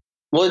to,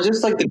 well, it's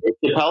just like the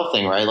Chappelle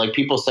thing, right? Like,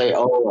 people say,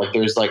 oh, like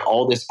there's like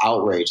all this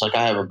outrage. Like,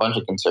 I have a bunch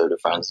of conservative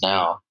friends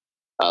now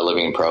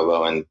living in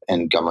Provo and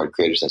Gumroad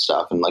creators and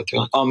stuff. And like, they're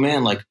like, oh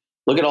man, like,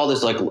 look at all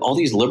this, like all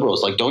these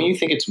liberals. Like, don't you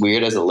think it's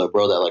weird as a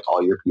liberal that like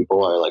all your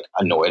people are like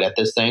annoyed at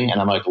this thing? And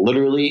I'm like,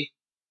 literally,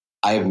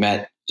 I've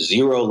met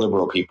 0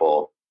 liberal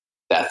people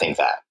that think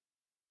that.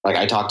 Like,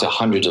 I talk to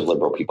hundreds of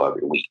liberal people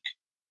every week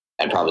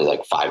and probably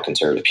like 5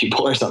 conservative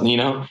people or something, you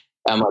know?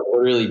 I'm like,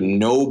 literally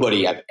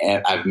nobody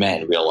I've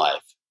met in real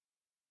life.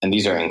 And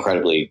these are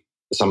incredibly,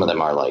 some of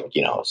them are like,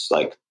 you know,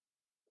 like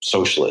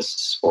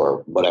socialists or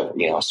whatever,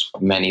 you know,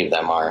 many of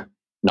them are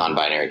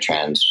non-binary,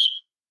 trans,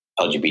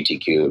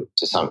 LGBTQ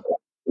to some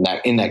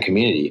in that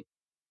community.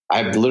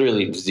 I have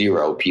literally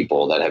 0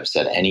 people that have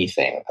said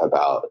anything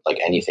about like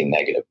anything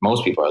negative.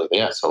 Most people are like,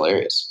 yeah, it's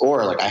hilarious.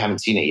 Or like, I haven't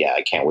seen it yet.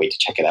 I can't wait to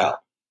check it out.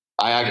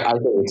 I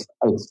think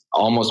it's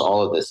almost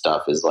all of this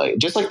stuff is like,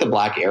 just like the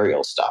Black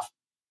Ariel stuff.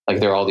 Like,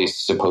 there are all these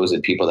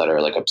supposed people that are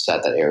like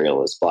upset that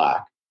Ariel is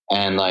Black.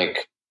 And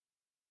like,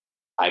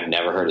 I've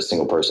never heard a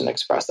single person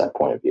express that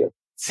point of view.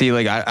 See,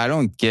 like, I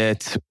don't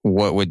get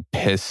what would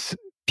piss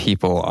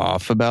people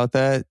off about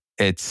that.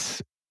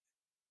 It's,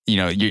 you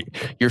know,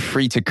 you're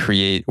free to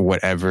create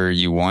whatever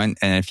you want.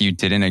 And if you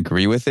didn't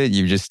agree with it,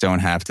 you just don't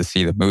have to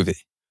see the movie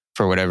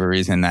for whatever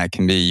reason that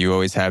can be. You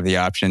always have the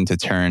option to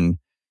turn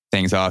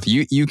things off.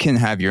 You can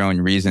have your own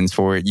reasons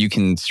for it. You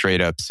can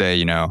straight up say,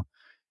 you know,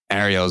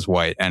 Ariel's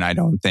white and I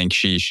don't think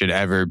she should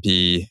ever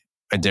be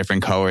a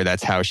different color.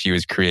 That's how she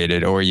was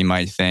created. Or you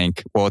might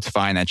think, well, it's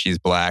fine that she's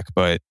Black,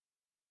 but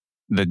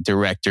the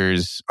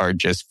directors are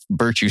just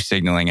virtue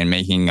signaling and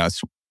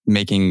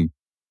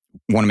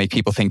want to make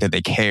people think that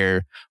they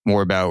care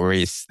more about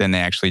race than they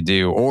actually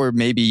do. Or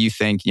maybe you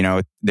think, you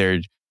know, they're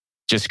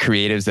just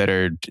creatives that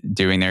are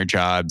doing their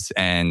jobs,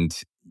 and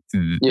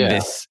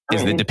this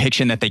is the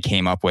depiction that they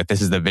came up with.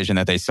 This is the vision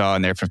that they saw,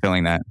 and they're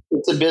fulfilling that.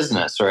 It's a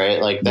business,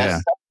 right? Like,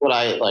 that's what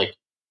I like.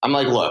 I'm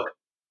like, look,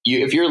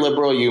 if you're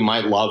liberal, you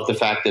might love the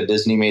fact that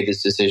Disney made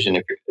this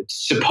decision.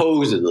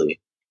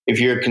 If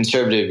you're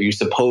conservative, you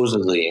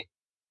supposedly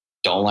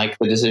don't like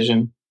the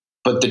decision.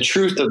 But the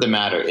truth of the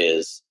matter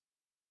is,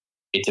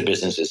 it's a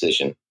business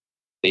decision.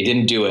 They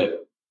didn't do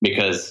it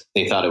because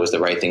they thought it was the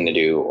right thing to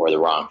do or the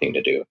wrong thing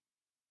to do.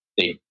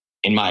 They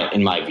in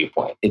my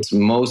viewpoint. It's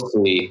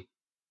mostly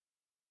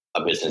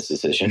a business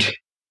decision.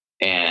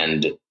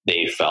 And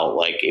they felt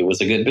like it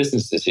was a good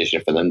business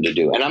decision for them to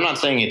do. And I'm not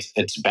saying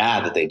it's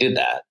bad that they did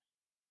that,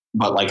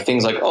 but like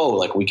things like, oh,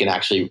 like we can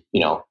actually,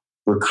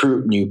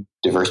 recruit new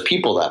diverse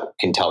people that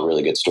can tell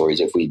really good stories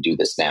if we do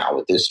this now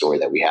with this story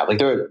that we have. Like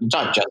it's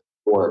not just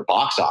for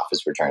box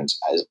office returns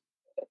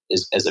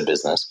as a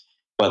business,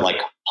 but like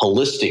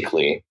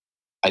holistically,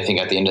 I think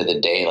at the end of the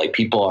day, like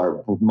people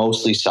are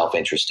mostly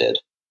self-interested,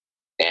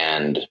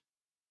 and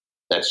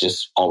that's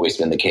just always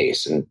been the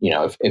case. And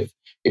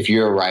if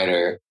you're a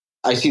writer,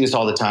 I see this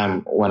all the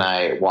time when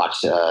I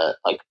watch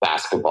like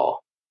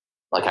basketball,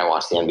 like I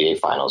watch the NBA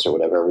finals or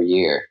whatever every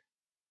year.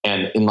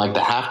 And in like the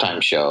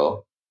halftime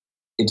show,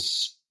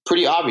 it's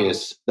pretty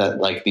obvious that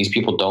like these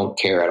people don't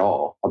care at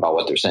all about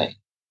what they're saying.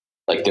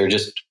 Like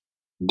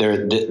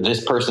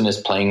this person is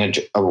playing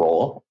a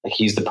role. Like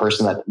he's the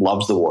person that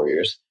loves the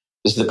Warriors.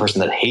 This is the person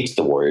that hates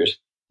the Warriors.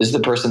 This is the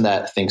person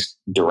that thinks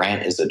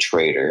Durant is a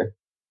traitor.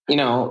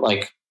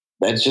 Like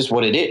that's just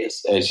what it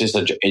is. It's just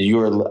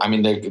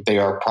they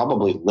are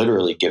probably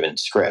literally given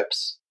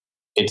scripts.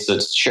 It's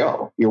a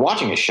show. You're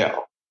watching a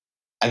show.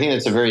 I think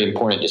that's a very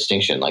important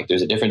distinction. Like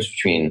there's a difference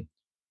between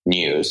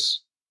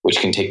news, which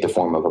can take the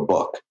form of a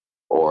book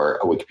or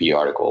a Wikipedia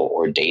article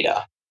or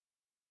data.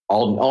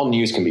 All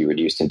news can be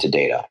reduced into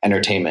data.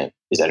 Entertainment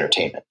is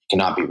entertainment. It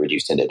cannot be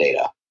reduced into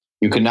data.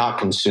 You can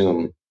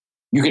consume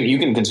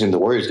the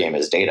Warriors game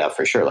as data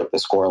for sure, like the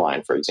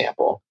scoreline, for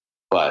example.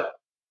 But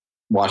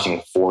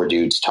watching four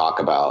dudes talk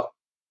about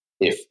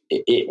if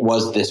it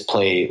was this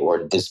play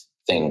or this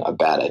thing a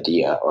bad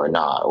idea or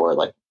not, or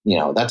like,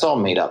 that's all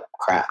made up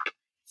crap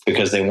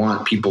because they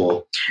want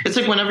people. It's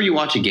like whenever you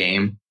watch a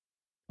game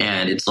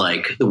and it's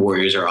like the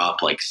Warriors are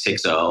up like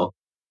 6-0,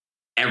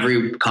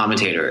 every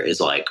commentator is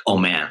like, oh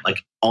man, like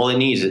all it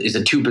needs is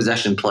a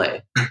 2-possession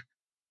play.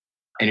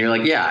 And you're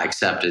like, yeah,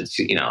 except it's,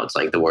 it's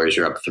like the Warriors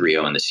are up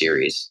 3-0 in the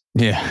series.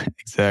 Yeah,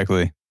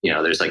 exactly.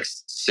 There's like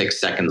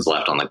 6 seconds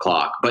left on the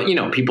clock, but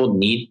people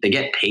they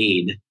get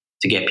paid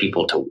to get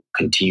people to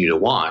continue to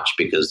watch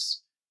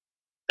because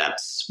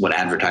that's what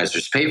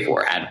advertisers pay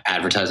for.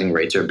 Advertising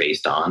rates are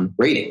based on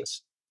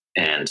ratings.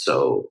 And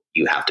so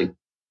you have to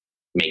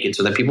make it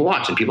so that people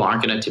watch, and people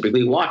aren't going to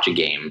typically watch a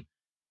game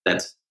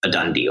that's a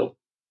done deal.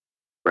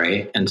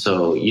 Right. And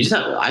so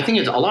I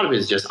think a lot of it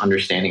is just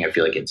understanding, I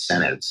feel like,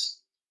 incentives.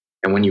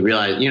 And when you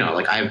realize,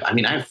 like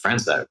I have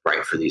friends that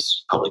write for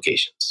these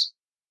publications.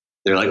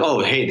 They're like,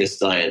 oh, hey, this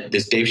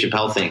Dave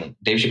Chappelle thing.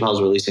 Dave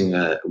Chappelle's releasing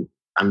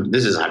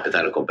this is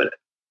hypothetical, but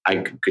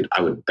I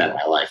would bet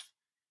my life.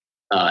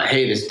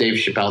 Hey, this Dave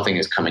Chappelle thing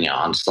is coming out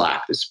on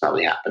Slack. This is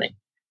probably happening.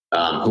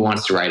 Who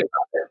wants to write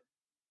about it?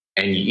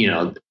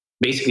 And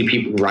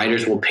basically,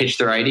 writers will pitch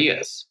their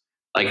ideas.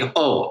 Like,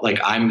 oh, like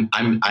I'm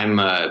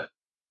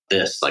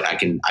this. Like I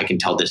can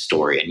tell this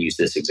story and use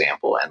this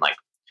example. And like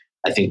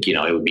I think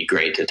it would be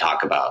great to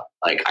talk about.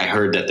 Like I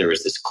heard that there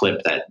was this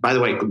clip that, by the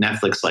way,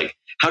 Netflix. Like,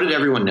 how did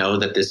everyone know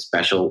that this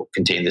special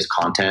contained this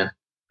content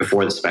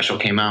before the special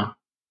came out?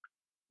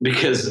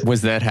 Because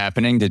was that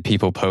happening? Did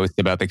people post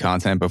about the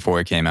content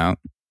before it came out?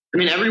 I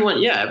mean, everyone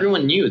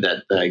knew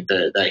that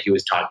that he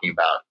was talking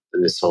about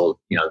this whole,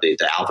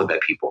 the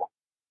alphabet people.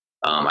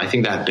 I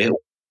think that bit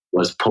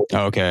was posted.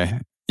 Okay.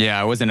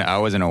 Yeah, I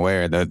wasn't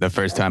aware. The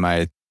first time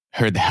I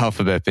heard the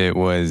alphabet bit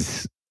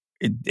was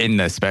in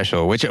the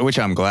special, which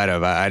I'm glad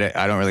of. I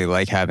don't really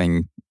like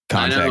having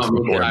context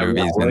before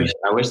movies.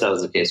 I wish that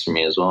was the case for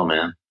me as well,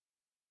 man.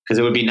 Because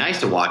it would be nice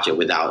to watch it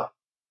without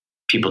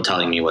people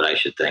telling me what I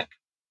should think.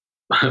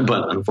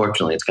 But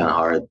unfortunately, it's kind of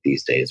hard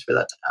these days for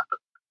that to happen.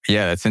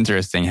 Yeah, that's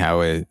interesting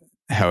how it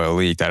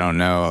leaked. I don't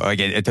know. Like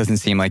it doesn't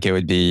seem like it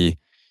would be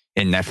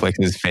in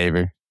Netflix's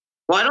favor.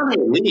 Well, I don't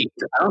think it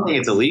leaked. I don't think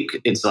it's a leak.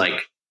 It's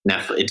like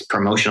Netflix. It's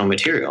promotional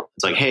material.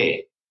 It's like,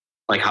 hey,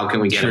 like how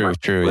can we get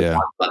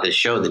about this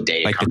show the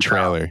day it like comes the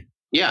trailer? Out?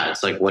 Yeah,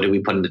 it's like, what did we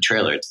put in the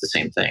trailer? It's the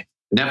same thing.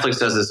 Netflix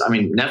does this. I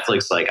mean,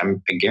 Netflix, like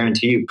I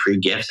guarantee you,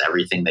 pre-gifts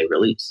everything they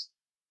release.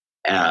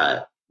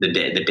 The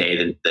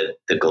day that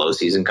the Glow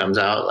season comes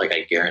out, like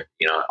I guarantee,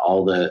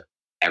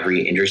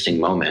 every interesting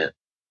moment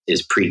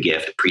is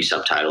pre-gift,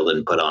 pre-subtitled,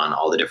 and put on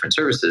all the different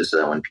services so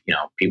that when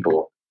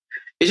people,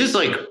 it's just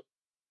like,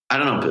 I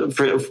don't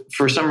know,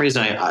 for some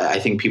reason I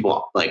think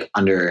people like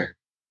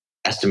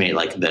underestimate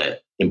like the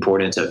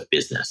importance of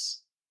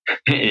business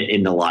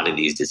in a lot of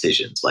these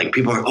decisions. Like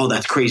people are, oh,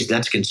 that's crazy,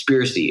 that's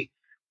conspiracy.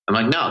 I'm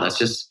like, no, that's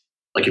just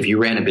like if you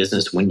ran a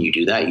business, when you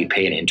do that, you'd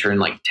pay an intern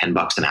like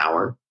 $10 an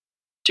hour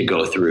to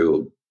go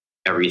through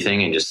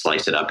everything and just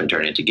slice it up and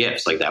turn it into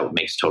gifts. Like that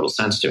makes total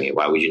sense to me.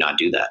 Why would you not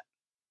do that?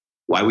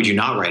 Why would you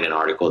not write an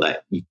article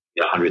that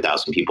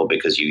 100,000 people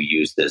because you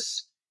use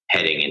this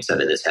heading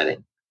instead of this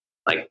heading?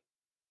 Like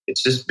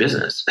it's just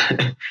business.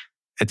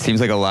 It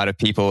seems like a lot of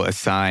people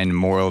assign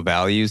moral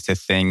values to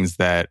things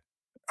that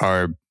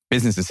are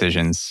business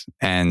decisions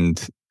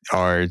and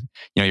are,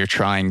 you're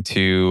trying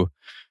to,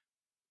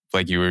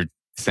 like you were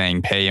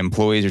saying, pay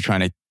employees, you're trying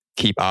to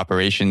keep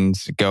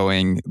operations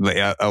going.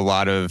 A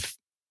lot of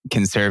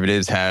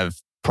conservatives have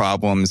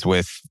problems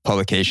with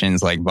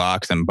publications like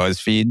Vox and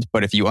BuzzFeed,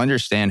 but if you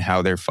understand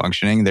how they're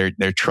functioning,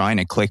 they're trying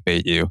to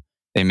clickbait you.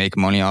 They make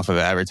money off of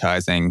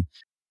advertising.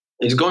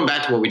 It's going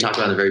back to what we talked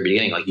about in the very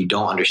beginning. Like, you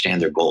don't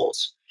understand their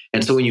goals.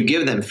 And so when you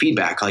give them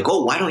feedback, like,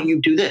 oh, why don't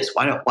you do this?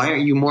 Why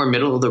aren't you more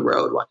middle of the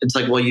road? It's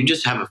like, well, you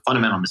just have a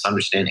fundamental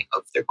misunderstanding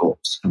of their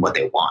goals and what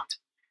they want.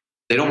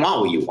 They don't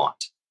want what you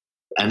want.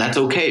 And that's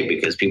okay,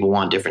 because people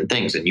want different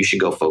things, and you should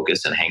go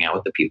focus and hang out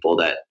with the people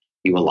that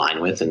you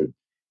align with. And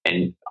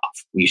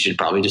you should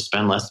probably just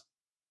spend less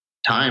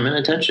time and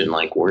attention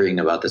like worrying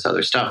about this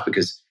other stuff,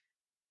 because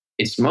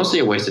it's mostly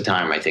a waste of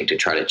time, I think, to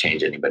try to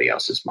change anybody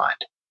else's mind.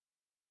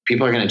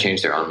 People are going to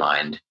change their own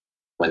mind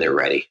when they're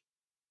ready.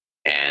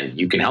 And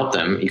you can help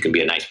them. You can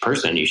be a nice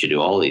person. You should do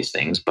all these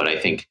things. But I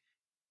think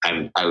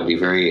I would be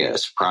very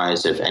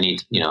surprised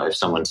if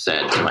someone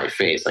said to my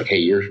face, like, hey,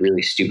 you're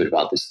really stupid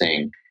about this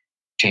thing.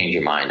 Change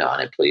your mind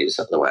on it, please.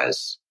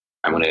 Otherwise,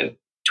 I'm going to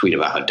tweet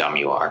about how dumb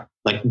you are.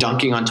 Like,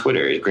 dunking on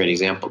Twitter is a great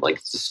example. Like,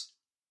 it's just,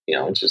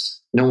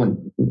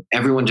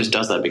 everyone just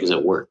does that because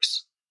it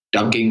works.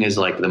 Dunking is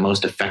like the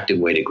most effective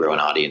way to grow an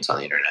audience on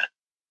the internet.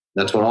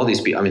 That's what all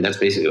these people, that's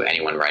basically what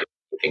anyone writing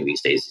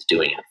these days is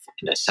doing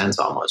in a sense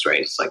almost,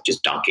 right? It's like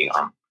just dunking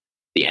on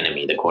the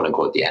enemy, the quote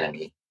unquote, the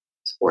enemy,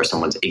 or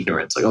someone's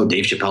ignorance. Like, oh,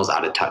 Dave Chappelle's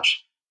out of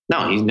touch.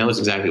 No, he knows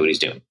exactly what he's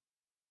doing.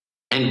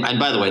 And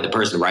by the way, the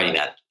person writing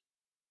that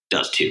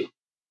does too.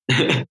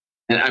 And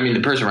the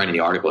person writing the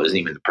article isn't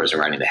even the person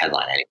writing the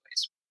headline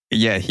anyways.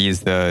 Yeah,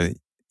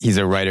 he's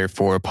a writer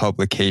for a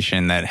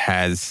publication that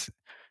has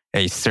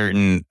a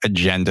certain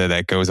agenda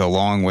that goes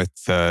along with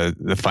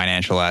the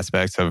financial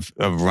aspects of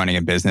running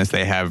a business.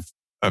 They have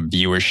a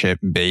viewership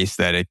base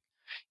that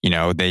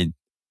they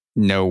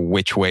know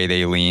which way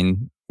they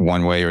lean,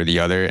 one way or the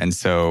other. And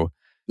so,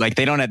 like,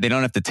 they don't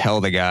have to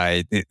tell the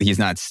guy he's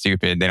not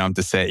stupid. They don't have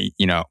to say,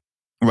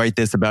 write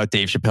this about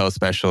Dave Chappelle's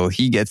special.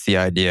 He gets the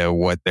idea of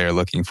what they're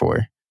looking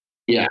for.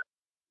 Yeah,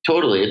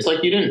 totally. It's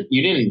like you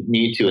didn't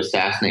need to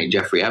assassinate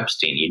Jeffrey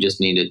Epstein. You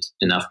just needed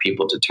enough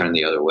people to turn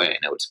the other way,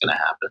 and it was going to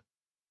happen.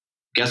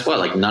 Guess what?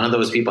 Like, none of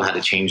those people had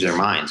to change their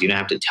minds. You didn't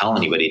have to tell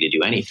anybody to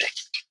do anything.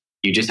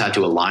 You just had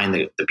to align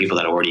the people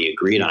that already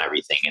agreed on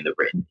everything in the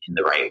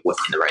right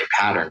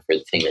pattern for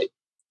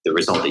the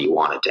result that you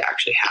wanted to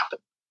actually happen.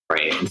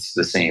 Right? And it's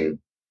the same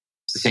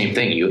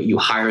thing. You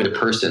hire the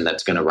person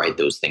that's going to write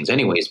those things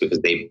anyways, because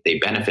they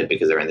benefit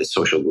because they're in this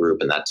social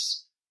group, and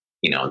that's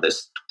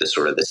this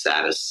sort of the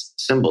status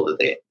symbol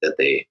that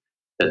they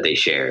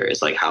share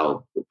is like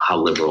how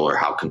liberal or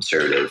how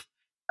conservative.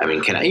 I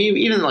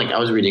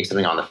was reading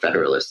something on the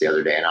Federalist the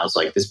other day, and I was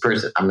like, this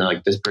person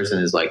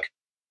is like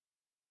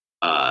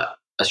a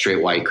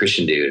straight white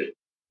Christian dude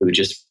who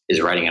just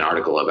is writing an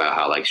article about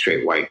how like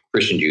straight white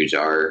Christian dudes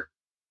are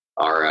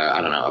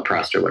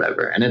oppressed or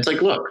whatever. And it's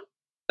like, look,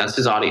 that's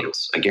his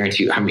audience. I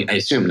guarantee you. I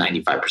assume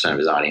 95% of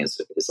his audience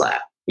is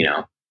that.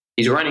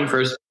 He's writing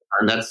first,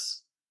 and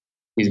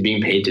he's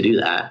being paid to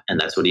do that, and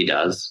that's what he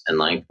does, and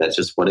like that's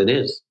just what it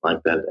is.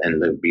 Like that, and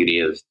the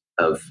beauty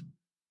of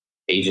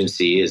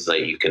agency is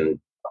that you can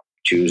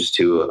choose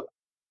to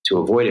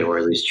avoid it, or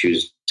at least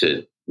choose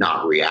to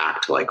not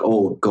react. Like,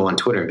 oh, go on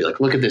Twitter and be like,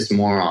 look at this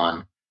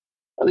moron.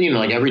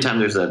 Like every time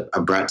there's a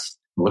Brett,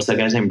 what's that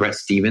guy's name? Brett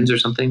Stevens or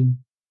something.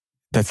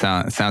 That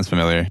sounds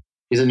familiar.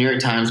 He's a New York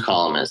Times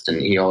columnist,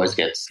 and he always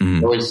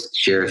always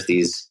shares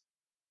these,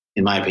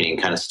 in my opinion,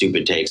 kind of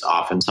stupid takes.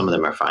 Often, some of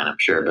them are fine, I'm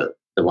sure, but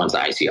the ones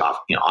that I see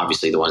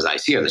obviously the ones that I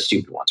see are the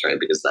stupid ones, right?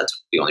 Because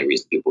that's the only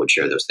reason people would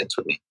share those things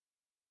with me.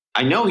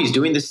 I know he's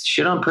doing this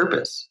shit on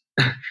purpose.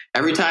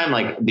 Every time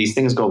like these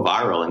things go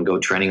viral and go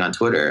trending on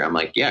Twitter, I'm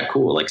like, yeah,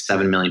 cool. Like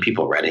 7 million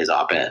people read his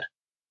op-ed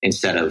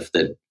instead of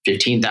the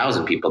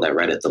 15,000 people that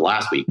read it the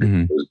last week.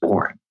 Mm-hmm. It was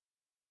boring.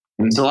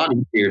 And it's a lot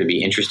easier to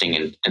be interesting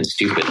and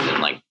stupid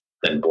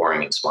than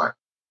boring and smart.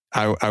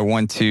 I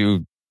want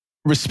to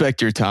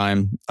respect your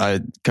time.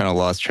 I kind of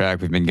lost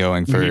track. We've been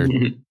going for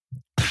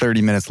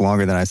 30 minutes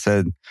longer than I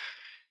said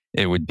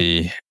it would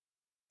be.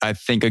 I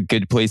think a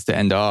good place to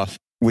end off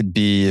would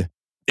be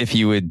if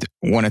you would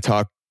want to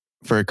talk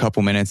for a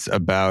couple minutes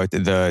about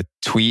the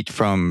tweet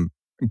from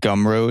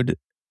Gumroad.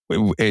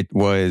 It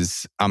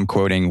was, I'm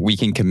quoting, "We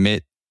can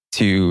commit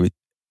to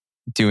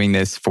doing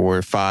this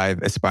for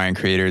 5 aspiring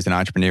creators and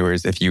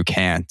entrepreneurs. If you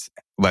can't,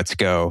 let's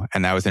go."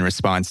 And that was in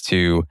response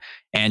to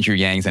Andrew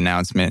Yang's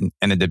announcement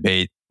in a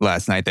debate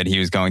last night that he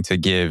was going to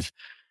give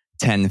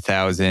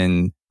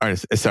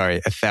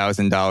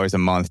 $1,000 a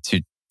month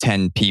to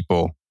 10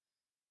 people.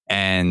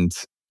 And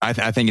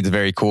I think it's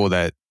very cool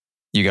that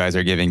you guys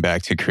are giving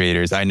back to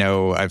creators. I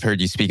know I've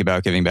heard you speak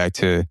about giving back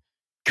to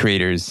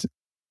creators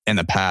in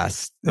the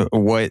past.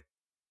 What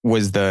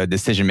was the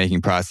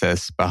decision-making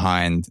process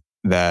behind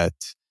that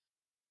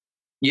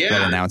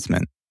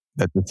announcement,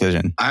 that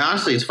decision?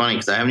 Honestly, it's funny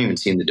because I haven't even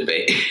seen the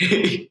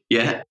debate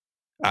yet.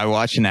 I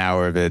watched an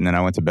hour of it and then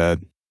I went to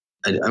bed.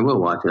 I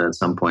will watch it at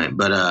some point,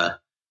 but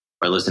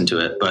or listen to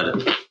it.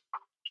 But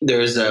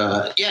there's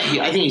I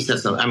think he said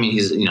something. I mean,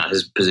 his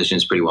position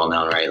is pretty well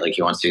known, right? Like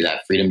he wants to do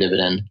that freedom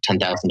dividend,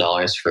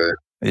 $10,000 for.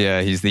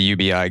 Yeah, he's the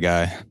UBI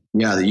guy.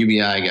 Yeah, the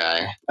UBI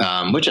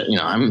guy, which,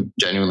 I'm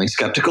genuinely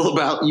skeptical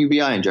about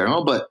UBI in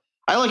general, but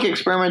I like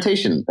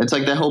experimentation. It's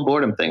like that whole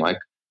boredom thing. Like, I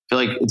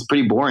feel like it's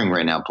pretty boring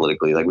right now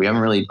politically. Like, we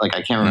haven't really, like,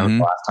 I can't remember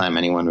the last time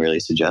anyone really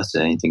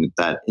suggested anything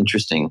that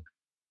interesting.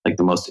 Like,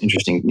 the most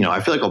interesting,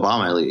 I feel like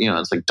Obama,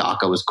 it's like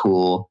DACA was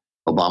cool,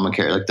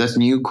 Obamacare, like, that's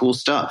new cool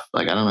stuff.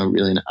 Like, I don't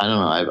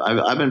know.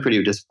 I've been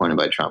pretty disappointed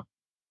by Trump.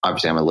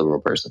 Obviously, I'm a liberal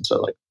person,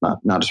 so like,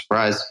 not a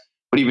surprise.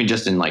 But even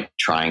just in like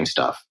trying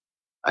stuff,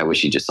 I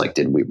wish he just like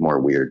did more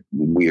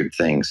weird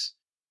things.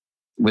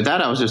 With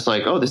that, I was just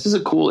like, oh, this is a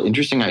cool,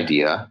 interesting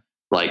idea.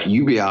 Like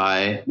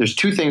UBI, there's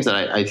two things that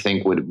I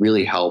think would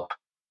really help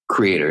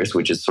creators,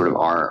 which is sort of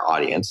our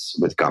audience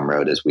with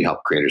Gumroad, is we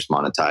help creators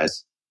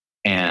monetize.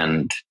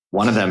 And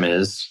one of them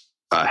is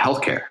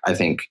healthcare. I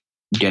think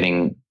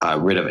getting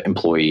rid of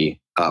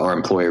employee or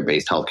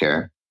employer-based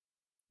healthcare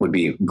would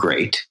be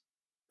great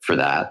for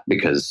that,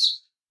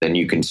 because then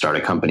you can start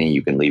a company,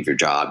 you can leave your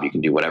job, you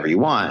can do whatever you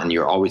want, and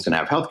you're always going to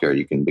have healthcare.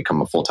 You can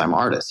become a full-time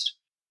artist,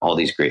 all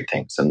these great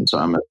things. And so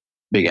I'm a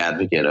big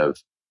advocate of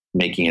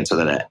making it so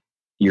that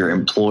your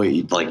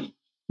employee, like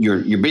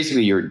you're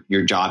basically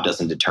your job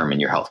doesn't determine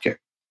your healthcare.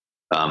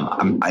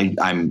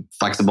 I'm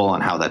flexible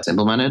on how that's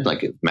implemented,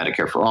 like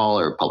Medicare for all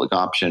or public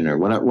option or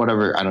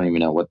whatever. I don't even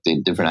know what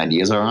the different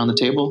ideas are on the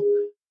table,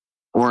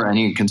 or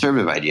any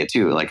conservative idea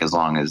too. Like, as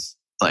long as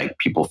like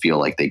people feel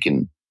like they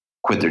can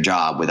quit their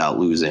job without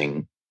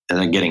losing and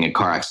then getting a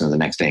car accident the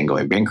next day and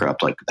going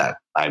bankrupt, like that,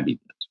 I'd be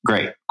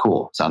great.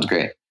 Cool. Sounds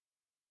great.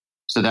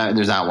 So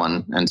there's that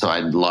one. And so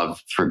I'd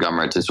love for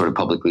Gumroad to sort of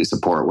publicly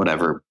support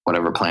whatever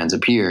plans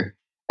appear.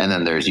 And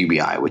then there's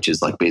UBI, which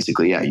is like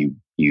basically,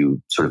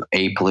 you sort of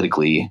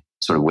apolitically,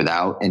 sort of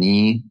without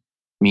any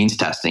means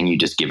testing, you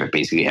just give it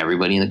basically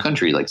everybody in the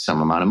country like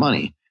some amount of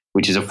money,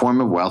 which is a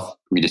form of wealth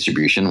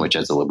redistribution, which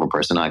as a liberal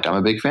person, like I'm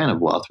a big fan of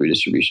wealth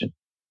redistribution.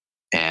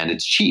 And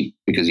it's cheap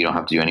because you don't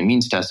have to do any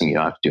means testing. You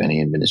don't have to do any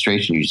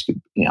administration. You just,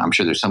 I'm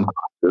sure there's some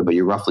cost to it, but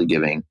you're roughly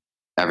giving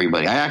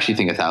everybody. I actually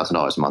think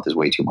 $1,000 a month is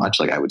way too much.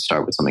 Like, I would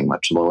start with something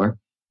much lower,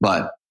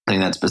 but I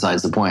think that's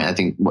besides the point. I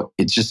think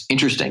it's just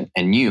interesting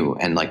and new,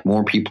 and like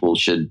more people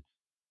should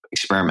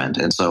experiment.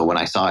 And so when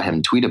I saw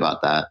him tweet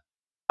about that,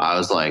 I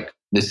was like,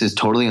 this is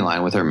totally in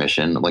line with our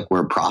mission. Like,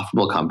 we're a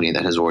profitable company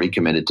that has already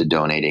committed to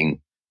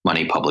donating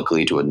money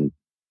publicly to a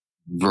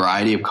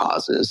variety of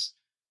causes.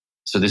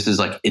 So this is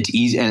like, it's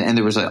easy. And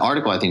there was an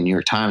article, I think New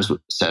York Times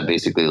said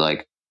basically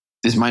like,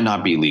 this might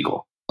not be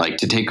legal, like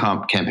to take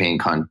campaign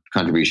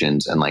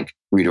contributions and like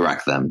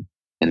redirect them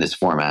in this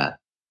format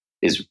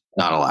is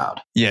not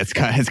allowed. Yeah, it's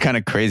kind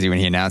of crazy when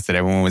he announced it.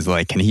 Everyone was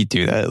like, can he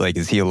do that? Like,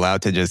 is he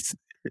allowed to just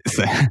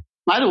say?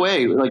 By the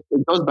way, like,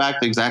 it goes back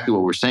to exactly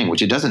what we're saying,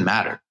 which it doesn't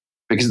matter,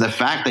 because the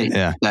fact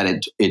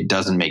that it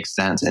doesn't make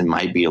sense and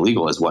might be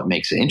illegal is what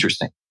makes it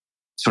interesting,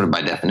 sort of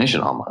by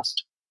definition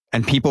almost.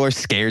 And people are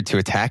scared to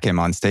attack him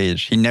on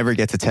stage. He never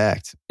gets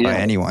attacked by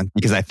anyone,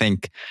 because I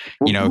think,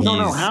 we don't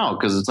know how,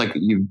 because it's like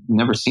you've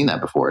never seen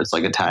that before. It's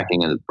like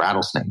attacking a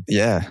rattlesnake.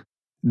 Yeah.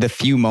 The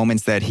few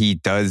moments that he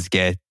does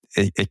get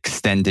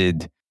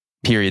extended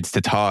periods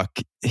to talk,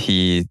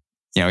 he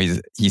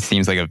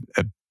seems like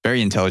a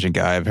very intelligent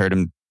guy. I've heard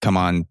him come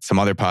on some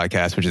other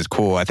podcasts, which is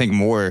cool. I think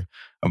more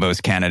of those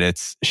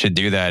candidates should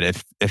do that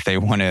if they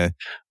want to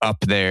up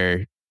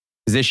their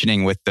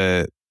positioning with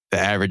the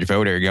average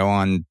voter. Go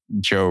on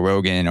Joe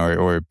Rogan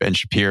or Ben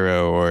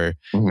Shapiro or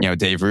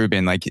Dave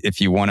Rubin. Like,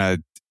 if you want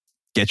to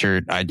get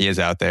your ideas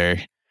out there,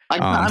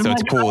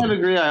 it's cool. I kind of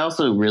agree. I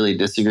also really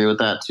disagree with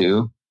that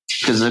too,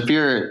 because if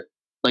you're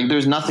like,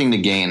 there's nothing to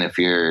gain if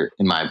you're,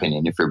 in my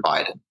opinion, if you're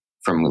Biden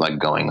from like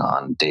going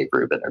on Dave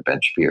Rubin or Ben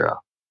Shapiro.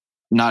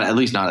 Not at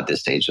least not at this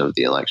stage of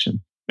the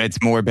election.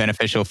 It's more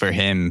beneficial for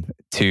him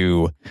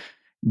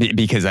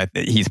because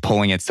he's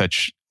polling at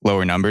such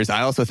lower numbers.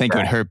 I also think it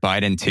would hurt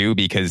Biden too,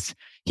 because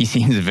he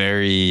seems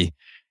very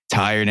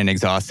tired and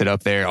exhausted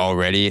up there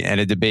already at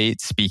a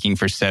debate, speaking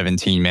for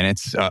 17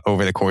 minutes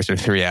over the course of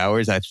 3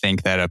 hours. I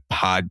think that a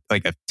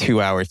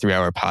 2-hour,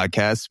 3-hour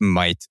podcast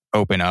might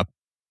open up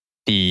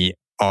the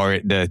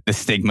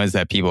stigmas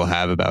that people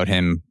have about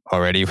him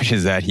already, which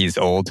is that he's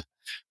old.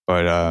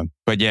 But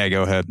yeah,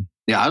 go ahead.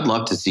 Yeah, I'd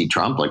love to see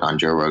Trump like on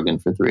Joe Rogan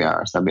for 3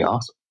 hours. That'd be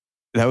awesome.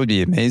 That would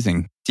be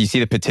amazing. Do you see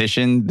the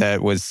petition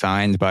that was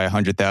signed by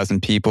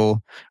 100,000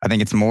 people? I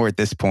think it's more at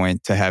this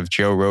point to have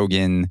Joe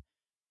Rogan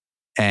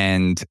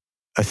and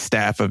a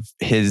staff of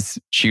his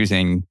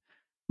choosing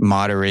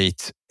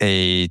moderate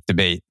a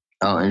debate.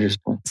 Oh,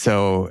 interesting.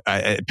 So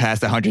it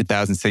passed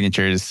 100,000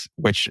 signatures,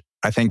 which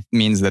I think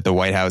means that the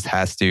White House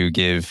has to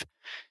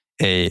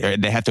they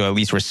have to at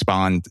least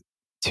respond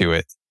to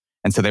it.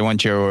 And so they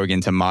want Joe Rogan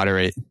to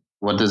moderate.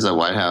 What does the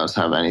White House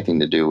have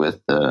anything to do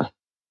with the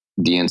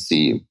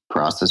DNC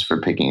process for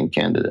picking a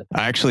candidate?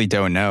 I actually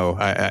don't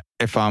know.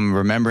 If I'm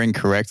remembering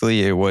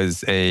correctly, it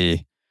was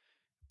a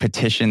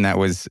petition that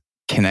was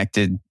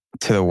connected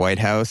to the White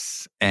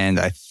House. And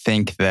I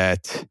think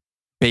that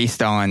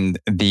based on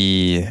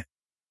the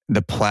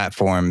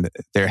platform,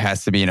 there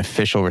has to be an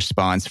official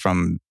response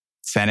from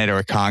Senate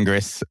or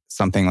Congress,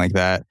 something like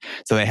that.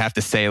 So they have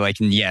to say like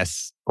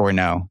yes or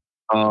no.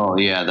 Oh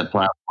yeah, the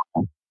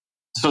platform.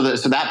 So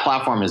that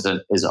platform is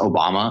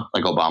Obama.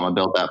 Like Obama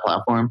built that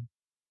platform,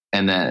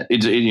 and then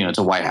it's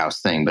a White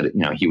House thing, but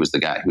he was the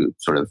guy who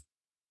sort of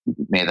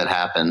made that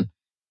happen.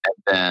 And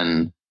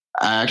then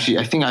I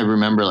think I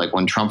remember like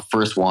when Trump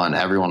first won,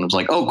 everyone was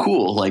like, "Oh,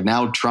 cool! Like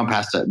now Trump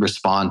has to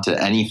respond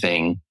to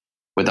anything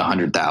with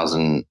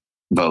 100,000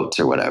 votes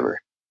or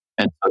whatever."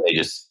 And so they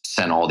just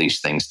sent all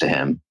these things to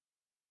him,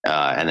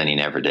 and then he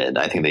never did.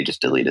 I think they just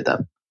deleted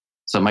them.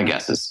 So my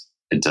guess is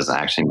it doesn't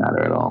actually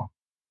matter at all.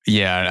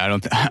 Yeah,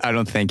 I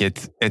don't think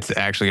it's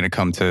actually going to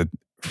come to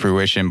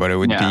fruition, but it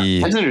would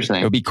be that's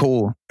interesting. It would be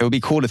cool. It would be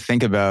cool to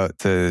think about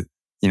to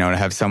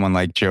have someone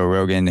like Joe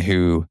Rogan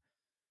who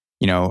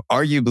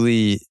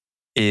arguably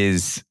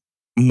is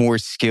more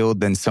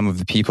skilled than some of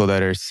the people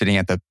that are sitting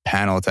at the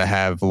panel to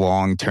have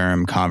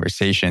long-term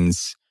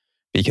conversations,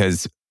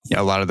 because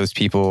a lot of those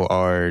people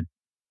are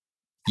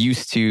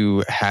used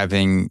to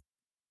having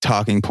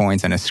talking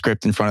points and a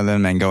script in front of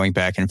them and going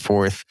back and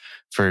forth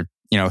for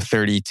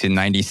 30 to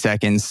 90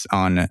 seconds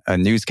on a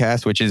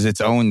newscast, which is its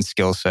own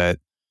skill set,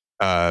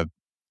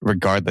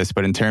 regardless.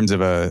 But in terms of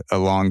a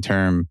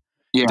long-term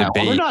debate,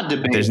 well, they're not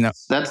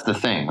debates. That's the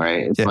thing,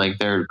 right? It's like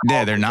they're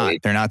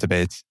not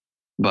debates.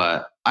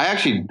 But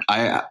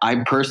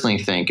I personally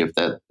think if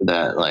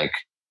that like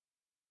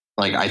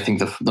I think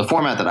the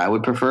format that I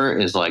would prefer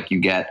is like you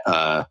get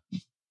a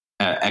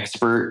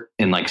expert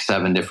in like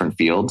 7 different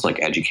fields, like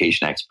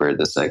education expert,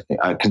 this like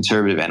a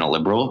conservative and a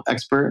liberal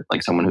expert,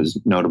 like someone who's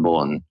notable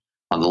on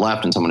the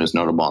left and someone who's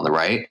notable on the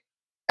right,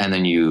 and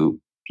then you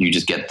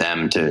just get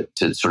them to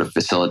sort of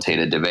facilitate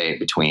a debate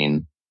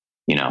between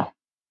X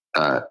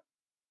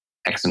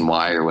and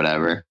Y or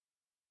whatever.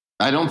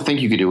 I don't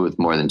think you could do it with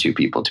more than 2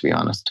 people, to be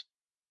honest.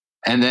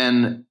 And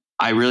then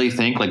I really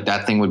think like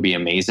that thing would be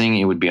amazing.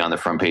 It would be on the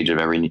front page of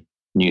every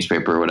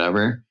newspaper or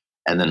whatever.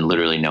 And then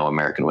literally no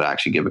American would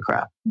actually give a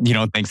crap. You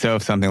don't think so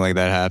if something like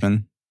that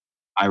happened?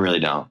 I really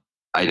don't.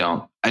 I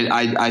don't.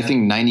 I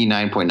think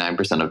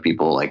 99.9% of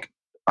people like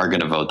are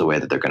going to vote the way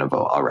that they're going to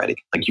vote already.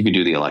 Like you could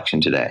do the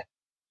election today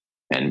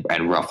and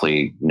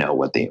roughly know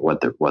what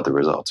the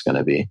result's going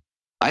to be.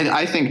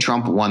 I think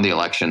Trump won the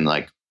election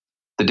like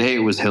the day it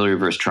was Hillary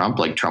versus Trump,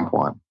 like Trump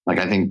won. Like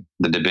I think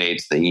the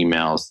debates, the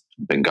emails,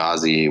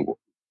 Benghazi,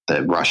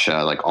 the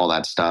Russia, like all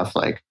that stuff,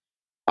 like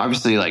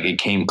obviously like it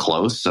came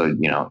close. So,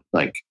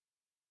 like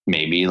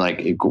maybe like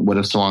it would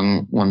have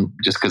swung one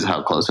just because of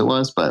how close it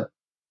was. But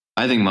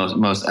I think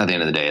most at the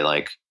end of the day,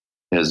 like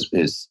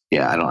is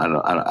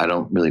I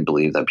don't really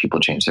believe that people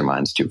change their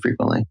minds too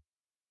frequently.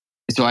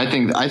 So I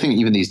think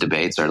even these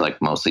debates are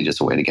like mostly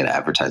just a way to get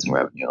advertising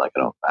revenue. Like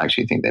I don't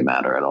actually think they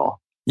matter at all.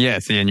 Yeah,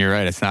 see, and you're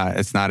right.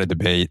 It's not a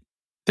debate.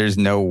 There's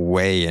no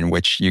way in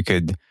which you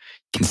could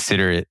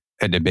consider it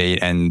a debate,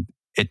 and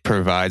it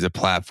provides a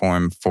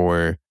platform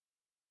for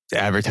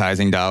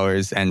advertising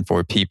dollars and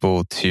for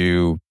people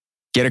to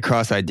get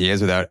across ideas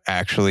without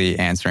actually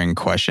answering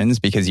questions,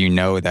 because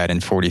that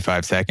in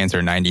 45 seconds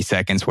or 90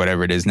 seconds,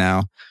 whatever it is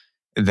now,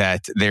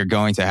 that they're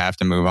going to have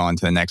to move on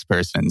to the next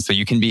person. So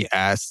you can be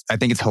asked, I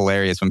think it's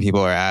hilarious when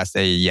people are asked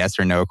a yes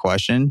or no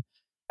question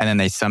and then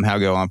they somehow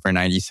go on for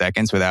 90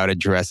 seconds without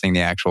addressing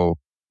the actual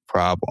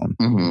problem.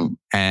 Mm-hmm.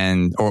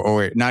 And,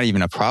 or not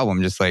even a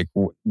problem, just like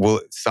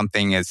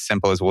something as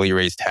simple as will you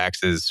raise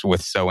taxes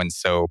with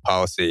so-and-so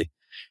policy?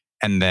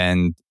 And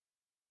then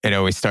it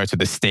always starts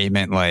with a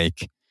statement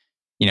like,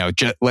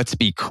 let's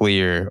be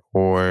clear,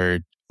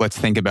 or let's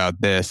think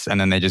about this. And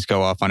then they just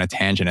go off on a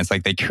tangent. It's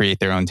like they create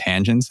their own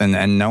tangents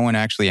and no one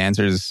actually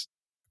answers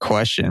the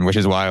question, which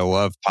is why I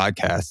love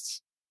podcasts.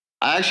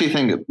 I actually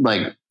think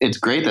like it's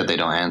great that they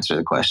don't answer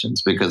the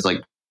questions, because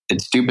like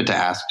it's stupid to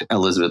ask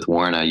Elizabeth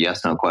Warren a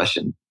yes/no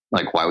question.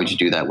 Like, why would you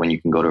do that when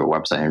you can go to her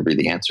website and read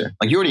the answer?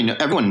 Like you already know,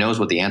 everyone knows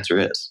what the answer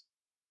is.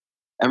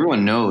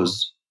 Everyone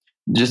knows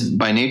just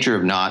by nature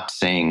of not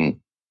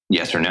saying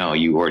yes or no,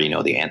 you already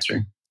know the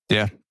answer.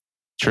 Yeah,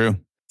 true.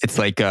 It's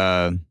like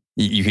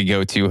you could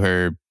go to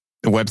her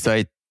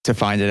website to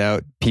find it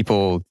out.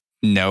 People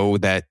know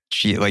that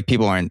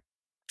people aren't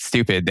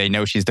stupid. They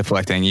know she's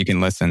deflecting. You can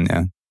listen.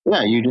 Yeah.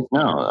 Yeah, you just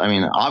know. I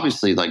mean,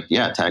 obviously,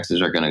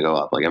 taxes are going to go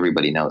up. Like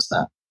everybody knows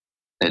that.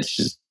 It's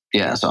just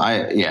So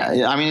I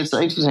mean, it's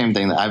the same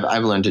thing that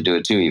I've learned to do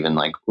it too. Even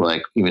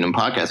even in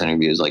podcast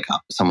interviews, like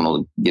someone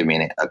will give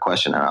me a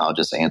question and I'll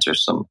just answer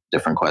some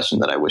different question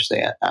that I wish they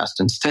had asked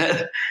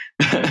instead.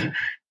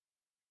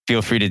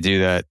 Feel free to do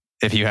that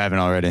if you haven't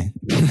already.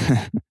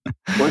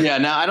 Well, yeah,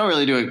 now I don't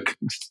really do it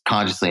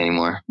consciously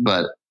anymore,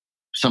 but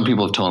some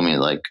people have told me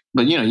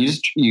but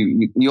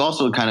you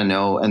also kind of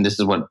know, and this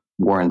is what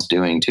Warren's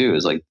doing too,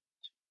 is like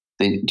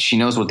she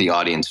knows what the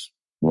audience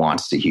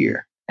wants to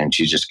hear, and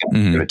she's just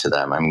going to give it to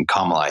them. I mean,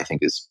 Kamala, I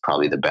think, is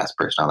probably the best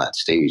person on that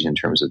stage in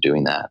terms of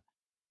doing that.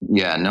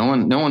 Yeah, no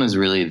one is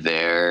really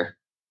there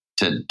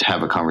to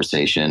have a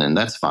conversation, and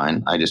that's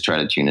fine. I just try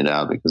to tune it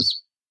out because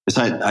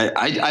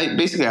I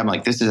basically I'm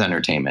like, this is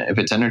entertainment. If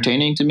it's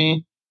entertaining to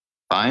me,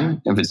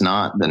 fine. If it's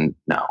not, then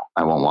no,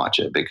 I won't watch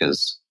it,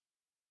 because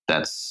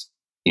that's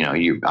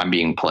I'm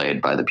being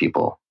played by the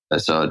people.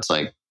 So it's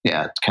like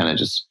yeah, it's kind of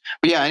just,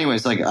 but yeah,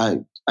 anyways, like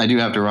I do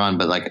have to run,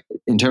 but like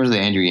in terms of the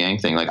Andrew Yang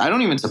thing, like I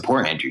don't even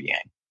support Andrew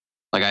Yang.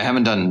 Like I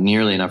haven't done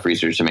nearly enough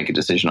research to make a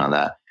decision on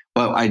that.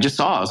 But I just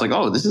saw, I was like,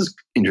 oh, this is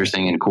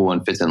interesting and cool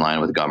and fits in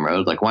line with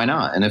Gumroad. Like, why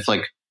not? And if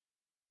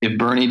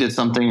Bernie did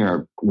something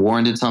or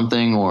Warren did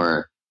something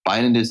or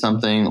Biden did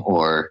something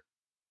or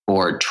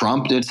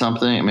Trump did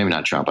something, maybe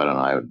not Trump. I don't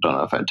know. I don't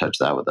know if I'd touch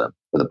that with a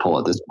poll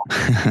at this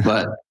point,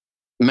 but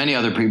many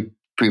other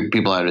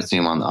people I'd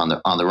assume on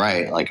the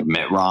right, like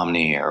Mitt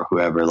Romney or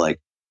whoever,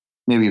 like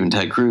maybe even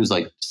Ted Cruz,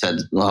 like said,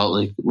 well,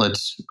 like,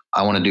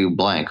 I want to do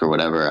blank or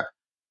whatever.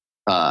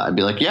 I'd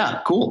be like,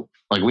 yeah, cool.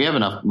 Like we have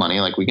enough money,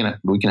 like we can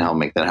help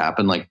make that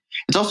happen. Like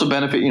it's also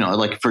benefit,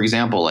 like for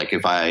example, like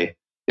if I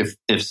get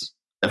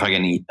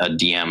a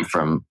DM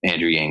from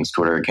Andrew Yang's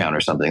Twitter account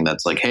or something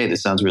that's like, hey,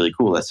 this sounds really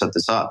cool, let's set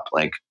this up.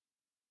 Like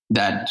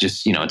that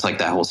just, it's like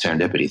that whole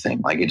serendipity thing.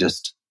 Like it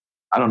just,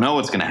 I don't know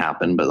what's going to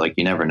happen, but like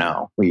you never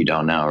know what you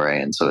don't know,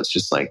 right? And so it's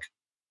just like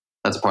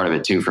that's part of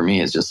it too for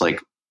me. Is just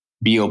like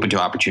be open to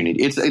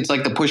opportunity. It's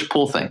like the push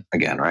pull thing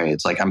again, right?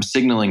 It's like I'm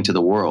signaling to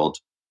the world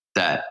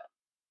that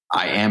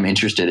I am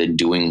interested in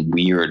doing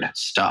weird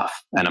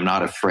stuff. And I'm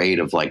not afraid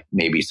of like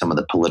maybe some of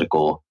the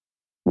political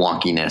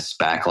wonkiness,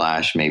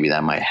 backlash, maybe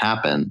that might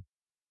happen.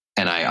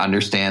 And I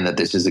understand that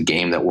this is a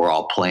game that we're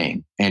all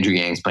playing. Andrew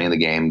Yang's playing the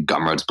game.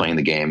 Gumroad's playing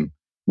the game.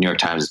 New York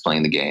Times is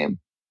playing the game.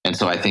 And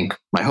so I think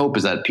my hope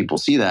is that people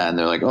see that and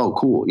they're like, oh,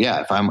 cool.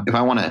 Yeah. If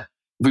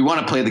we want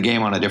to play the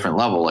game on a different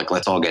level, like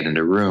let's all get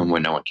into a room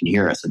where no one can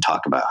hear us and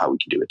talk about how we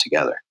can do it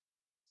together.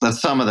 That's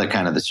some of the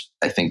kind of this,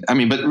 I think. I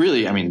mean, but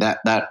really, I mean,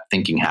 that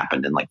thinking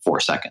happened in like 4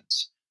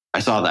 seconds. I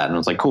saw that and it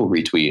was like, cool,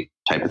 retweet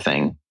type of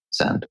thing,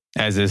 send.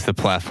 As is the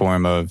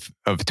platform of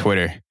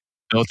Twitter,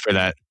 built for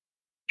that.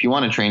 If you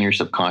want to train your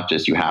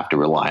subconscious, you have to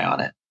rely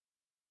on it.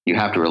 You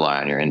have to rely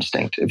on your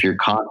instinct. If you're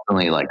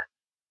constantly like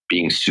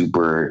being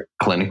super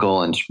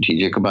clinical and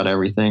strategic about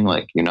everything,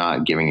 like you're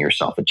not giving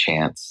yourself a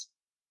chance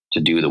to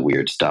do the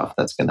weird stuff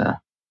that's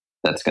gonna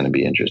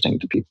be interesting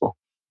to people.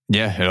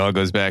 Yeah, it all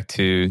goes back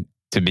to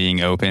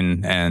being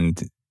open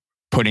and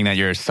putting that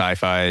you're a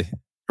sci-fi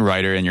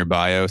writer in your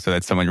bio so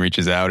that someone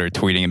reaches out, or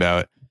tweeting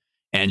about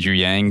Andrew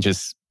Yang,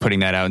 just putting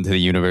that out into the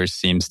universe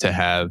seems to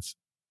have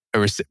a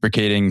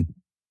reciprocating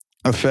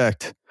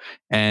effect.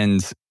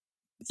 And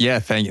yeah,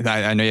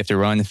 I know you have to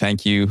run.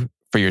 Thank you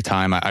for your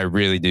time. I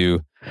really do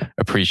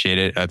appreciate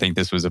it. I think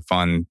this was a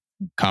fun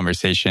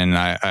conversation.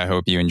 I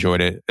hope you enjoyed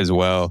it as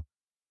well.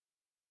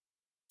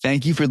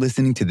 Thank you for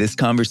listening to this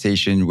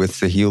conversation with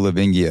Sahil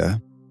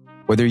Lavingia.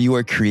 Whether you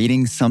are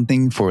creating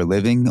something for a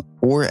living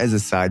or as a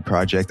side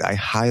project, I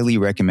highly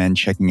recommend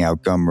checking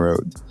out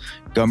Gumroad.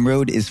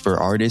 Gumroad is for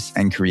artists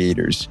and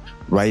creators,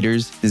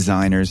 writers,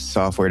 designers,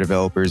 software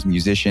developers,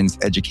 musicians,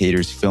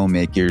 educators,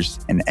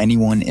 filmmakers, and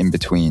anyone in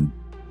between.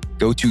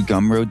 Go to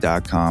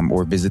gumroad.com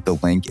or visit the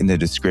link in the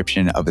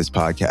description of this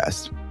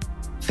podcast.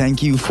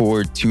 Thank you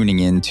for tuning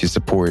in to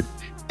support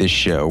this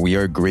show. We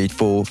are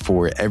grateful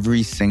for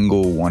every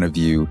single one of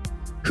you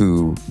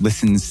who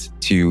listens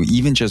to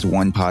even just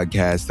one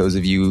podcast. Those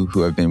of you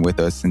who have been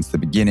with us since the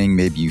beginning,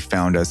 maybe you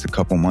found us a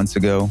couple months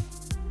ago,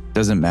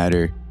 doesn't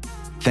matter.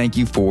 Thank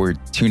you for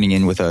tuning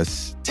in with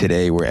us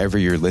today, wherever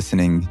you're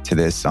listening to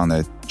this, on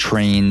the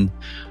train,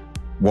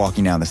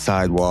 walking down the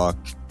sidewalk,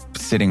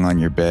 sitting on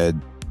your bed,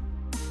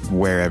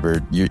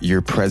 wherever.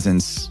 Your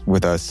presence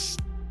with us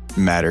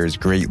matters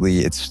greatly.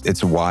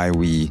 It's why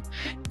we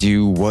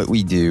do what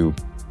we do.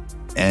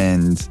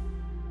 And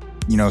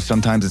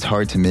sometimes it's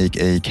hard to make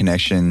a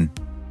connection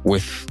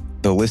with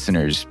the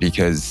listeners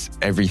because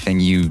everything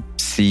you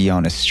see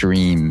on a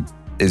stream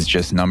is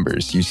just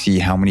numbers. You see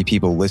how many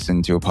people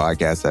listen to a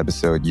podcast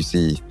episode. You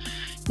see,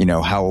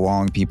 how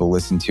long people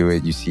listen to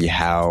it. You see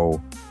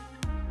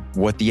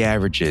what the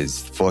average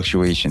is,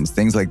 fluctuations,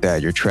 things like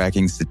that. You're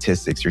tracking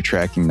statistics, you're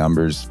tracking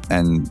numbers,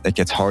 and it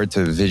gets hard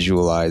to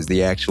visualize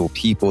the actual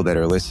people that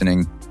are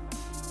listening,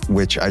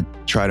 which I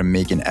try to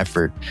make an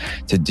effort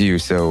to do.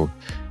 So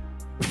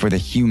for the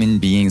human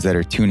beings that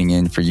are tuning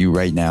in, for you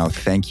right now,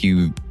 thank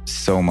you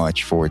so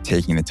much for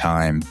taking the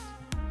time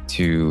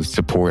to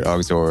support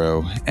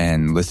Auxoro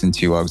and listen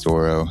to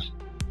Auxoro.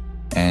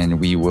 And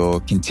we will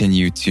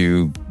continue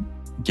to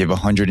give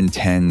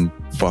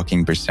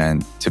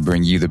 110% to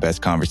bring you the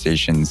best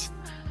conversations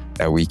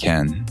that we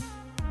can.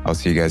 I'll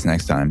see you guys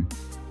next time.